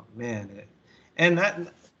 And man, and that,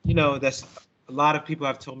 that's a lot of people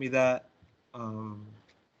have told me that.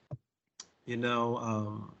 You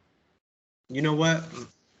know what?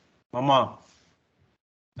 My mom.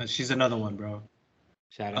 She's another one, bro.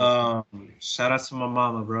 Shout out to my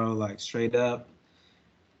mama, bro. Like straight up.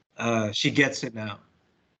 She gets it now.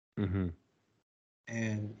 Mm-hmm.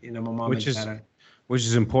 And my mom, which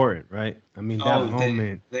is important, right? I mean, that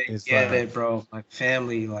moment they get it, bro. My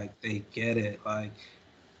family, like they get it. Like,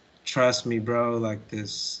 trust me, bro. Like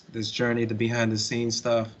this journey, the behind the scenes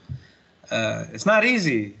stuff. It's not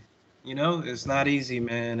easy. It's not easy,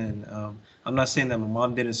 man. And I'm not saying that my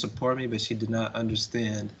mom didn't support me, but she did not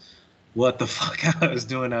understand what the fuck I was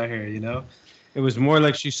doing out here, It was more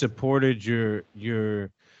like she supported your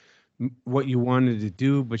what you wanted to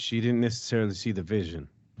do, but she didn't necessarily see the vision.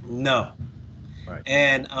 No. Right.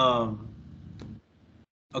 And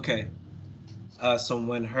okay. So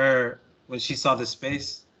when she saw the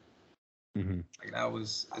space, like it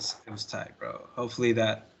was tight, bro. Hopefully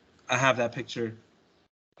that I have that picture.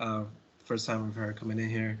 First time of her coming in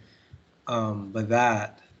here. But my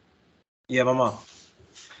mom,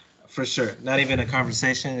 for sure. Not even a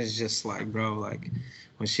conversation. It's just like, bro, like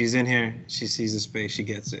when she's in here, she sees the space, she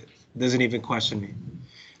gets it. Doesn't even question me.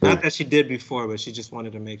 Not that she did before, but she just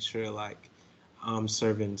wanted to make sure like I'm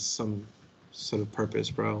serving some sort of purpose,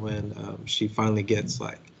 bro. And she finally gets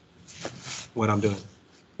like what I'm doing.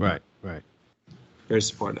 Right. Very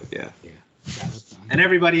supportive, yeah. And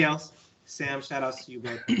everybody else. Sam, shout outs to you,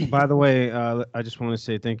 bro. By the way, I just want to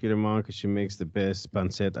say thank you to Mom because she makes the best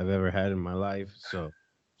pancetta I've ever had in my life. So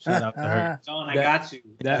shout out to her. John, I That- got you.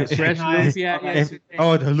 That If- fresh Nice. lumpia Okay. If- yesterday.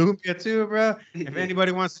 oh, the lumpia too, bro. If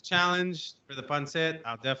anybody wants to challenge for the pancetta,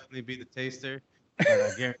 I'll definitely be the taster. But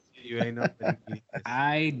I guarantee you ain't nobody beat this.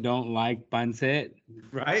 I don't like pancit,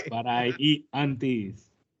 Right? but I eat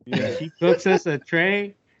aunties. Yeah. If she cooks us a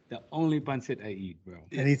tray, the only pancit I eat, bro.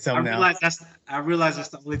 I need some now. I realize that's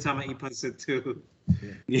the only time I eat pancit too.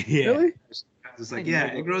 Yeah. Really? It's like, yeah,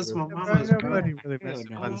 it grows from my mama's, bro. Nobody really messes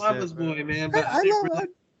with I'm I'm a pancetta, mama's bro. boy, man. But I love it.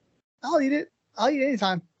 I'll eat it. I'll eat it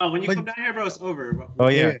anytime. Oh, when you But- come down here, bro, it's over. Bro. Oh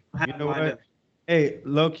yeah. I You have know lined what? up. Hey,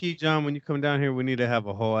 low key, John, when you come down here, we need to have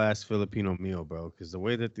a whole ass Filipino meal, bro. Because the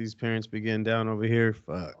way that these parents be getting down over here,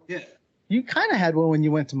 fuck. Yeah. You kind of had one when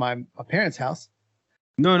you went to my parents' house.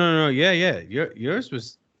 No. Yeah. Yours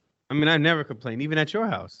was. I mean, I never complained, even at your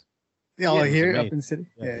house. Oh, Yeah, it was here amazing. up in the city.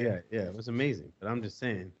 Yeah. It was amazing. But I'm just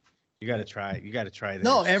saying, you got to try it. You got to try that.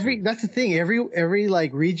 No, shit. that's the thing. Every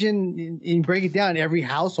like region, you break it down. Every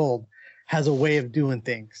household has a way of doing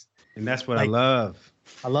things. And that's what I like- love.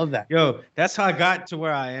 I love that. Yo, that's how I got to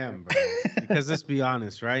where I am, bro. Because let's be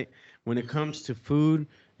honest, right? When it comes to food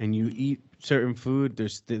and you eat certain food,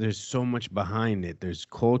 there's so much behind it. There's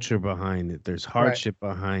culture behind it. There's hardship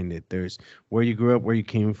behind it. There's where you grew up, where you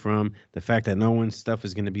came from, the fact that no one's stuff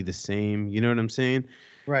is gonna be the same. You know what I'm saying?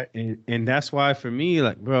 Right. And that's why for me,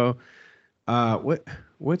 like, bro,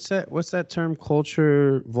 what's that term?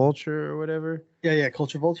 Culture vulture or whatever? Yeah.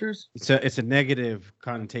 Culture vultures. It's a negative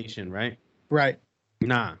connotation, right? Right.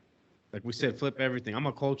 Nah. Like we said, flip everything. I'm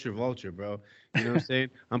a culture vulture, bro. You know what I'm saying?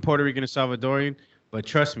 I'm Puerto Rican and Salvadorian, but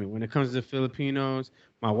trust me, when it comes to the Filipinos,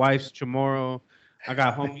 my wife's Chamorro. I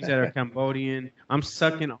got homies that are Cambodian. I'm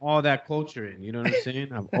sucking all that culture in. You know what I'm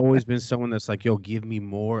saying? I've always been someone that's like, yo, give me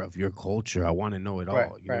more of your culture. I want to know it all.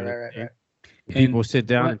 Right. You know what I'm Right. saying? And People sit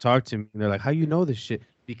down what- and talk to me, and they're like, "How you know this shit?"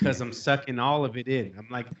 Because I'm sucking all of it in.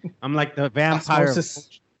 I'm like the vampire. Of Osmosis.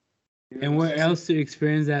 culture. And where else to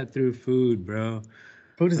experience that through food, bro?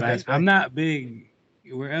 Food is the Like, best way. I'm not big.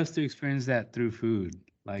 Where else to experience that through food?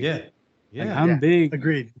 Like, Yeah, like, yeah. I'm Yeah. big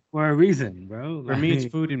Agreed. for a reason, bro. For me, it's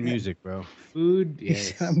Like, food and music, bro. food. He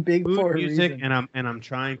Yes. said I'm big Food, for a music, reason. and I'm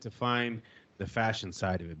trying to find the fashion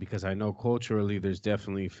side of it because I know culturally there's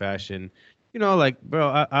definitely fashion. You know, like, bro,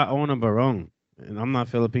 I own a barong and I'm not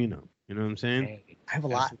Filipino. You know what I'm saying? Hey, I have a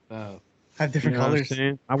that's lot. what's up. I have different You know what I'm colors.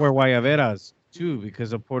 saying? I wear guayaberas too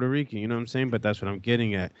because of Puerto Rican. You know what I'm saying? But that's what I'm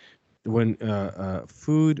getting at. When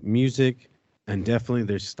food, music, and definitely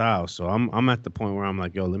their style. So I'm at the point where I'm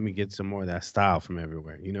like, yo, let me get some more of that style from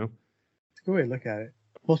everywhere. You know? It's a good way to look at it.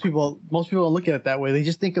 Most people don't look at it that way. They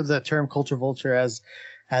just think of the term culture vulture as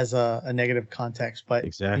a negative context. But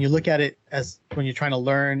Exactly. when you look at it as when you're trying to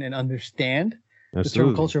learn and understand, the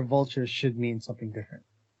term culture vulture should mean something different.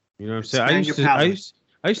 You know what I'm saying? Expand your palate.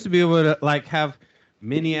 I used to be able to like have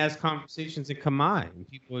mini ass conversations in Khmer, and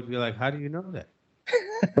people would be like, "How do you know that?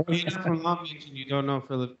 Bro, you're not from Long Beach and you don't know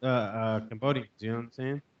Cambodians." You know what I'm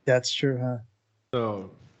saying? That's true, huh?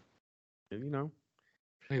 So, you know,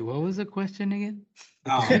 Wait, what was the question again?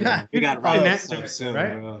 Oh, yeah. We got Oh, right that's so it, soon,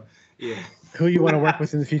 right? bro. Yeah. Who you want to work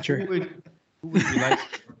with in the who future? would you like?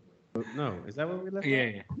 No, is that what we left? Yeah,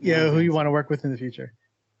 off? yeah. Yeah, who you want to work with in the future?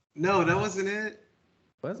 No, that wasn't it.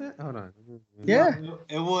 Was it? Hold on. Yeah.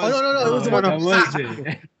 It was. no, it was the one That was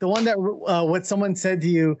it. The one that what someone said to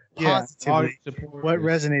you Yeah, positively. audience support What is-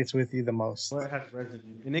 resonates with you the most? What has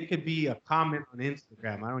resonated? And it could be a comment on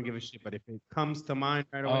Instagram. I don't give a shit, but if it comes to mind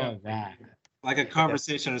right away, Oh, that. like a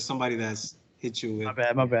conversation or somebody that's hit you with.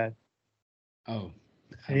 My bad. Oh.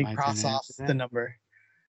 I didn't my cross turn to off answer the that? number.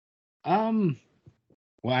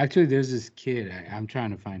 Well, actually, there's this kid. I'm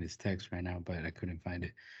trying to find his text right now, but I couldn't find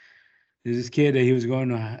it. There's this kid that he was going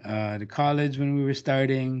to college when we were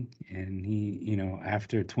starting, and he,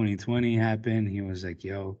 after 2020 happened, he was like,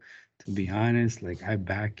 "Yo, to be honest, like I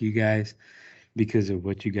back you guys because of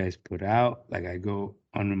what you guys put out. Like I go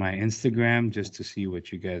on my Instagram just to see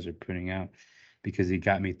what you guys are putting out because he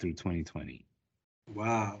got me through 2020."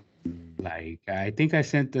 Wow. Like I think I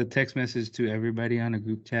sent the text message to everybody on a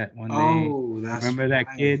group chat one day. Oh, that's Remember that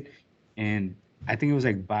right. kid? And I think it was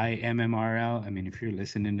like by MMRL. I mean, if you're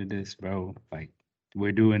listening to this, bro, like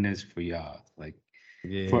we're doing this for y'all, like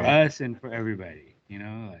yeah. for us and for everybody.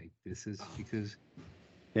 Like this is because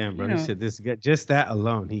Damn, bro. you He know. said this guy, just that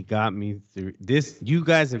alone, he got me through this. You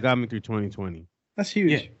guys have got me through 2020. That's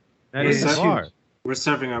huge. Yeah. That We're is such hard. We're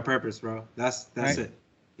serving our purpose, bro. That's Right. it.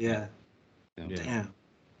 Yeah. Yeah. Damn.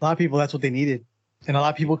 A lot of people, that's what they needed. And a lot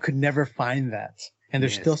of people could never find that. And they're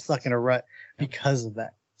still stuck in a rut because of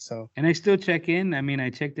that. So And I still check in. I mean, I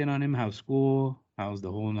checked in on him, how's school, how's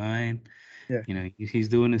the whole nine. Yeah. You know, he's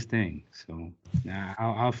doing his thing. So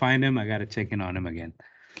I'll find him. I gotta check in on him again.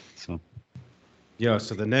 So Yo,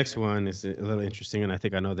 so the next one is a little interesting, and I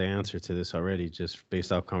think I know the answer to this already, just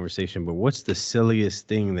based off conversation. But what's the silliest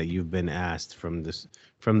thing that you've been asked from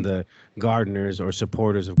the gardeners or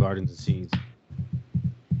supporters of Gardens and Seeds?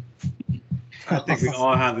 I think we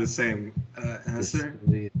all have the same answer.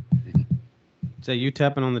 the Is that you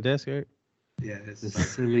tapping on the desk, Eric? Yeah, it's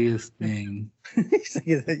silliest thing.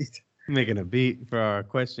 Making a beat for our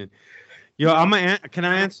question. Yo, can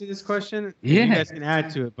I answer this question? Yeah. You guys can add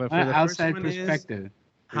to it, but for the Outside first one perspective.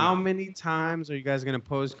 how many times are you guys gonna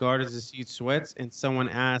post Gardens and Seeds sweats and someone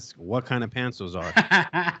asks what kind of pants those are?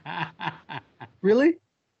 Really?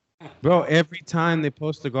 Bro, every time they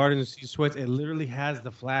post the Gardens and Seeds sweats, it literally has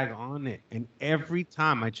the flag on it, and every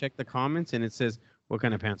time I check the comments and it says, "What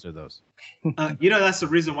kind of pants are those?" that's the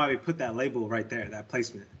reason why we put that label right there, that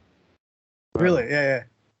placement. Really? Yeah.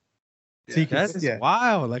 So you can, That's just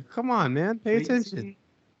wild. Like, come on, man, pay attention.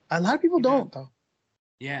 A lot of people don't though.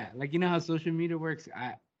 Yeah, like you know how social media works.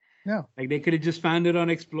 No. Like they could have just found it on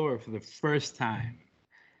Explorer for the first time,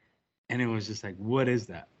 and it was just like, what is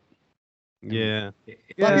that? Yeah.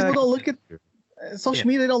 A lot of people don't look at social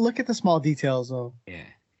media. They don't look at the small details though. Yeah.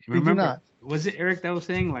 They do not. Was it Eric that was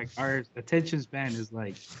saying like our attention span is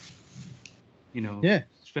like, you know, Yeah.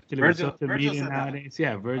 especially with social Virgil media said that. nowadays.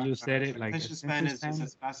 Yeah, Virgil said it. Like Attention span is just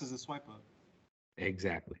as fast as a swipe up.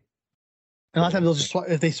 Exactly. And a lot of times they'll just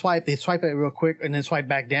if they swipe it real quick and then swipe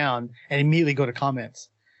back down and immediately go to comments.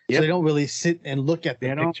 So Yep. they don't really sit and look at the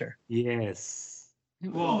They don't- picture. Yes.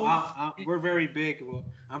 Well, we're very big. Well,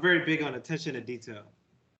 I'm very big on attention to detail.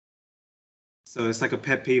 So it's like a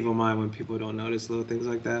pet peeve of mine when people don't notice little things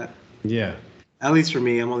like that. Yeah. At least for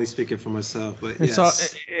me, I'm only speaking for myself. But It's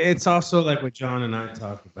yes. it's also like what John and I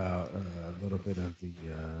talk about a little bit of the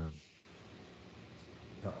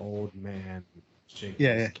old man shaking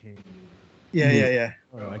Yeah, his yeah. cane. Yeah.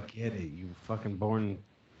 Bro, I get it. You fucking born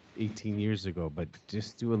 18 years ago, but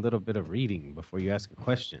just do a little bit of reading before you ask a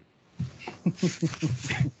question.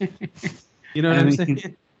 You know what I I'm mean,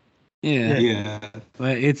 saying? Yeah. Yeah.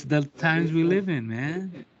 But it's the times we live in,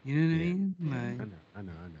 man. You know what I mean? I Like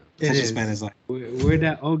know. It Attention is. span is like, we're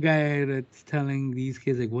that old guy that's telling these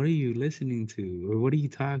kids like, what are you listening to, or what are you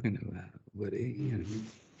talking about? But you know,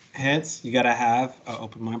 hence, you gotta have an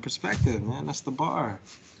open mind perspective, man. That's the bar.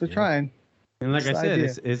 They're trying. And like I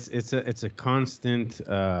That's said, the it's a constant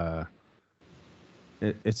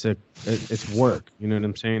it's work. You know what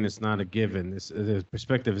I'm saying? It's not a given. The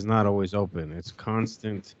perspective is not always open. It's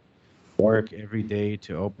constant work every day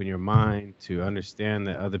to open your mind, to understand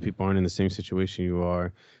that other people aren't in the same situation you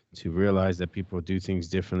are, to realize that people do things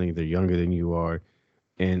differently. They're younger than you are.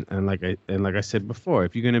 And like I said before,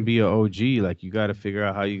 if you're gonna be an OG, like you gotta figure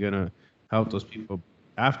out how you're gonna help those people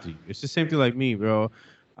after you. It's the same thing like me, bro.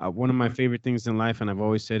 One of my favorite things in life, and I've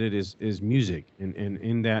always said it, is music. And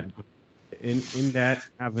in that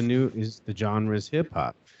avenue is the genre's hip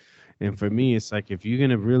hop. And for me, it's like if you're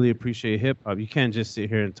gonna really appreciate hip hop, you can't just sit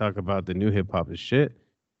here and talk about the new hip hop as shit.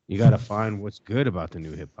 You gotta find what's good about the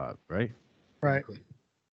new hip hop, right? Right.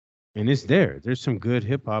 And it's there. There's some good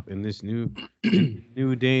hip hop in this new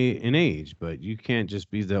day and age, but you can't just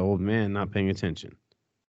be the old man not paying attention.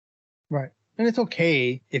 Right. And it's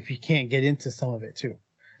okay if you can't get into some of it too.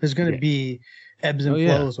 There's going to be ebbs and Oh,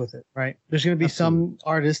 yeah. flows with it, right? There's going to be some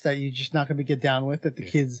artists that you're just not going to get down with that the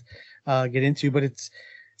kids get into, but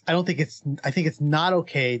I think it's not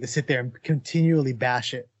okay to sit there and continually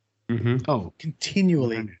bash it. Mm-hmm. oh,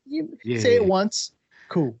 Continually. You Yeah, say it yeah. once,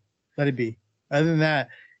 cool. Let it be. Other than that,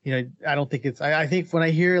 I don't think I think when I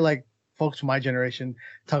hear like folks from my generation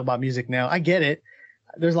talk about music now, I get it.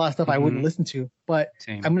 There's a lot of stuff I wouldn't Mhm. listen to, but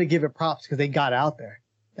same. I'm going to give it props because they got out there.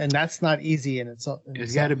 And that's not easy in itself.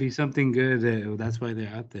 It's got to be something good. That's why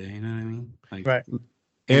they're out there. You know what I mean? Like, Right. and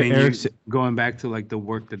then Eric, going back to like the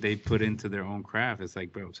work that they put into their own craft. It's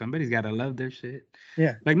like, bro, somebody's got to love their shit.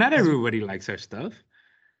 Yeah. Like, not everybody likes our stuff,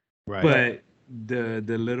 right? but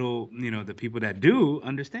the little, the people that do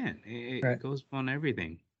understand. It Right. goes on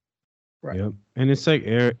everything. Right. Yep. And it's like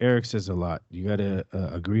Eric says a lot. You gotta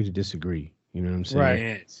agree to disagree. You know what I'm saying? Right.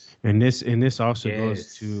 Yes. And this also goes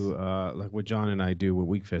Yes. to like what John and I do with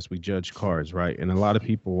Weekfest. We judge cars, right? And a lot of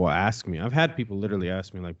people will ask me. I've had people literally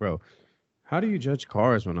ask me, like, "Bro, how do you judge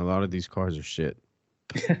cars when a lot of these cars are shit?"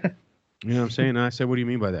 You know what I'm saying? And I said, "What do you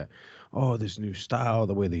mean by that?" "Oh, this new style,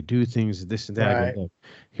 the way they do things, this and that." I Right. go, "Look,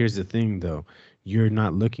 here's the thing, though. You're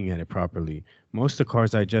not looking at it properly. Most of the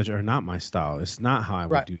cars I judge are not my style. It's not how I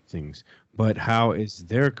would Right. do things, but how is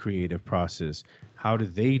their creative process? How do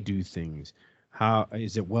they do things? How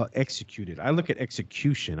is it well executed?" I look at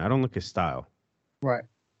execution. I don't look at style. Right.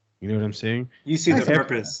 You know what I'm saying? You see the Every-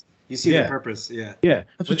 purpose. You see Yeah. the purpose. Yeah. Yeah,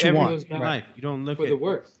 That's with what you everything want. in Right. life, you don't look For at the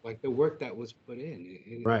work, like the work that was put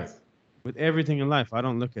in. right. With everything in life, I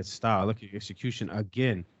don't look at style. I look at execution.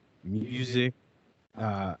 Again, music,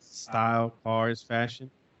 style, cars, fashion.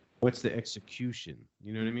 What's the execution?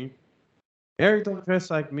 You know what I mean? Eric don't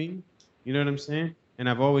dress like me. You know what I'm saying? And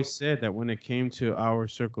I've always said that when it came to our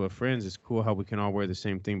circle of friends, it's cool how we can all wear the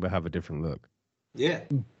same thing but have a different look. Yeah.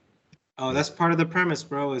 Oh, that's part of the premise,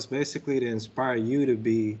 bro. Is basically to inspire you to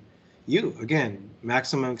be you. Again,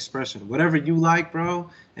 maximum expression. Whatever you like, bro.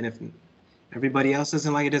 And if everybody else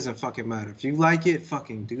doesn't like it, doesn't fucking matter. If you like it,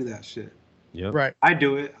 fucking do that shit. Yep. Right. I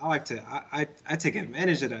do it. I like to. I take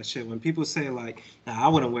advantage of that shit. When people say like, "Nah, I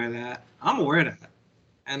wouldn't wear that," I'm gonna wear that,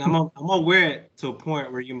 and I'm gonna wear it to a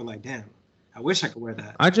point where you're gonna be like, "Damn, I wish I could wear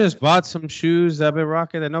that." I just bought some shoes that I've been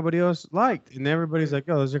rocking that nobody else liked, and everybody's like,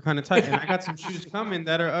 "Yo, those are kind of tight." And I got some shoes coming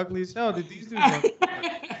that are ugly as hell. Did these dudes work?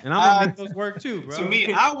 And I'm gonna make those work too, bro. To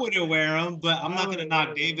me, I wouldn't wear them, but I'm not gonna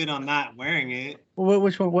knock David on not wearing it.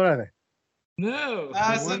 Which one? What are they? No.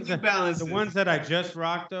 Some New Balances. the ones that I just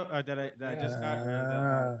rocked, that I just got,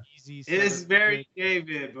 the Easy. It's very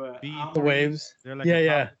David, but B- The waves. They're like Yeah, a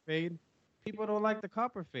yeah. copper fade. People don't like the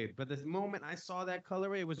copper fade, but the moment I saw that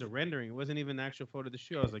colorway, it was a rendering. It wasn't even an actual photo of the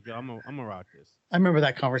shoe. I was like, "Yo, I'm gonna rock this." I remember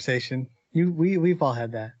that conversation. We've all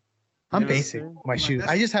had that. I'm You know what I'm basic. saying? My Like, shoes.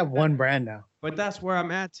 that's- I just have one brand now. But that's where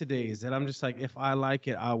I'm at today. Is that I'm just like, if I like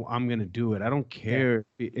it, I'm gonna do it. I don't care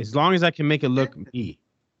as long as I can make it look me.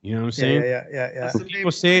 You know what I'm saying? Yeah. That's the People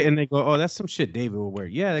say it and they go, "Oh, that's some shit David will wear."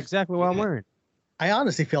 Yeah, exactly what I'm wearing. I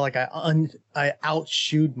honestly feel like I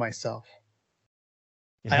outshoed myself.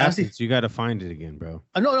 It I honestly- happens. You got to find it again, bro.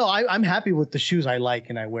 No. I'm happy with the shoes I like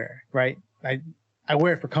and I wear. Right. I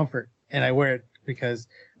wear it for comfort and I wear it because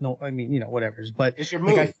whatever. But it's your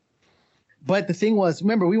like, move. but the thing was,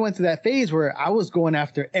 remember, we went through that phase where I was going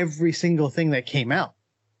after every single thing that came out.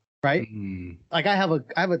 Right. Mm. Like I have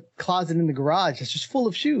a closet in the garage that's just full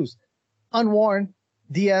of shoes, unworn,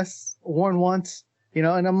 DS, worn once, and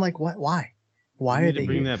I'm like, what? Why? Why You are need they to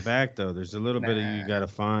bring here? that back though. There's a little bit of you Nah. got to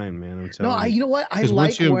find, man. I'm No, telling you. you know what? I Because like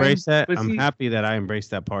once you wearing. embrace that, But I'm see- happy that I embraced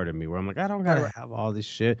that part of me where I'm like, I don't gotta Right. have all this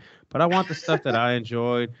shit, but I want the stuff that I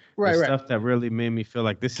enjoyed, Right, the right. stuff that really made me feel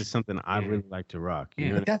like this is something I Yeah. really like to rock. You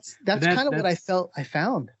Yeah. know? But that's that- kind of what I that's- felt I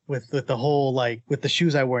found with the whole with the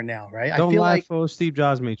shoes I wear now, right? Don't I feel lie, like fool. Steve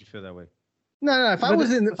Jobs made you feel that way. no. If I But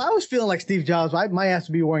was feeling like Steve Jobs, my ass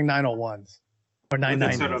would be wearing 901s or With the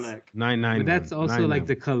 990s. turtleneck. 991. But that's also 991. like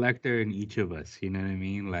the collector in each of us. You know what I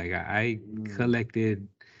mean? Like I Mm. collected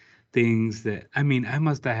things that I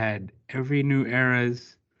must have had every new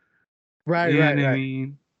eras. Right, You know right, what I right.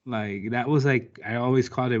 mean? Like that was like I always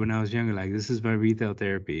called it when I was younger. Like this is my retail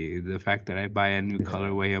therapy. The fact that I buy a new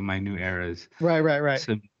colorway of my new eras, Right.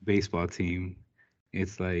 some baseball team.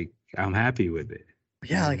 It's like I'm happy with it.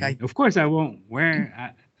 Yeah, like I Of course I won't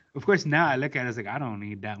wear. Of course now I look at it as like I don't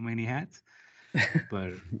need that many hats.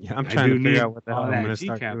 But Yeah, I'm I trying do to figure need out what the hell all I'm that gonna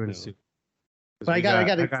start G-cap, doing though. soon. 'Cause But I we got I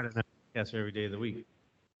got an podcast every day of the week.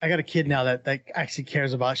 I got a kid now that actually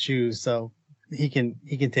cares about shoes, so he can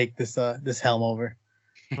take this helm over.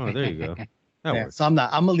 Oh, there you go. That Yeah, works. so I'm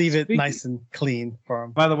gonna leave it Speaking- nice and clean for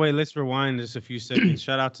him. By the way, let's rewind just a few seconds.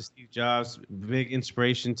 Shout out to Steve Jobs, big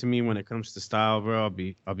inspiration to me when it comes to style, bro.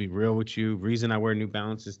 I'll be real with you. Reason I wear New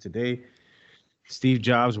Balances today, Steve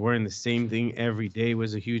Jobs wearing the same thing every day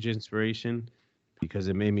was a huge inspiration because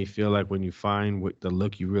it made me feel like when you find what the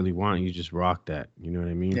look you really want, you just rock that. You know what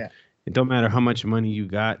I mean? Yeah. It don't matter how much money you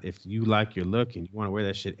got. If you like your look and you want to wear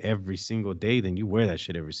that shit every single day, then you wear that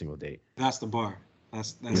shit every single day. That's the bar.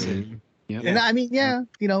 That's it. Mhm. Yep. And I mean,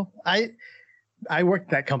 I worked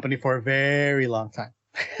at that company for a very long time.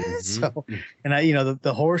 So, and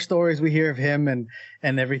the horror stories we hear of him and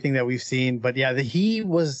everything that we've seen, but yeah, he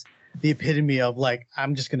was the epitome of like,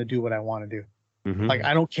 I'm just gonna do what I want to do. Mhm. Like,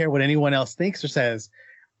 I don't care what anyone else thinks or says.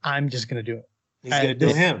 I'm just gonna do it. He's gonna do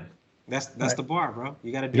this- him. That's Right. the bar, bro.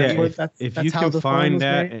 You gotta do Yeah, That's you. what- that's- if that's you how can the phone find was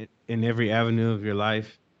that made. in every avenue of your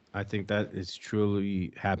life, I think that is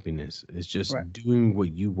truly happiness. It's just Right. doing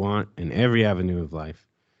what you want in every avenue of life.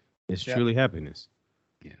 It's Yeah. truly happiness.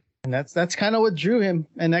 And that's kind of what drew him,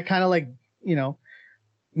 and that kind of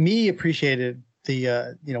me appreciated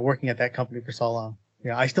the working at that company for so long.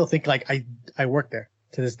 I still think like I work there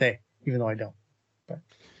to this day, even though I don't. But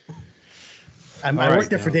I All work right,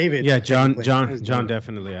 there for David. Yeah, John technically. John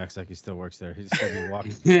definitely acts like he still works there. He's still be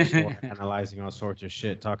walking through the store, analyzing all sorts of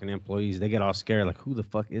shit, talking to employees. They get all scared, like, who the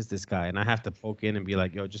fuck is this guy? And I have to poke in and be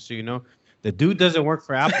like, yo, just so you know, the dude doesn't work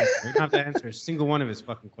for Apple. You don't have to answer a single one of his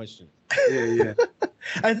fucking questions. Yeah.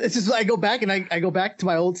 It's just I go back and I go back to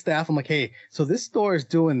my old staff. I'm like, hey, so this store is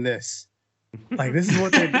doing this. Like, this is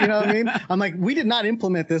what they're, you know what I mean? I'm like, we did not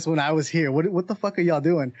implement this when I was here. What the fuck are y'all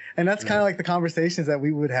doing? And that's kind of like the conversations that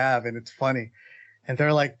we would have, and it's funny. And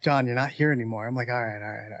they're like, John, you're not here anymore. I'm like, all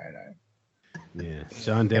right. Yeah,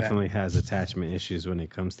 John definitely has attachment issues when it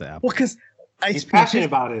comes to Apple. Well, because He's passionate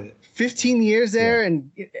about it. 15 years there,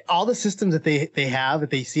 and all the systems that they have that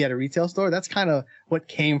they see at a retail store, that's kind of what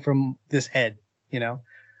came from this head, you know.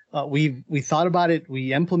 We thought about it,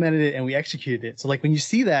 we implemented it, and we executed it. So like when you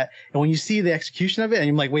see that, and when you see the execution of it, and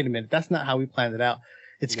you're like, wait a minute, that's not how we planned it out.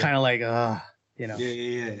 It's kind of like, you know.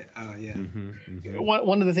 Yeah.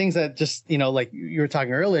 One of the things that just, you know, like you were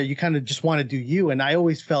talking earlier, you kind of just want to do you. And I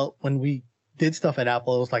always felt when we did stuff at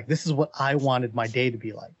Apple, it was like, this is what I wanted my day to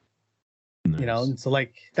be like. Nice. You know, and so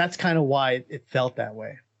like that's kind of why it felt that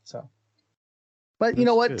way. So, but you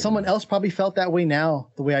know what? Good. Someone else probably felt that way now,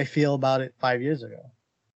 the way I feel about it 5 years ago.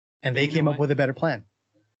 And they came up with a better plan.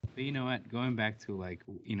 But you know what? Going back to like,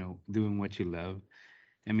 you know, doing what you love.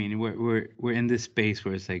 I mean, we're in this space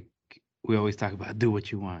where it's like we always talk about do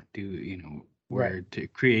what you want, do, you know, we're the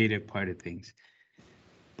creative part of things.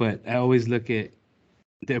 But I always look at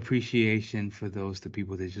the appreciation for the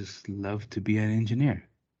people that just love to be an engineer.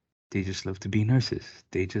 They just love to be nurses.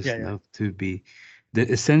 They just love to be the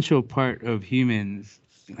essential part of humans.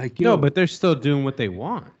 Like, no, but they're still doing what they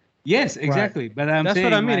want. Yes, exactly. Right. But that's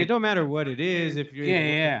what I mean. Like, it don't matter what it is. If you're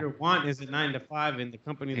if your want is a 9 to 5 in the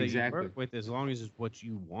company that you work with, as long as it's what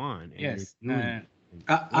you want. Yes. I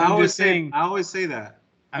always say that.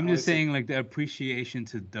 I'm just saying like the appreciation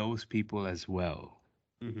to those people as well.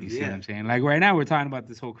 Mm-hmm. You see what I'm saying? Like right now we're talking about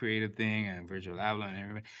this whole creative thing and Virgil Abloh and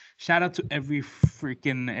everybody. Shout out to every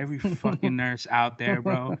fucking nurse out there,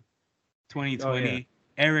 bro. 2020. Oh, yeah.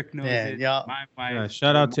 Eric knows it. Yeah. My wife.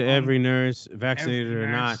 Shout out to every nurse, vaccinated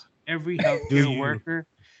or not. Every healthcare worker,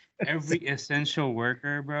 every essential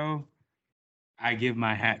worker, bro. I give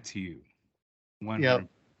my hat to you. Yep.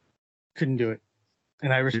 Couldn't do it.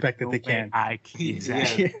 And I respect that they can.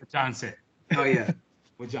 Exactly. What John said. Oh yeah.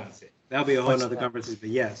 What John said. That'll be a whole nother conversation. But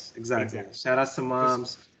yes, exactly. Shout out to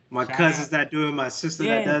moms, my cousins that do it, my sister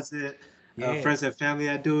that does it, friends and family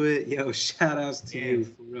that do it. Yo, shout outs to you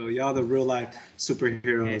for real. Y'all the real life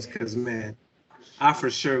superheroes. Cause man, I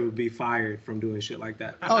for sure would be fired from doing shit like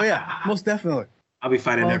that. Oh yeah, most definitely. I'll be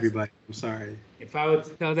fighting everybody. I'm sorry. If I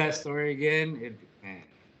would tell that story again,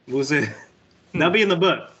 what was it? That'll be in the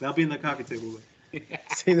book. That'll be in the coffee table book.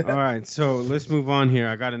 All right, so let's move on here.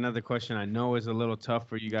 I got another question I know is a little tough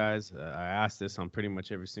for you guys. I asked this on pretty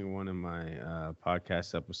much every single one of my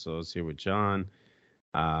podcast episodes here with John.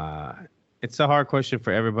 It's a hard question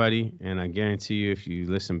for everybody, and I guarantee you if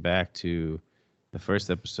you listen back to the first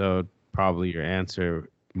episode, probably your answer,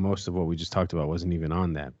 most of what we just talked about wasn't even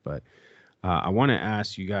on that. But I want to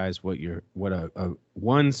ask you guys what a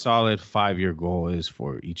one solid 5-year goal is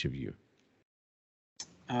for each of you.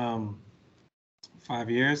 5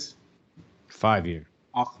 years. 5 year.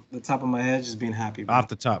 Off the top of my head, just being happy. Bro. Off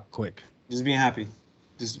the top, quick. Just being happy.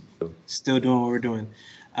 Just still doing what we're doing.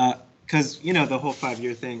 Because, you know, the whole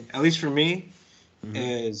 5-year thing, at least for me,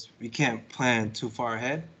 is we can't plan too far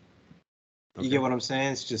ahead. Okay. You get what I'm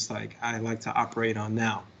saying? It's just like I like to operate on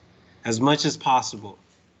now as much as possible.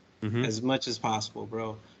 As much as possible,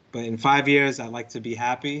 bro. But in 5 years, I like to be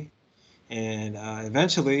happy and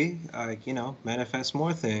eventually, you know, manifest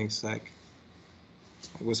more things like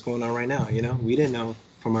what's going on right now. You know, we didn't know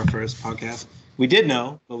from our first podcast. We did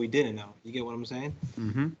know, but we didn't know. You get what I'm saying?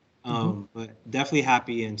 But definitely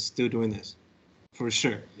happy and still doing this for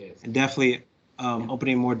sure. Yes. And definitely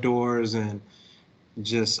opening more doors and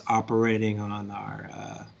just operating on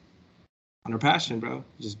our passion, bro.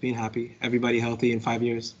 Just being happy. Everybody healthy in 5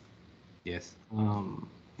 years. Yes.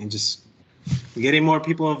 And just getting more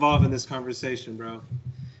people involved in this conversation, bro,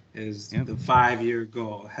 is the 5-year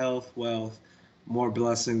goal. Health, wealth, more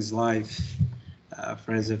blessings, life,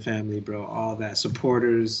 friends and family, bro, all that.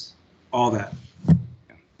 Supporters, all that.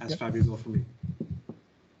 That's 5-year goal for me.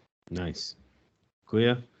 Nice.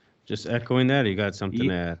 Kuya, just echoing that, or you got something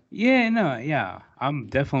to add? Yeah, I'm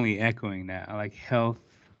definitely echoing that. I like health,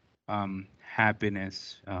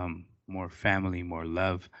 happiness, more family, more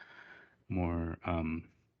love, more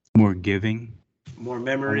giving, more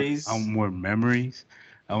memories. More memories.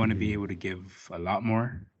 I want to be able to give a lot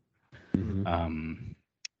more.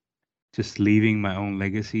 Just leaving my own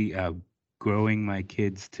legacy, growing my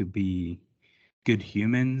kids to be good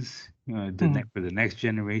humans, for the next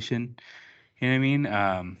generation. You know what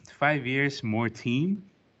I mean? 5 years, more team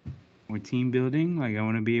building. Like I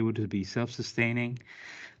want to be able to be self-sustaining.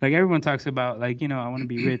 Like everyone talks about, like, you know, I want to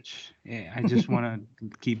be rich. I just want to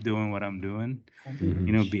keep doing what I'm doing.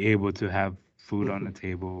 You know, be able to have food on the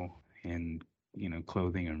table and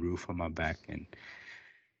clothing and roof on my back, and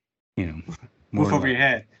more Roof over like your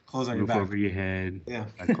head, clothes on your roof back. over your head, Yeah.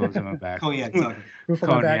 clothes on my back, Cognac talking. Roof on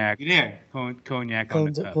my back. cognac, You there? cognac on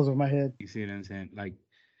the Clothes, cup. clothes over my head. You see what I'm saying? Like,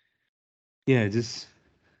 yeah, just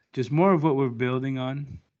more of what we're building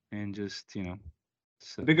on, and just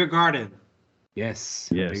so, Bigger garden, yes,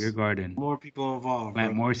 Yes. bigger garden, more people involved.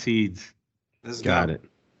 plant Bro. more seeds. Let's Got go. it.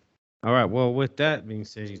 All right. Well, with that being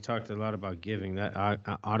said, you talked a lot about giving. That I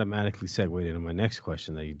automatically segued into my next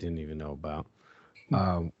question that you didn't even know about.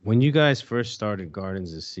 When you guys first started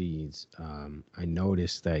Gardens of Seeds, I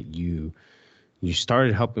noticed that you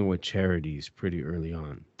started helping with charities pretty early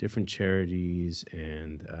on, different charities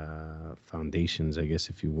and foundations, I guess,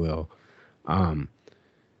 if you will.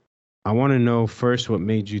 I want to know first what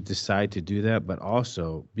made you decide to do that, but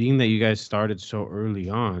also being that you guys started so early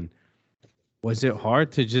on, was it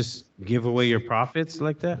hard to just give away your profits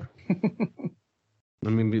like that? I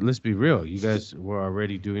mean, let's be real. You guys were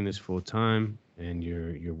already doing this full time, and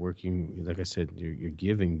you're working. Like I said, you're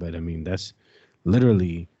giving, but I mean that's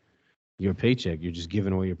literally your paycheck. You're just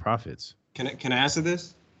giving away your profits. Can I answer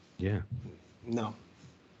this? Yeah. No,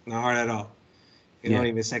 not hard at all. You Yeah. don't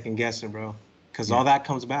even second guess it, bro. Because Yeah. all that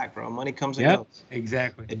comes back, bro. Money comes and Yep, goes.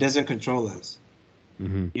 exactly. It doesn't control us.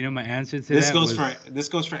 Mm-hmm. My answer to This that goes was, this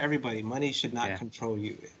goes for everybody. Money should not Yeah. control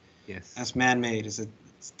you. yes, That's man-made. It's a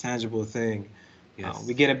tangible thing. yes.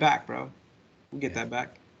 We get it back, bro. We get Yeah. that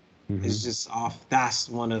back. Mm-hmm. It's just off. That's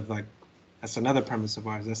one of that's another premise of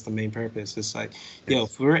ours. That's the main purpose. It's like, yo,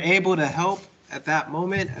 if we're able to help at that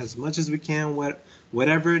moment as much as we can,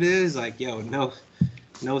 whatever it is, like, yo,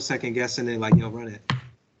 no second guessing it. Like, yo, run it.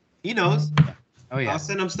 He knows. Oh yeah. I'll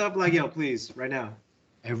send him stuff like, yo, please, right now.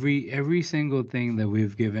 Every single thing that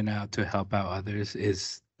we've given out to help out others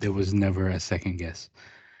there was never a second guess.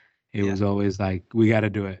 It Yeah. was always like, we got to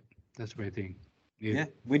do it. That's the right thing. Yeah,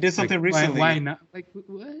 we did Like, something recently. Why not? Like,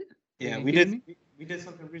 what? Yeah, You we kidding did. me? We did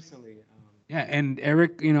something recently. Yeah, and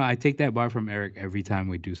Eric, I take that bar from Eric every time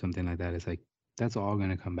we do something like that. It's like, that's all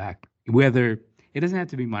gonna come back. Whether it doesn't have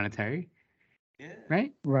to be monetary, Yeah.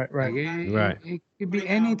 right? Right, right. Like, Right. It could be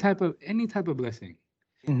any type of blessing.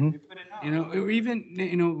 Mhm. We put it out. Or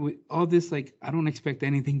even with all this, like, I don't expect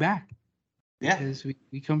anything back. Yeah. Because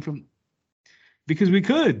we come from, because we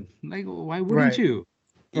could. Like, why wouldn't Right. you?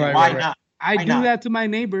 Right, Why right, right. not? I Why do not? that to my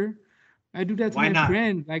neighbor. I do that to Why my not?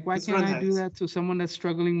 friend. Like, why Let's can't run I do this. that to someone that's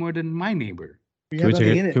struggling more than my neighbor? We Can have we nothing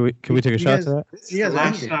take in a, it. can we take a You shot guys- to that? This is You the guys last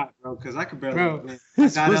earned it. shot, bro, because I could barely. Bro. I mean, I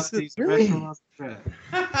got up these Really? restaurants.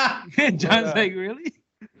 John's like, really?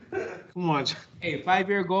 Come on, John. Hey,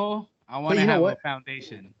 5-year goal. I want to you know have a what?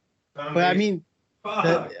 foundation. But I mean,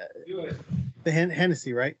 Fuck. Do it. the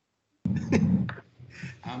Hennessy, right?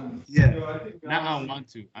 Yeah. Yo, I think Now I guys- want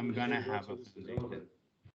to. I'm gonna have a foundation. I don't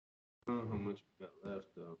know how much we got left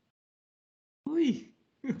though.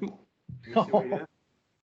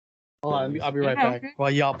 Hold on, I'll be right Yeah, back okay. while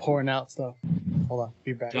y'all pouring out stuff. Hold on,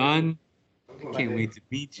 be back. John, I can't wait to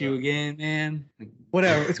meet you again, man. Like,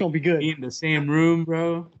 Whatever, it's gonna be good. be in the same room,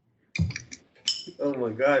 bro. Oh my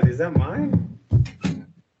God, is that mine?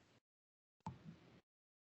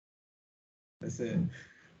 That's it.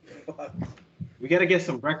 We gotta get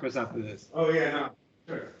some breakfast after this. Oh yeah, no.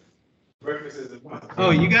 Sure. Breakfast is a must.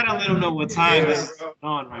 Oh, you gotta let them know what time Yeah, is bro.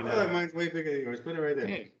 on I right feel like now. mine's way bigger than yours. Put it right there.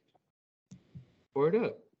 Hey, pour it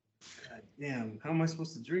up. God damn, how am I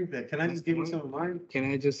supposed to drink that? Can I just give you some of mine?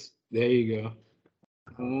 Can I just? There you go.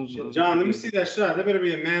 John, let me see that shot. That better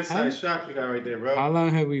be a man-sized shot you got right there, bro. How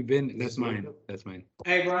long have we been? That's mine. That's mine.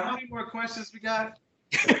 Hey, bro, how many more questions we got?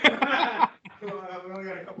 We only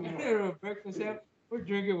got a couple more. Breakfast app. We're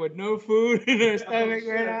drinking with no food in our stomach Shit,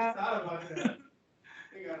 right I now. thought about that.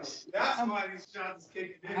 That's why these shots is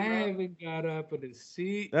kicking in, I bro. haven't got up of the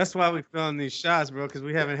seat. That's why we filling these shots, bro, because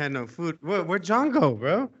we haven't had no food. Where'd John go,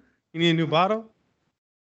 bro? You need a new bottle?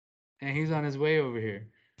 And he's on his way over here.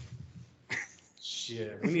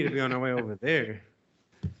 Shit, we need to be on our way over there.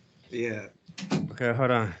 Yeah. Okay,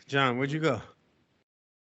 hold on. John, where'd you go?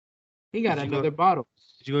 He got Did you go- another bottle.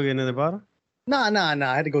 Did you go get another bottle? Nah.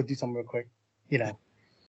 I had to go do something real quick.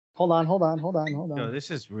 Hold on. No,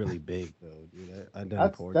 this is really big, though, dude. I done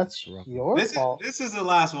poured That's it wrong. your fault. This is the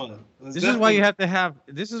last one. This is why you have to have.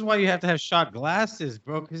 This is why you have to have shot glasses,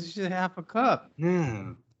 bro. Because you should have a cup.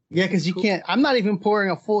 Yeah. Yeah, because you can't. I'm not even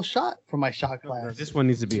pouring a full shot for my shot glass. This one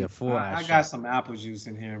needs to be a full. I ass got shot. some apple juice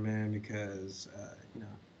in here, man, because you know.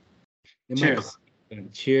 It might- Cheers.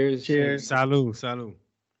 Cheers. Cheers. Salud, salud.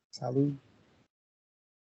 Salud.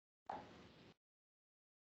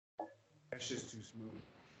 That shit's too smooth.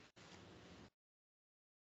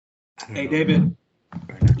 Hey, David.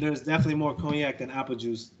 There's definitely more cognac than apple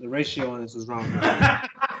juice. The ratio on this is wrong.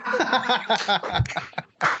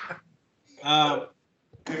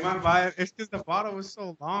 Hey, my vibe, it's because the bottle was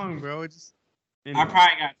so long, bro. It just. I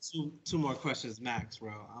probably got two more questions max,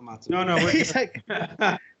 bro. I'm about to. No, He's like,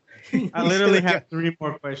 I literally have 3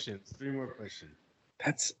 more questions. 3 more questions.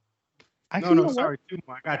 that's. No, sorry, 2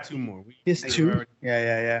 more. I got 2 more. It's 2.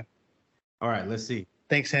 Yeah. All right, let's see.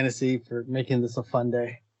 Thanks, Hennessy, for making this a fun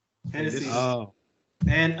day. Hennessy. Oh,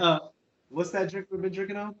 And what's that drink we've been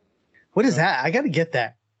drinking on? What is that? I got to get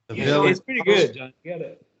that. the Yeah, villain. it's pretty good, John. You got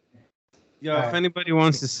it. Yo, if anybody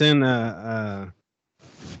wants to send a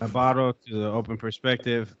bottle to the Open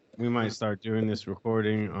Perspective, we might start doing this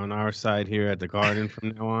recording on our side here at the Garden from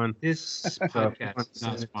now on. This podcast is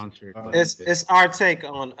not sponsored. by It's this. our take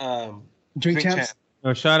on Drink champs.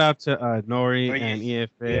 So shout out to Nori Oh, yeah. and EFN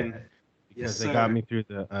Yeah. because Yes, they got sir. me through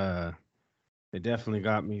the. They definitely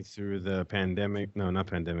got me through the pandemic. No, not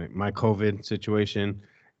pandemic. My COVID situation.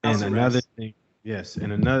 House And another arrest. thing, yes,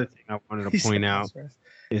 and another thing I wanted He to said point out house arrest.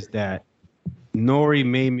 is that Nori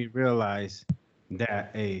made me realize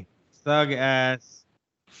that a thug ass,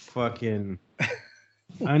 fucking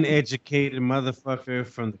uneducated motherfucker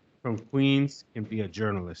from Queens can be a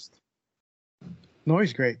journalist.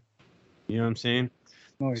 Nori's great. You know what I'm saying?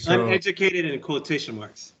 Nori's So- Uneducated in quotation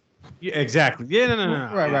marks. Yeah, exactly. Yeah,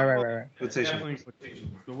 no. Right. Quotation Definitely marks.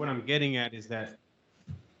 quotation. So what I'm getting at is that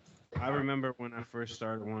I remember when I first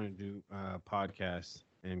started wanting to do podcasts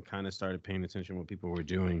and kind of started paying attention to what people were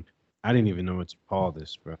doing. I didn't even know what to call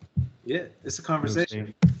this, bro. Yeah, it's a You know what I'm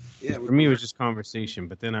conversation. saying? Yeah, For me, it was just conversation.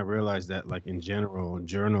 But then I realized that, like, in general,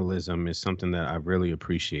 journalism is something that I really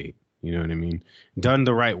appreciate. You know what I mean? Done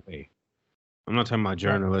the right way. I'm not talking about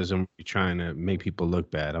journalism where you're trying to make people look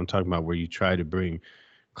bad. I'm talking about where you try to bring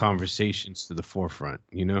conversations to the forefront,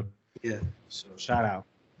 you know? Yeah. So shout out.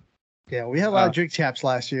 Yeah, we had a lot of drink champs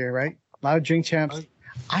last year, right? A lot of drink champs.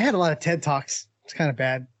 I had a lot of TED Talks. It's kind of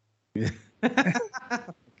bad.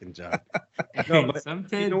 Fucking job. No, but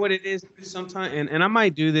you know what it is sometimes, and I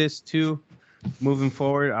might do this too moving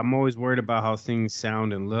forward. I'm always worried about how things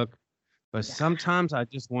sound and look, but sometimes I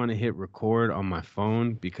just want to hit record on my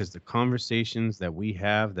phone because the conversations that we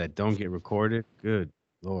have that don't get recorded, good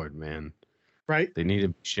Lord, man, Right? they need to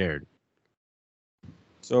be shared.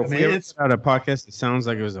 So if I mean, we ever it's- put out a podcast that sounds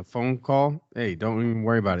like it was a phone call, hey, don't even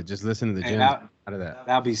worry about it. Just listen to the Hey, gems that- out of that.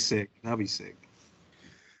 That'll be sick. That'll be sick.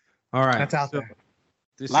 All right, That's out so there.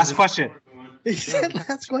 this Last is- question. He said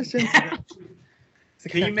last question.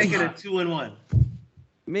 Can you make it a 2-1?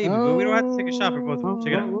 Maybe, but we don't have to take a shot for both of them.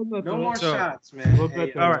 Check it out. No more So- shots, man. We'll Hey,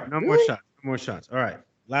 get All right, no more Really? shots. No more shots. All right,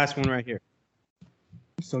 last one right here.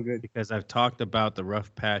 So good. Because I've talked about the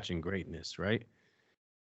rough patch and greatness, right?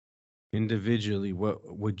 Individually,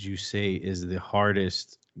 what would you say is the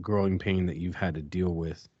hardest growing pain that you've had to deal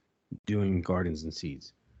with doing gardens and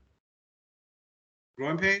seeds?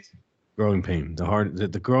 growing pains? Growing pain,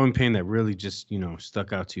 the growing pain that really just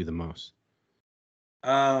stuck out to you the most.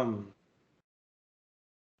 I'll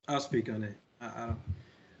speak on it. I don't,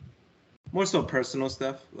 more so personal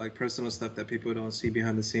stuff, like personal stuff that people don't see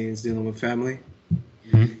behind the scenes, dealing with family.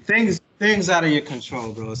 Things out of your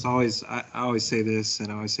control, bro. It's always I always say this,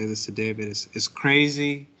 and I always say this to David. It's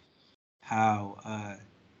crazy how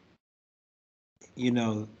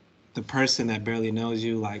the person that barely knows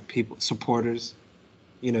you, like people, supporters,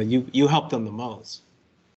 you help them the most.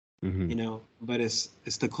 Mm-hmm. But it's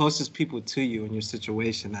the closest people to you in your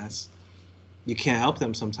situation that's you can't help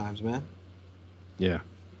them sometimes, man. Yeah.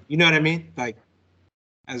 You know what I mean? Like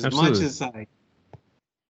as Absolutely. much as like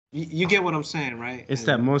you get what I'm saying, right? It's And-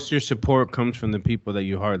 that most of your support comes from the people that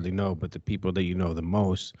you hardly know, but the people that you know the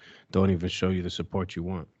most don't even show you the support you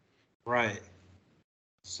want. Right.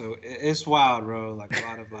 So it's wild, bro. Like a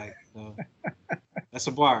lot of that's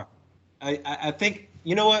a bar. I think,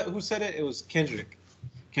 you know what? Who said it? It was Kendrick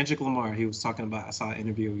Lamar. He was talking about, I saw an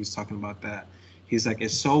interview. He was talking about that. He's like,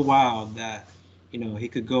 it's so wild that, he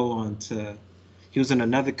could go on to, he was in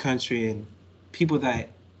another country and people that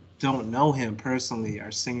don't know him personally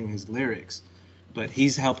are singing his lyrics, but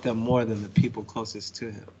he's helped them more than the people closest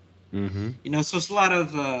to him. Mm-hmm. So it's a lot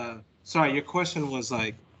of, sorry, your question was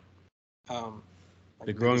like,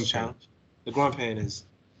 The growing biggest pain. challenge. The growing pain is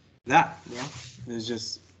that, bro. It's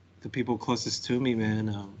just the people closest to me,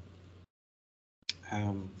 man.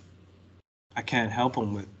 I can't help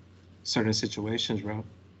them with certain situations, bro.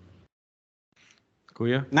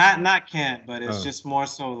 Kuya? Not can't, but it's Oh. just more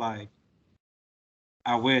so like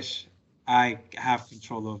I wish I have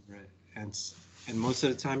control over it, and most of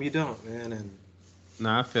the time you don't, man. And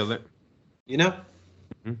Nah, I feel it.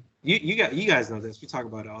 Mhm. you guys know this. We talk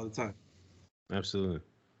about it all the time. Absolutely.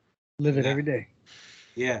 Live it Yeah. every day.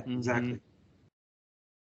 Yeah, Mhm. exactly.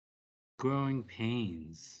 Growing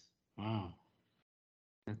pains. Wow.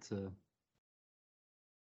 That's a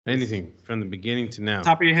Anything from the beginning to now.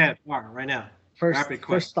 Top of your head, right now. Rapid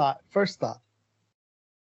quick. First thought.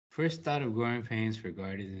 first thought of growing pains for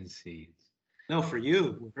gardens and seeds. No, for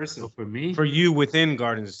you, So personally. for me, For you within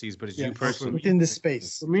Gardens of Seas, but it's you Yes, personally. within this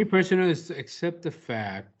space. for me personally, is to accept the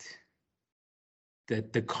fact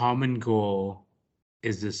that the common goal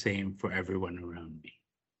is the same for everyone around me.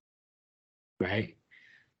 Right?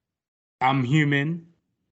 I'm human.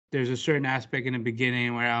 There's a certain aspect in the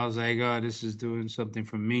beginning where I was like, oh, this is doing something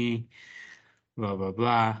for me, blah, blah,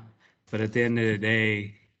 blah. But at the end of the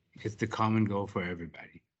day, it's the common goal for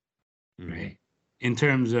everybody, Mhm. right? In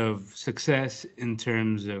terms of success, in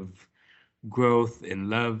terms of growth and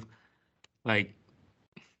love, like,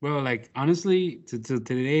 bro, like, honestly, to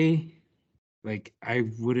today, like, I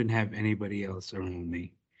wouldn't have anybody else around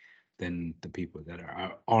me than the people that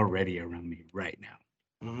are already around me right now.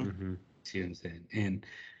 Mhm. Mhm. See what I'm saying?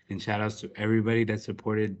 And shout outs to everybody that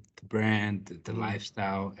supported the brand, the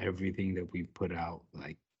lifestyle, everything that we put out.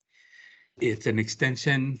 Like, it's an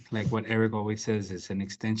extension, like what Eric always says, it's an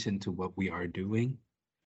extension to what we are doing.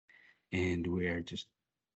 And we are just,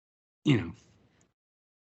 you know,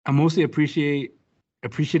 I'm mostly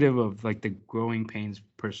appreciative of like the growing pains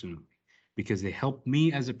personally, because they help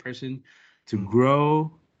me as a person to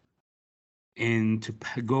grow and to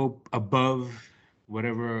go above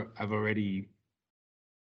whatever I've already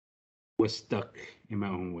was stuck in my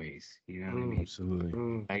own ways. You know what I mean? Absolutely.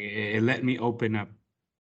 Mm. Like it let me open up.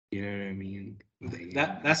 You know what I mean? Like,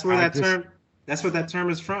 That's where I that just- term. That's where that term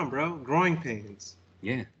is from, bro. Growing pains.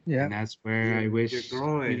 Yeah. Yeah. And that's where I You're wish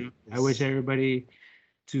growing. you know, I wish everybody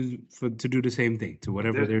to do the same thing to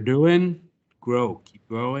whatever There- they're doing. Grow, keep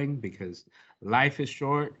growing, because life is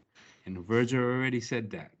short, and Virgil already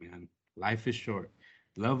said that, man. Life is short.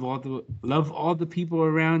 Love all the people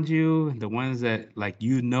around you, the ones that like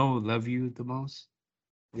love you the most.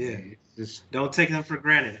 Yeah. Just Don't take them for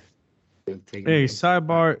granted. take Hey, them-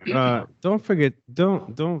 sidebar. Don't forget.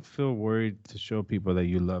 Don't feel worried to show people that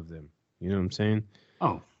you love them. You know what I'm saying?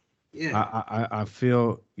 Oh, Yeah. I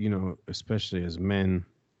feel, especially as men,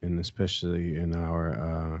 and especially in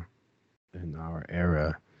our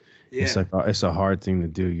era, it's Yeah. like it's a hard thing to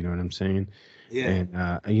do. You know what I'm saying? Yeah.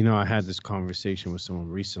 And I had this conversation with someone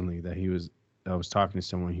recently I was talking to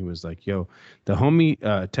someone. He was like, "Yo, the homie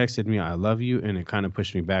texted me, 'I love you,' and it kind of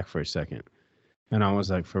pushed me back for a second." And I was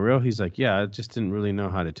like, "For real?" He's like, "Yeah, I just didn't really know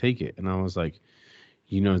how to take it." And I was like,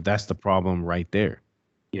 that's the problem right there.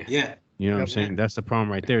 Yeah. You know what I'm Yep. saying? That's the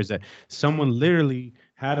problem right there, is that someone literally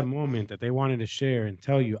had a moment that they wanted to share and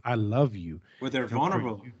tell you, "I love you." Where they're And for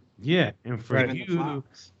vulnerable. you- Yeah, and for Even the you,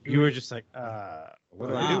 flowers. you were just like, what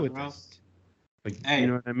do I Nah, do with bro. this? Like, Hey. you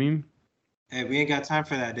know what I mean? Hey, we ain't got time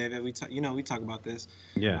for that, David. We talk about this.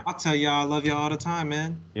 Yeah. I'll tell y'all I love y'all all the time,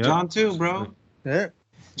 man. Yep. John too, bro. Yeah.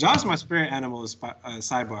 John's my spirit animal.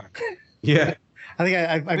 Sidebar. Yeah. I think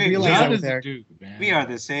I Wait, realized John that John with is a Eric. dude, man. We are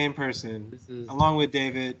the same person, This is along with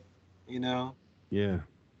David. You know. Yeah.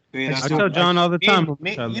 But, I tell John all the time. how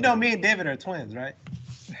Me, much I you love know, him. me and David are twins, right?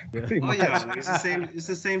 Pretty Oh much. yeah, it's the same. It's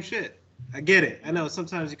the same shit. I get it. I know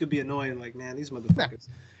sometimes you could be annoying, like, man, these motherfuckers.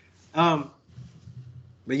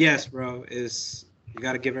 But yes, bro, you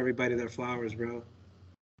got to give everybody their flowers, bro.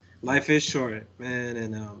 Life is short, man,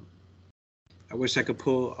 and I wish I could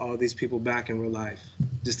pull all these people back in real life,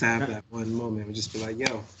 just to have that one moment and just be like,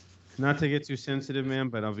 yo. Not to get too sensitive, man,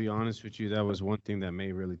 but I'll be honest with you. That was one thing that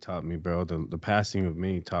May really taught me, bro. The passing of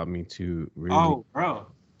May taught me to really, Oh, bro.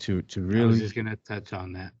 to I was really, just gonna touch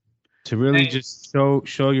on that. to really Hey. just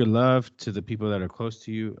show your love to the people that are close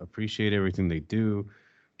to you. Appreciate everything they do.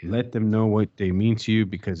 Let them know what they mean to you,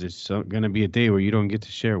 because it's gonna be a day where you don't get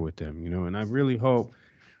to share with them, And I really hope,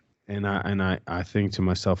 and I think to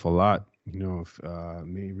myself a lot, if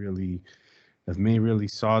May really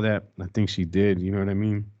saw that, I think she did. You know what I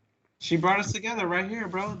mean? She brought us together right here,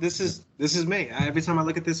 bro. This is me. Every time I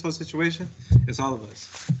look at this whole situation, it's all of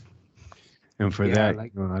us. And for Yeah, that,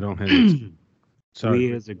 like- I don't hesitate. Sorry,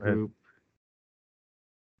 we as a go ahead. group,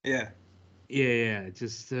 Yeah. yeah,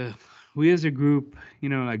 just we as a group,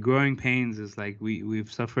 like growing pains is like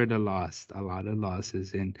we've suffered a lot of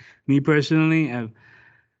losses, and me personally,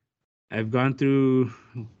 I've gone through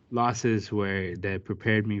losses that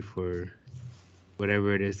prepared me for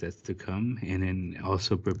whatever it is that's to come, and then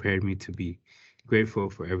also prepared me to be grateful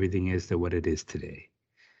for everything what it is today.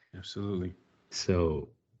 Absolutely. So,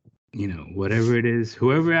 whatever it is,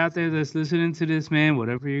 whoever out there that's listening to this, man,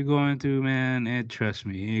 whatever you're going through, man, trust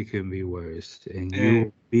me, it can be worse. And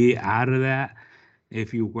you'll be out of that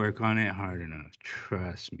if you work on it hard enough.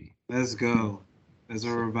 Trust me. Let's go. That's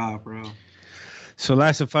what we're about, bro. So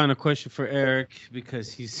last and final question for Eric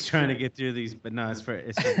because he's trying to get through these, but no, it's for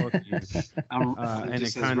both of you. I'm and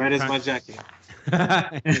just it as red as my jacket.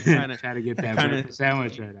 Try to get that breakfast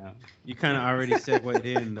sandwich right now. You kind of already segued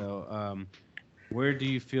in though. Where do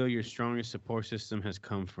you feel your strongest support system has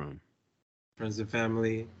come from? Friends and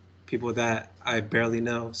family, people that I barely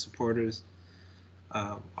know, supporters,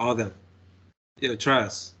 all them.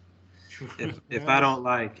 Trust. If I don't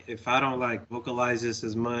like vocalize this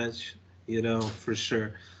as much, for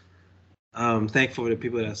sure. I'm thankful for the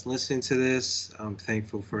people that's listening to this. I'm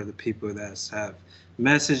thankful for the people that have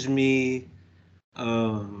messaged me.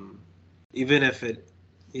 Even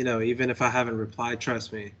if I haven't replied,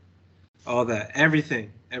 trust me. All that,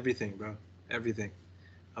 everything, bro, everything.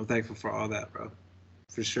 I'm thankful for all that, bro,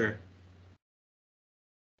 for sure.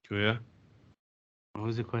 Yeah. What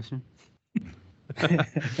was the question?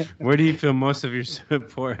 Where do you feel most of your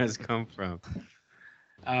support has come from?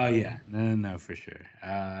 Oh yeah, no, for sure.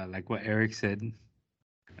 Like what Eric said,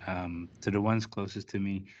 to the ones closest to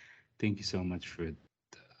me, thank you so much for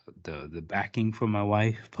the backing for my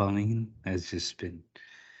wife, Pauline, has just been,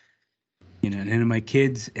 and then my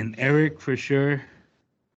kids and Eric for sure.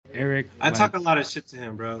 Eric, I talk a lot of shit to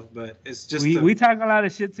him, bro, but it's just we talk a lot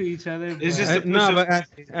of shit to each other. It's just but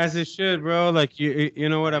as it should, bro. Like you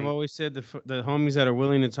know what I've always said: the homies that are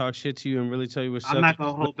willing to talk shit to you and really tell you what's up. I'm not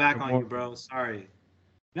gonna hold back on you, bro. Sorry.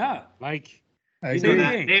 No, like I You agree.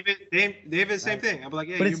 know that, David, same thing. I'm like,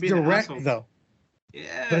 yeah, But you're it's being an direct asshole. though.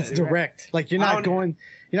 Yeah, But it's direct. Like you're not going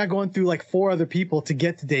through like 4 other people to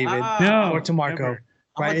get to David No, or to Marco. never.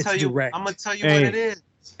 Right? It's direct. I'm gonna tell you Hey. what it is.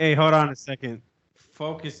 Hey, hold on a second.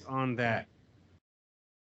 Focus on that.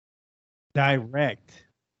 Direct.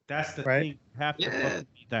 That's the Right. thing. You have to Yeah. fucking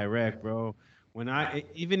be direct, bro. When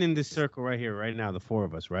even in this circle right here, right now, the 4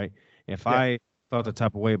 of us, right? If Yeah. I felt the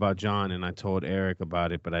type of way about John and I told Eric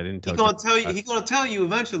about it, but I didn't tell He gonna John tell you. about He gonna tell you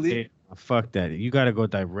eventually. it, fuck that. You got to go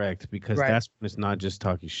direct because Right. that's when it's not just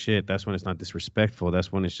talking shit. That's when it's not disrespectful.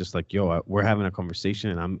 That's when it's just like, yo, we're having a conversation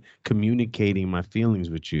and I'm communicating my feelings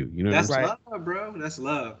with you. You know what I'm That's saying? Right. love, bro. That's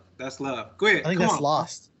love. That's love. Go ahead. I think Come that's on.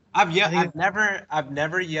 lost. I've I think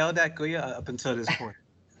never yelled at Guya up until this point.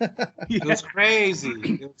 It was crazy.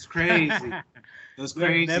 It was crazy. It was We've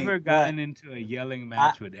crazy. never but gotten into a yelling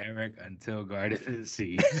match with Eric until Garden of the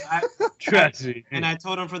Sea. I- Trust me. And I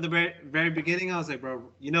told him from the very, very beginning, I was like, bro,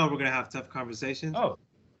 we're gonna have tough conversations. Oh,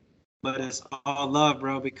 But it's all love,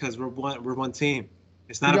 bro, because we're one team.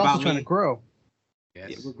 It's not You're about also trying me. to grow. Yeah,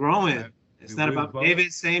 yes. we're growing. Yeah, It's we not will about both.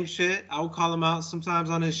 David, same shit. I would call him out sometimes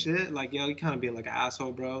on his shit. Like, yo, he kind of being like an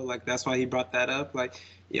asshole, bro. Like, that's why he brought that up. Like,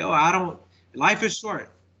 yo, life is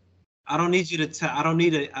short. I don't need you to I don't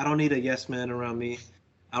need a yes man around me.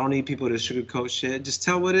 I don't need people to sugarcoat shit. Just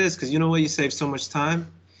tell what it is, because you know what? You save so much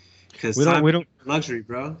time. Because We don't luxury,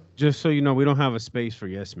 bro. just so you know, we don't have a space for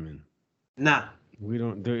yes men. Nah. We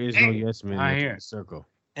don't. There is no Hey, yes men I in hear. the circle.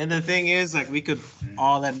 And the thing is, like, we could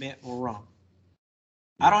all admit we're wrong.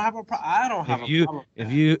 I don't have a problem with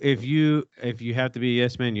that. If you have to be a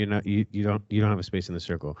yes man, you don't have a space in the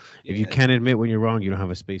circle. If you Yeah. can't admit when you're wrong, you don't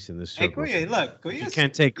have a space in the Hey, circle. Guya, look. If you Guya's-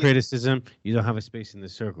 can't take criticism, you don't have a space in the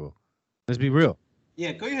circle. Let's be real.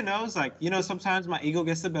 Yeah, Guya knows, like, sometimes my ego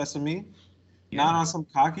gets the best of me. Not on some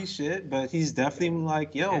cocky shit, but he's definitely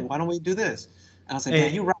like, yo, why don't we do this? And I was like, Hey.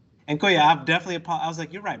 yeah, you're right. And Guya, I've definitely, I was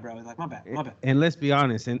like, you're right, bro. Like, my bad. And let's be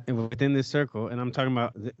honest, and within this circle, and I'm talking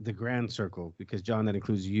about the grand circle, because John, that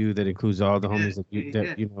includes you, that includes all the homies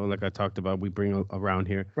that you know, like I talked about, we bring around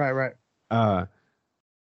here. Right.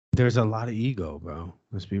 There's a lot of ego, bro.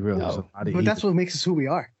 Let's be real. There's a lot of ego. But that's what makes us who we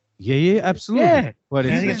are. Yeah, absolutely. Yeah. But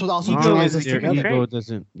And I think that's what also as long draws as us your together. ego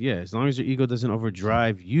doesn't, as long as your ego doesn't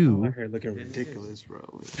overdrive you. I'm here looking ridiculous,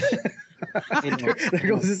 bro. There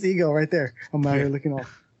goes this ego right there. I'm out here looking all.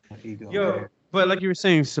 Ego. Yo, but like you were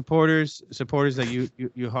saying, supporters that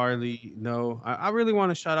you hardly know. I really want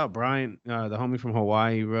to shout out Brian, the homie from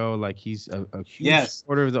Hawaii, bro. Like he's a huge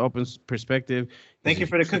supporter of the Open Perspective. Thank you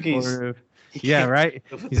for the cookies. Yeah, right.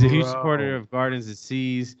 He's a huge supporter of Gardens at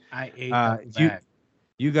Seas. I ate that.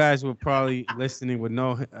 You guys were probably listening would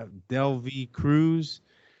know Delvi Cruz,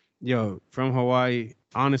 from Hawaii.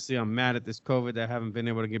 Honestly, I'm mad at this COVID that I haven't been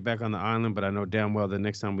able to get back on the island, but I know damn well the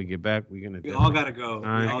next time we get back, we're gonna. We all gotta go.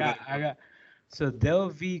 I got. So Del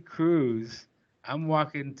V Cruz, I'm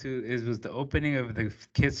walking to. It was the opening of the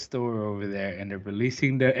kids store over there, and they're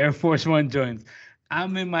releasing the Air Force One joints.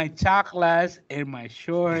 I'm in my chocolates and my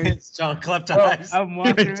shorts. It's John Bro, Kleptize. I'm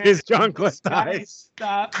walking. It's John This guy Kleptize.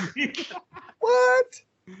 stopped me. What?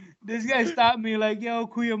 This guy stopped me like, yo,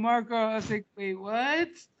 Kuya Marco. I was like, wait, what?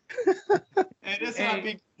 Hey,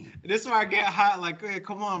 this is where I get hot. Like, hey,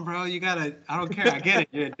 come on, bro. You gotta. I don't care. I get it.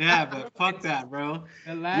 You're a dad, but fuck that, bro.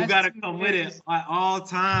 The You last gotta 2 come with it days- at all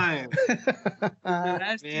times. the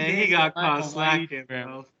last 2 Man, he days got of my caught Hawaii slacking, trip,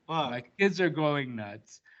 bro. Fuck. My kids are going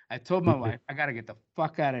nuts. I told my wife, I gotta get the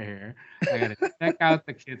fuck out of here. I gotta check out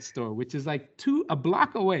the kids store, which is like a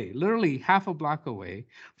block away, literally half a block away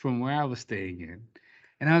from where I was staying in.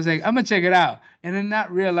 And I was like, I'm gonna check it out. And then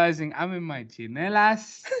not realizing I'm in my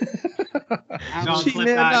chinelas. John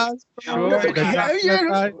Clip eyes. Shorts.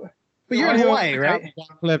 But you're in Hawaii, right?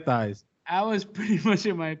 Clipped eyes. I was pretty much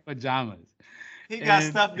in my pajamas. He got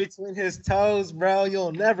And- stuff between his toes, bro.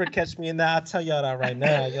 You'll never catch me in that. I'll tell y'all that right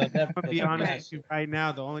now. You'll never. I'm gonna be honest with you right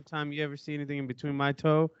now. The only time you ever see anything in between my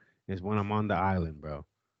toe is when I'm on the island, bro.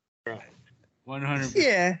 100%.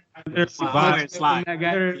 Yeah. Slide. That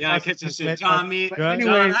guy- Yeah, catch your shit. John, me. Good. John,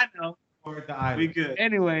 Anyways. I know. Or the We island. good.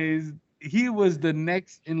 Anyways, he was the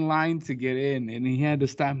next in line to get in, and he had to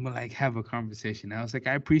stop and like have a conversation. I was like,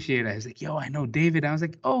 I appreciate it. I was like, yo, I know David. I was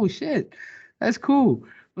like, oh shit, that's cool.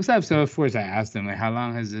 What's up? So of course I asked him like, how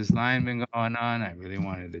long has this line been going on? I really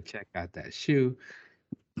wanted to check out that shoe.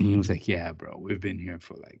 And he was like, yeah, bro, we've been here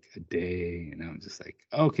for like a day, and I'm just like,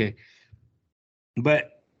 okay.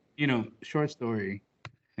 But short story.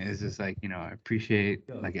 It's just like, I appreciate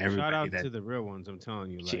like Shout everybody out that to the real ones. I'm telling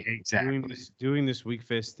you, like exactly. doing this week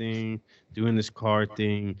fest thing, doing this car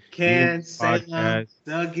thing, Ken, doing Sam, podcast.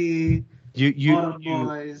 Dougie, You all the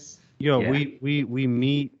boys. yo, Yeah. we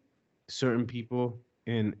meet certain people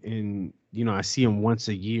and I see them once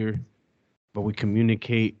a year, but we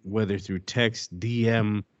communicate whether through text,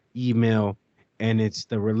 DM, email, and it's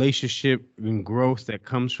the relationship and growth that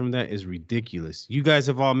comes from that is ridiculous. You guys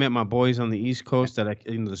have all met my boys on the East Coast that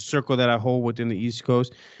the circle that I hold within the East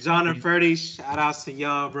Coast. John and Freddie, shout outs to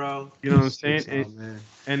y'all, bro. You know what I'm saying? Oh, man.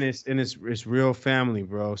 And it's real family,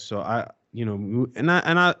 bro. So I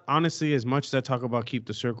honestly, as much as I talk about keep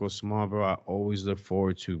the circle small, bro, I always look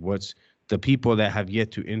forward to what's the people that have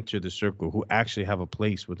yet to enter the circle who actually have a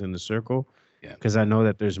place within the circle. Yeah. Because I know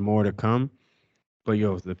that there's more to come. But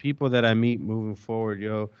yo, the people that I meet moving forward,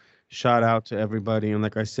 yo, shout out to everybody. And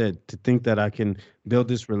like I said, to think that I can build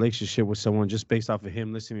this relationship with someone just based off of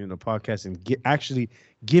him listening to the podcast and actually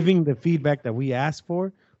giving the feedback that we asked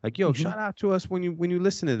for. Like, yo, shout out to us when you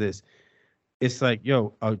listen to this. It's like,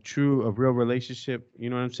 yo, a real relationship.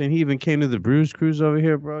 You know what I'm saying? He even came to the Bruise Cruise over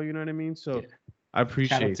here, bro. You know what I mean? So I Shout out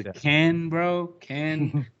appreciate to that. Ken, bro.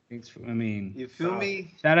 Ken, thanks for, You feel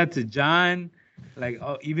me? shout out to John. Like,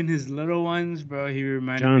 even his little ones, bro. He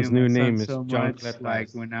reminded John's me of my new son name is so John much. Kleptas. Like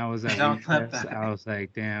when I was at John Weed Fest, Kleptas. I was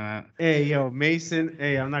like, damn, Hey, yo, Mason.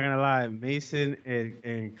 Hey, I'm not gonna lie. Mason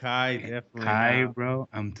and Kai definitely. Kai, bro.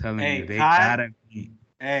 I'm telling Hey, you, they Kai? gotta meet.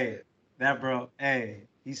 Hey, that bro. Hey,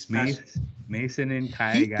 he's special. Mason and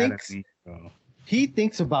Kai He gotta thinks- meet, bro. He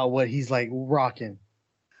thinks about what he's like rocking.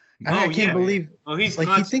 Oh, I can't yeah. believe Oh, he's like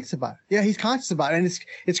conscious. he thinks about it. Yeah, he's conscious about it. And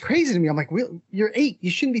it's crazy to me. I'm like, you're 8. You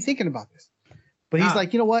shouldn't be thinking about this. But he's Nah.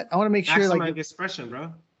 like, you know what? I want to make sure Maximize like expression,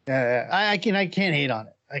 bro. I can't hate on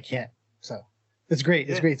it. I can't. So it's great.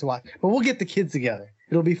 It's Yeah. great to watch. But we'll get the kids together.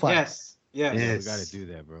 It'll be fun. Yes. Yes. Yeah, we Yes. gotta do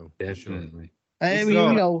that, bro. Definitely. I So- mean,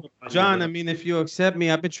 you know, John, I mean, if you accept me,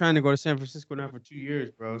 I've been trying to go to San Francisco now for 2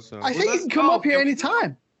 years, bro. So I think you let's can come go. up here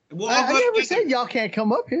anytime. We'll I all go never together. said y'all can't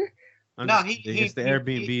come up here. I'm No, just he- kidding. It's the he-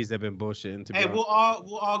 Airbnbs that have been bullshitting. To be Hey, honest.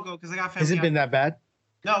 we'll all go because I got family. Has it been that bad?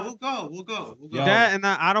 No, we'll go. We'll go. That and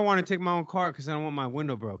I don't want to take my own car because I don't want my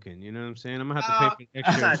window broken. You know what I'm saying? I'm gonna have to pay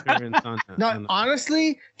for extra insurance on that. No,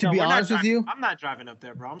 honestly, to No, be we're not honest with driving- you, I'm not driving up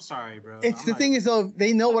there, bro. I'm sorry, bro. it's I'm the not- thing is though,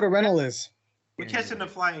 they know what a rental is. We're catching the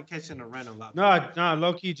flight and catching the rental up. No,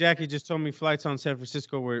 low key. Jackie just told me flights on San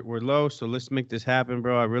Francisco were low, so let's make this happen,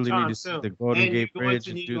 bro. I really need to see the Golden And Gate you're going Bridge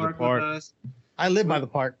to and New do the York with park. us. I live by the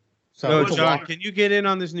park. So Yo, it's a John, walk. can you get in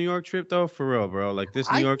on this New York trip though? For real, bro. Like this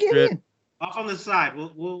New I York get trip. in. Off on the side.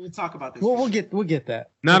 We'll talk about this. We'll get that.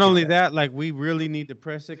 Not We'll only get that, like we really need to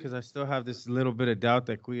press it because I still have this little bit of doubt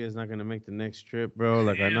that Kuya is not gonna make the next trip, bro.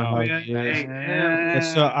 Like I know how Yeah, he is. yeah. And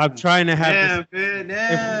so I'm trying to have Yeah, this. man,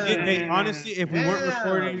 yeah. Hey, honestly, if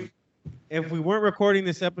we weren't recording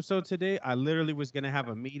this episode today, I literally was gonna have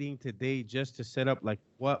a meeting today just to set up like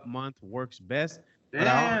what month works best. But I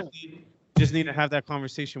Yeah. honestly just need to have that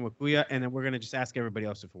conversation with Kuya, and then we're gonna just ask everybody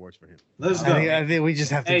else if it works for him. Let's I go. think we just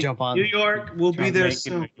have to Hey, jump on. New York, we'll be Trying to there make it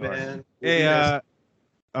soon, New York. man. Hey,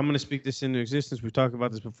 I'm gonna speak this into existence. We've talked about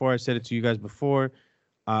this before. I said it to you guys before.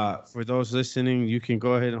 For those listening, you can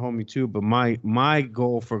go ahead and hold me too. But my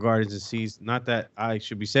goal for Gardens and Seas, not that I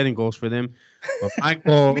should be setting goals for them, but my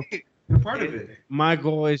goal, You're part of it. my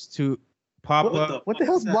goal is to pop up. What the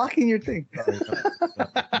hell's blocking your thing?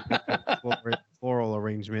 Floral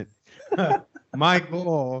arrangement. my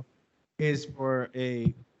goal is for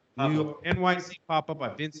a New York NYC pop-up.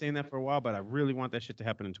 I've been saying that for a while, but I really want that shit to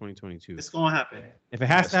happen in 2022. It's gonna happen. If it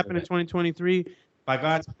has to happen in 2023, by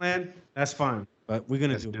God's plan, that's fine. But we're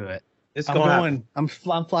gonna Let's do do it. it. It's I'm gonna going. I'm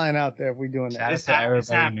flying out there if we're doing Shout that. out It's to happening, it's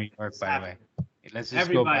everybody in New happening, York, it's by the way. happening. Let's just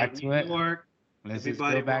Everybody, go back to New it. York, Let's just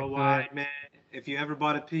everybody go back to it. worldwide, man. If you ever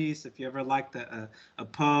bought a piece, if you ever liked a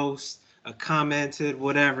post, a commented,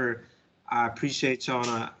 whatever, I appreciate y'all.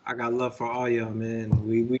 And I got love for all y'all, man.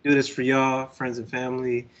 We do this for y'all, friends and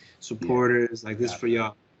family, supporters, like this for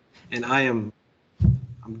y'all. And I'm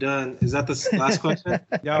done. Is that the last question?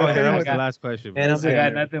 Yeah, that was the last question. And I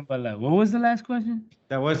got nothing but love. What was the last question?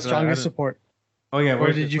 That was Stronger support. Oh yeah,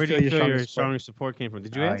 Where did you where feel do you feel your strongest stronger support came from?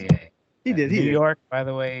 Did you Oh answer? yeah. He did. He New did. York, by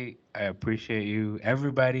the way, I appreciate you.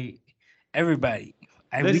 Everybody. And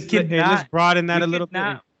Let's, we could let's not. broaden that we a little could bit.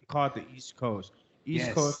 not- Call it the East Coast. East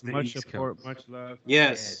Yes, Coast, the much East support, Coast. much love.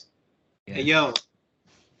 Yes. Yes. Hey, yo.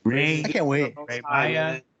 Ray, I can't wait. Ray High,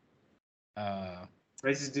 Maya, man.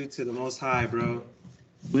 Praise is due to the Most High, bro.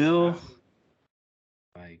 Will,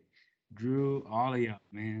 like Drew, all of y'all,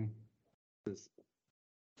 man.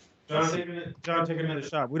 John, take another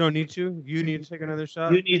shot. We don't need you. You need to take another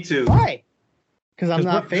shot. You need to. Why? Because I'm 'Cause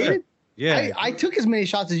not we're good. faded. Yeah. I took as many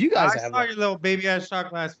shots as you guys I have. saw your little baby ass shot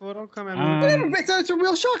glass. Fool, don't come at me. Whatever, but it's a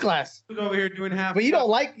real shot glass. Who's over here doing half? But you don't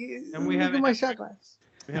like. And we look haven't at my had- shot glass.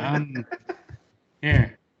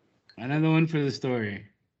 Here, another one for the story.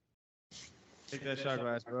 Take that shot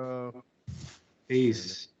glass, bro.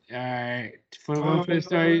 Peace. All right, for Oh, one for the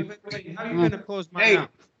story. wait, how you gonna close mine Hey, out?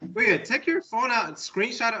 wait, take your phone out and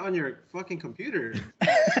screenshot it on your fucking computer.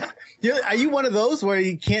 Are you one of those where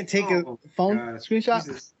you can't take Oh, a phone God. screenshot?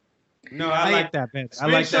 Jesus. No, I like that bet. I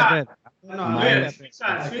like that bet. No, I like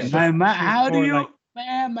that bet. How do you, Like,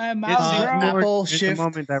 man? My It's mouth, bro. Apple It's the Shift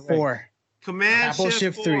moment direct. 4. Command Apple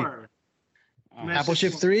Shift 3. 4. Command Apple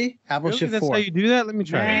Shift 3. Apple Really? Shift That's 4. how you do that? Let me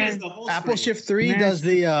try. Man. it. Is the whole Apple screen. Shift 3 Man. does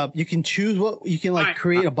the you can choose what you can like Alright.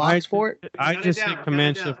 create a box for it. I Count it just down, hit count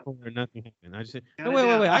Command it Shift down. 4 and nothing happened. I just said, Count no,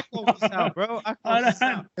 it wait. down. I closed this out, bro. I closed this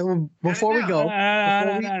out. And before we down.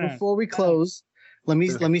 go, before we close, let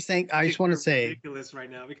me thank. I just want to You're say ridiculous right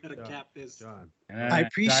now. We gotta John, cap this. John. I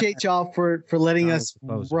appreciate y'all for letting John us is the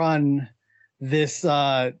closer. run this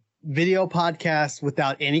video podcast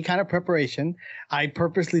without any kind of preparation. I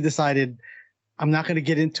purposely decided I'm not going to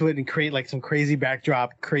get into it and create like some crazy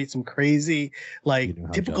backdrop, create some crazy like You know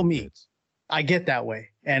how typical John me. gets. I get that way,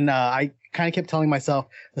 and I kind of kept telling myself,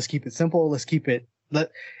 let's keep it simple, let's keep it. You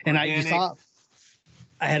Organic. saw,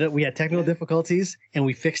 we had technical difficulties, and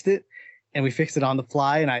we fixed it, on the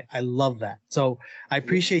fly, and I love that. So I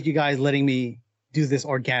appreciate you guys letting me do this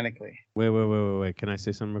organically. Wait. Can I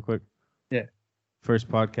say something real quick? Yeah. First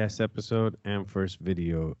podcast episode and first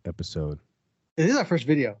video episode. This is our first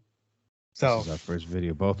video, so This is our first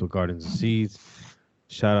video, both with Gardens and Seeds.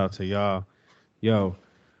 Shout out to y'all. Yo,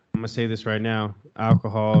 I'm gonna say this right now.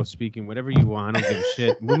 Alcohol, speaking, whatever you want. I don't give a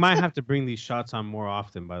shit. We might have to bring these shots on more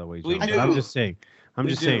often, by the way, We John. do. But I'm just saying.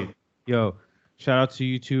 We do. Yo, shout out to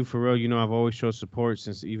you too, for real. You know, I've always showed support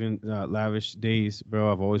since even lavish days,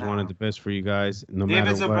 bro. I've always wanted the best for you guys, no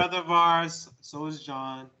David's matter a what. brother of ours. So is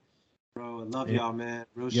John. Bro, I love Yeah. y'all, man.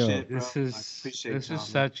 Real Yo. shit, bro. This I is appreciate this y'all,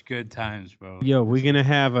 is man. such good times, bro. Yo, we're gonna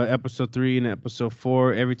have episode 3 and episode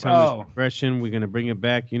 4 every time Bro. there's progression. We're gonna bring it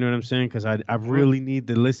back. You know what I'm saying? Because I really need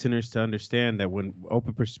the listeners to understand that when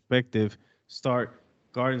Open Perspective start,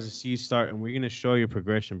 Gardens of Seeds start, and we're gonna show your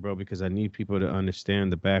progression, bro. Because I need people to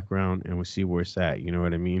understand the background and we see where it's at. You know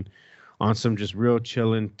what I mean? On some just real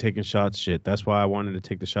chilling, taking shots shit. That's why I wanted to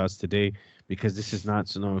take the shots today, because this is not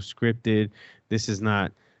scripted. This is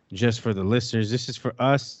not just for the listeners. This is for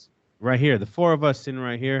us right here. The 4 of us sitting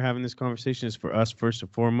right here having this conversation is for us first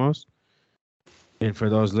and foremost. And for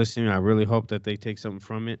those listening, I really hope that they take something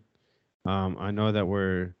from it. I know that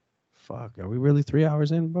are we really 3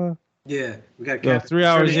 hours in, bro? Yeah, we got Yo, cap. 3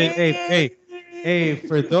 hours in. Hey,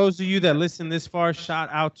 for those of you that listen this far, shout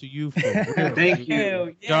out to you for real. Thank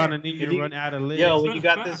you. John, I need you If to you- run out of lyrics. Yo, when you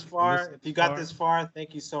got this far, Listen if you got far. this far,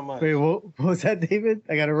 thank you so much. wait, what was that, David?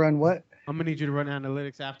 I got to run what? I'm gonna need you to run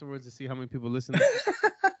analytics afterwards to see how many people listen.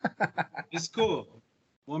 It's cool.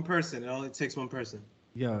 One person. It only takes one person.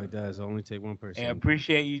 Yo, it does only take one person. I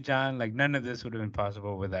appreciate you, John. Like none of this would have been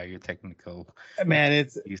possible without your technical Man,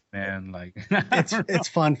 it's piece, man. Like it's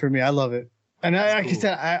fun for me. I love it. And like you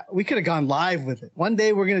said, we could have gone live with it. One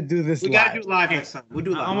day we're gonna do this We live. gotta do live next time. We'll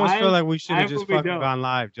do I live. almost feel like we should have I just will be fucking dope. gone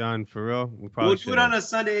live, John. For real, we probably We'll do should. it on a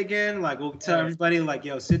Sunday again. Like we'll tell everybody, like,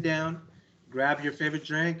 yo, sit down, grab your favorite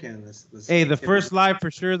drink, and let's Hey, the get first it. live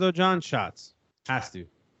for sure though, John. Shots has to.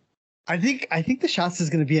 I think the shots is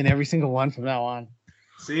gonna be in every single one from now on.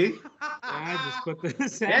 See, I just put the Yeah,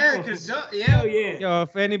 sample. because Hell yeah. yeah. Yo,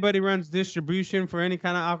 if anybody runs distribution for any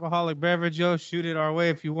kind of alcoholic beverage, yo, shoot it our way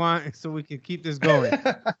if you want, so we can keep this going.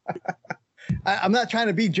 I'm not trying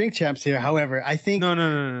to be drink champs here. However, I think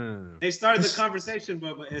No. They started the conversation,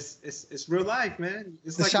 but it's real life, man.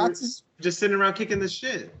 It's the like shots we're is just sitting around kicking the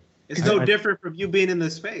shit. It's I- no I- different from you being in the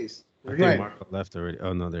space. I We're think Right. Marco left already.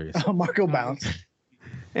 Oh no, there he is. Marco bounce.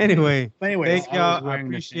 Anyway, Anyways, thank y'all. I wearing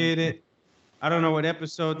the appreciate same- it. I don't know what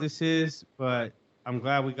episode this is, but I'm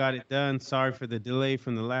glad we got it done. Sorry for the delay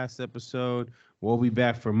from the last episode. We'll be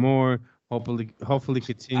back for more. Hopefully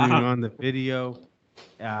continuing Uh-huh. on the video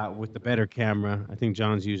with the better camera. I think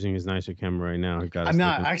John's using his nicer camera right now. He got I'm us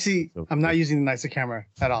not looking- actually. so- I'm not using the nicer camera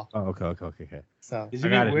at all. Oh, okay. So Is I it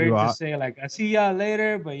gotta weird do to all- say like I see y'all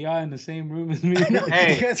later, but y'all in the same room as me? no,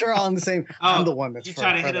 Hey. you guys are all in the same. I'm the one that's You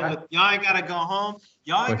trying to hit further him out. with y'all ain't gotta go home.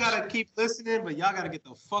 Y'all ain't Push. gotta keep listening, but y'all gotta get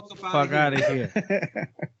the fuck up out Fuck of out here. of here.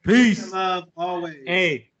 Peace. Peace. Love always.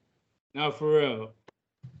 Hey, no, for real.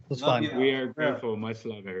 It was Love fun. you. We are grateful. Much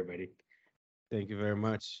love, everybody. Thank you very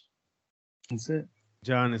much. That's it.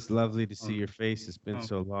 John, it's lovely to see your face. It's been Oh.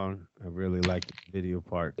 so long. I really like the video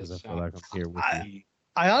part because I feel like I'm here with you.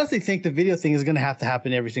 I honestly think the video thing is going to have to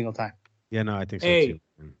happen every single time. Yeah, no, I think so Hey. too.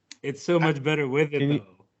 It's so much better with it Can you-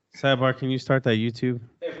 though. Sidebar, can you start that YouTube?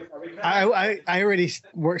 I already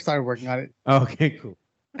started working on it. Okay, cool.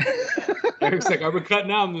 Eric's like, are we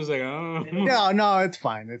cutting out? I'm just like, oh. No, it's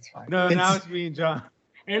fine. It's fine. No, It's- now it's me and John.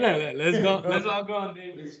 Hey, look, let's go. Let's all go on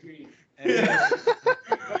David's screen.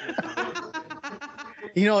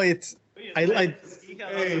 you know, it's I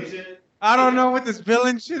I don't know what this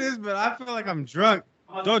villain shit is, but I feel like I'm drunk.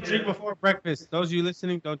 Don't drink before breakfast. Those of you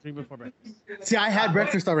listening, don't drink before breakfast. see. I had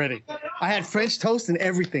breakfast already. I had French toast and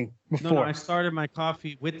everything No, before. I started my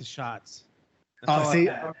coffee with the shots. That's all Oh, see,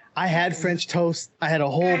 I had. I had French toast. I had a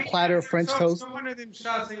whole platter of French toast. No wonder them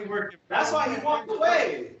shots ain't working. That's why he walked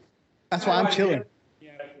away. That's why I'm chilling.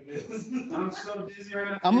 I'm so dizzy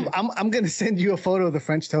right now. I'm gonna send you a photo of the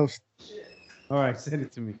French toast. All right, send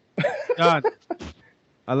it to me. John,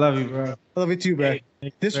 I love you, bro. I love it too, bro. Thank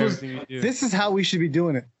you This for was everything you do. this is how we should be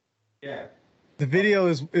doing it. Yeah. The video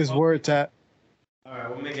is where it's at. All right,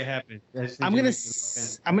 we'll make it happen. I'm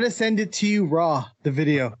gonna send it to you raw. The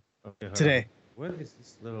video Okay, hold on. today. What is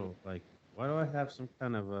this little like? Why do I have some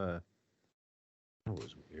kind of that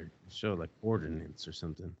was weird. It showed like ordinance or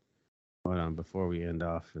something. Hold on, before we end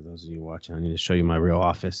off, for those of you watching, I need to show you my real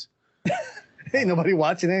office. Ain't nobody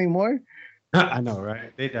watching anymore. I know,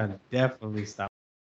 right? They done definitely stopped.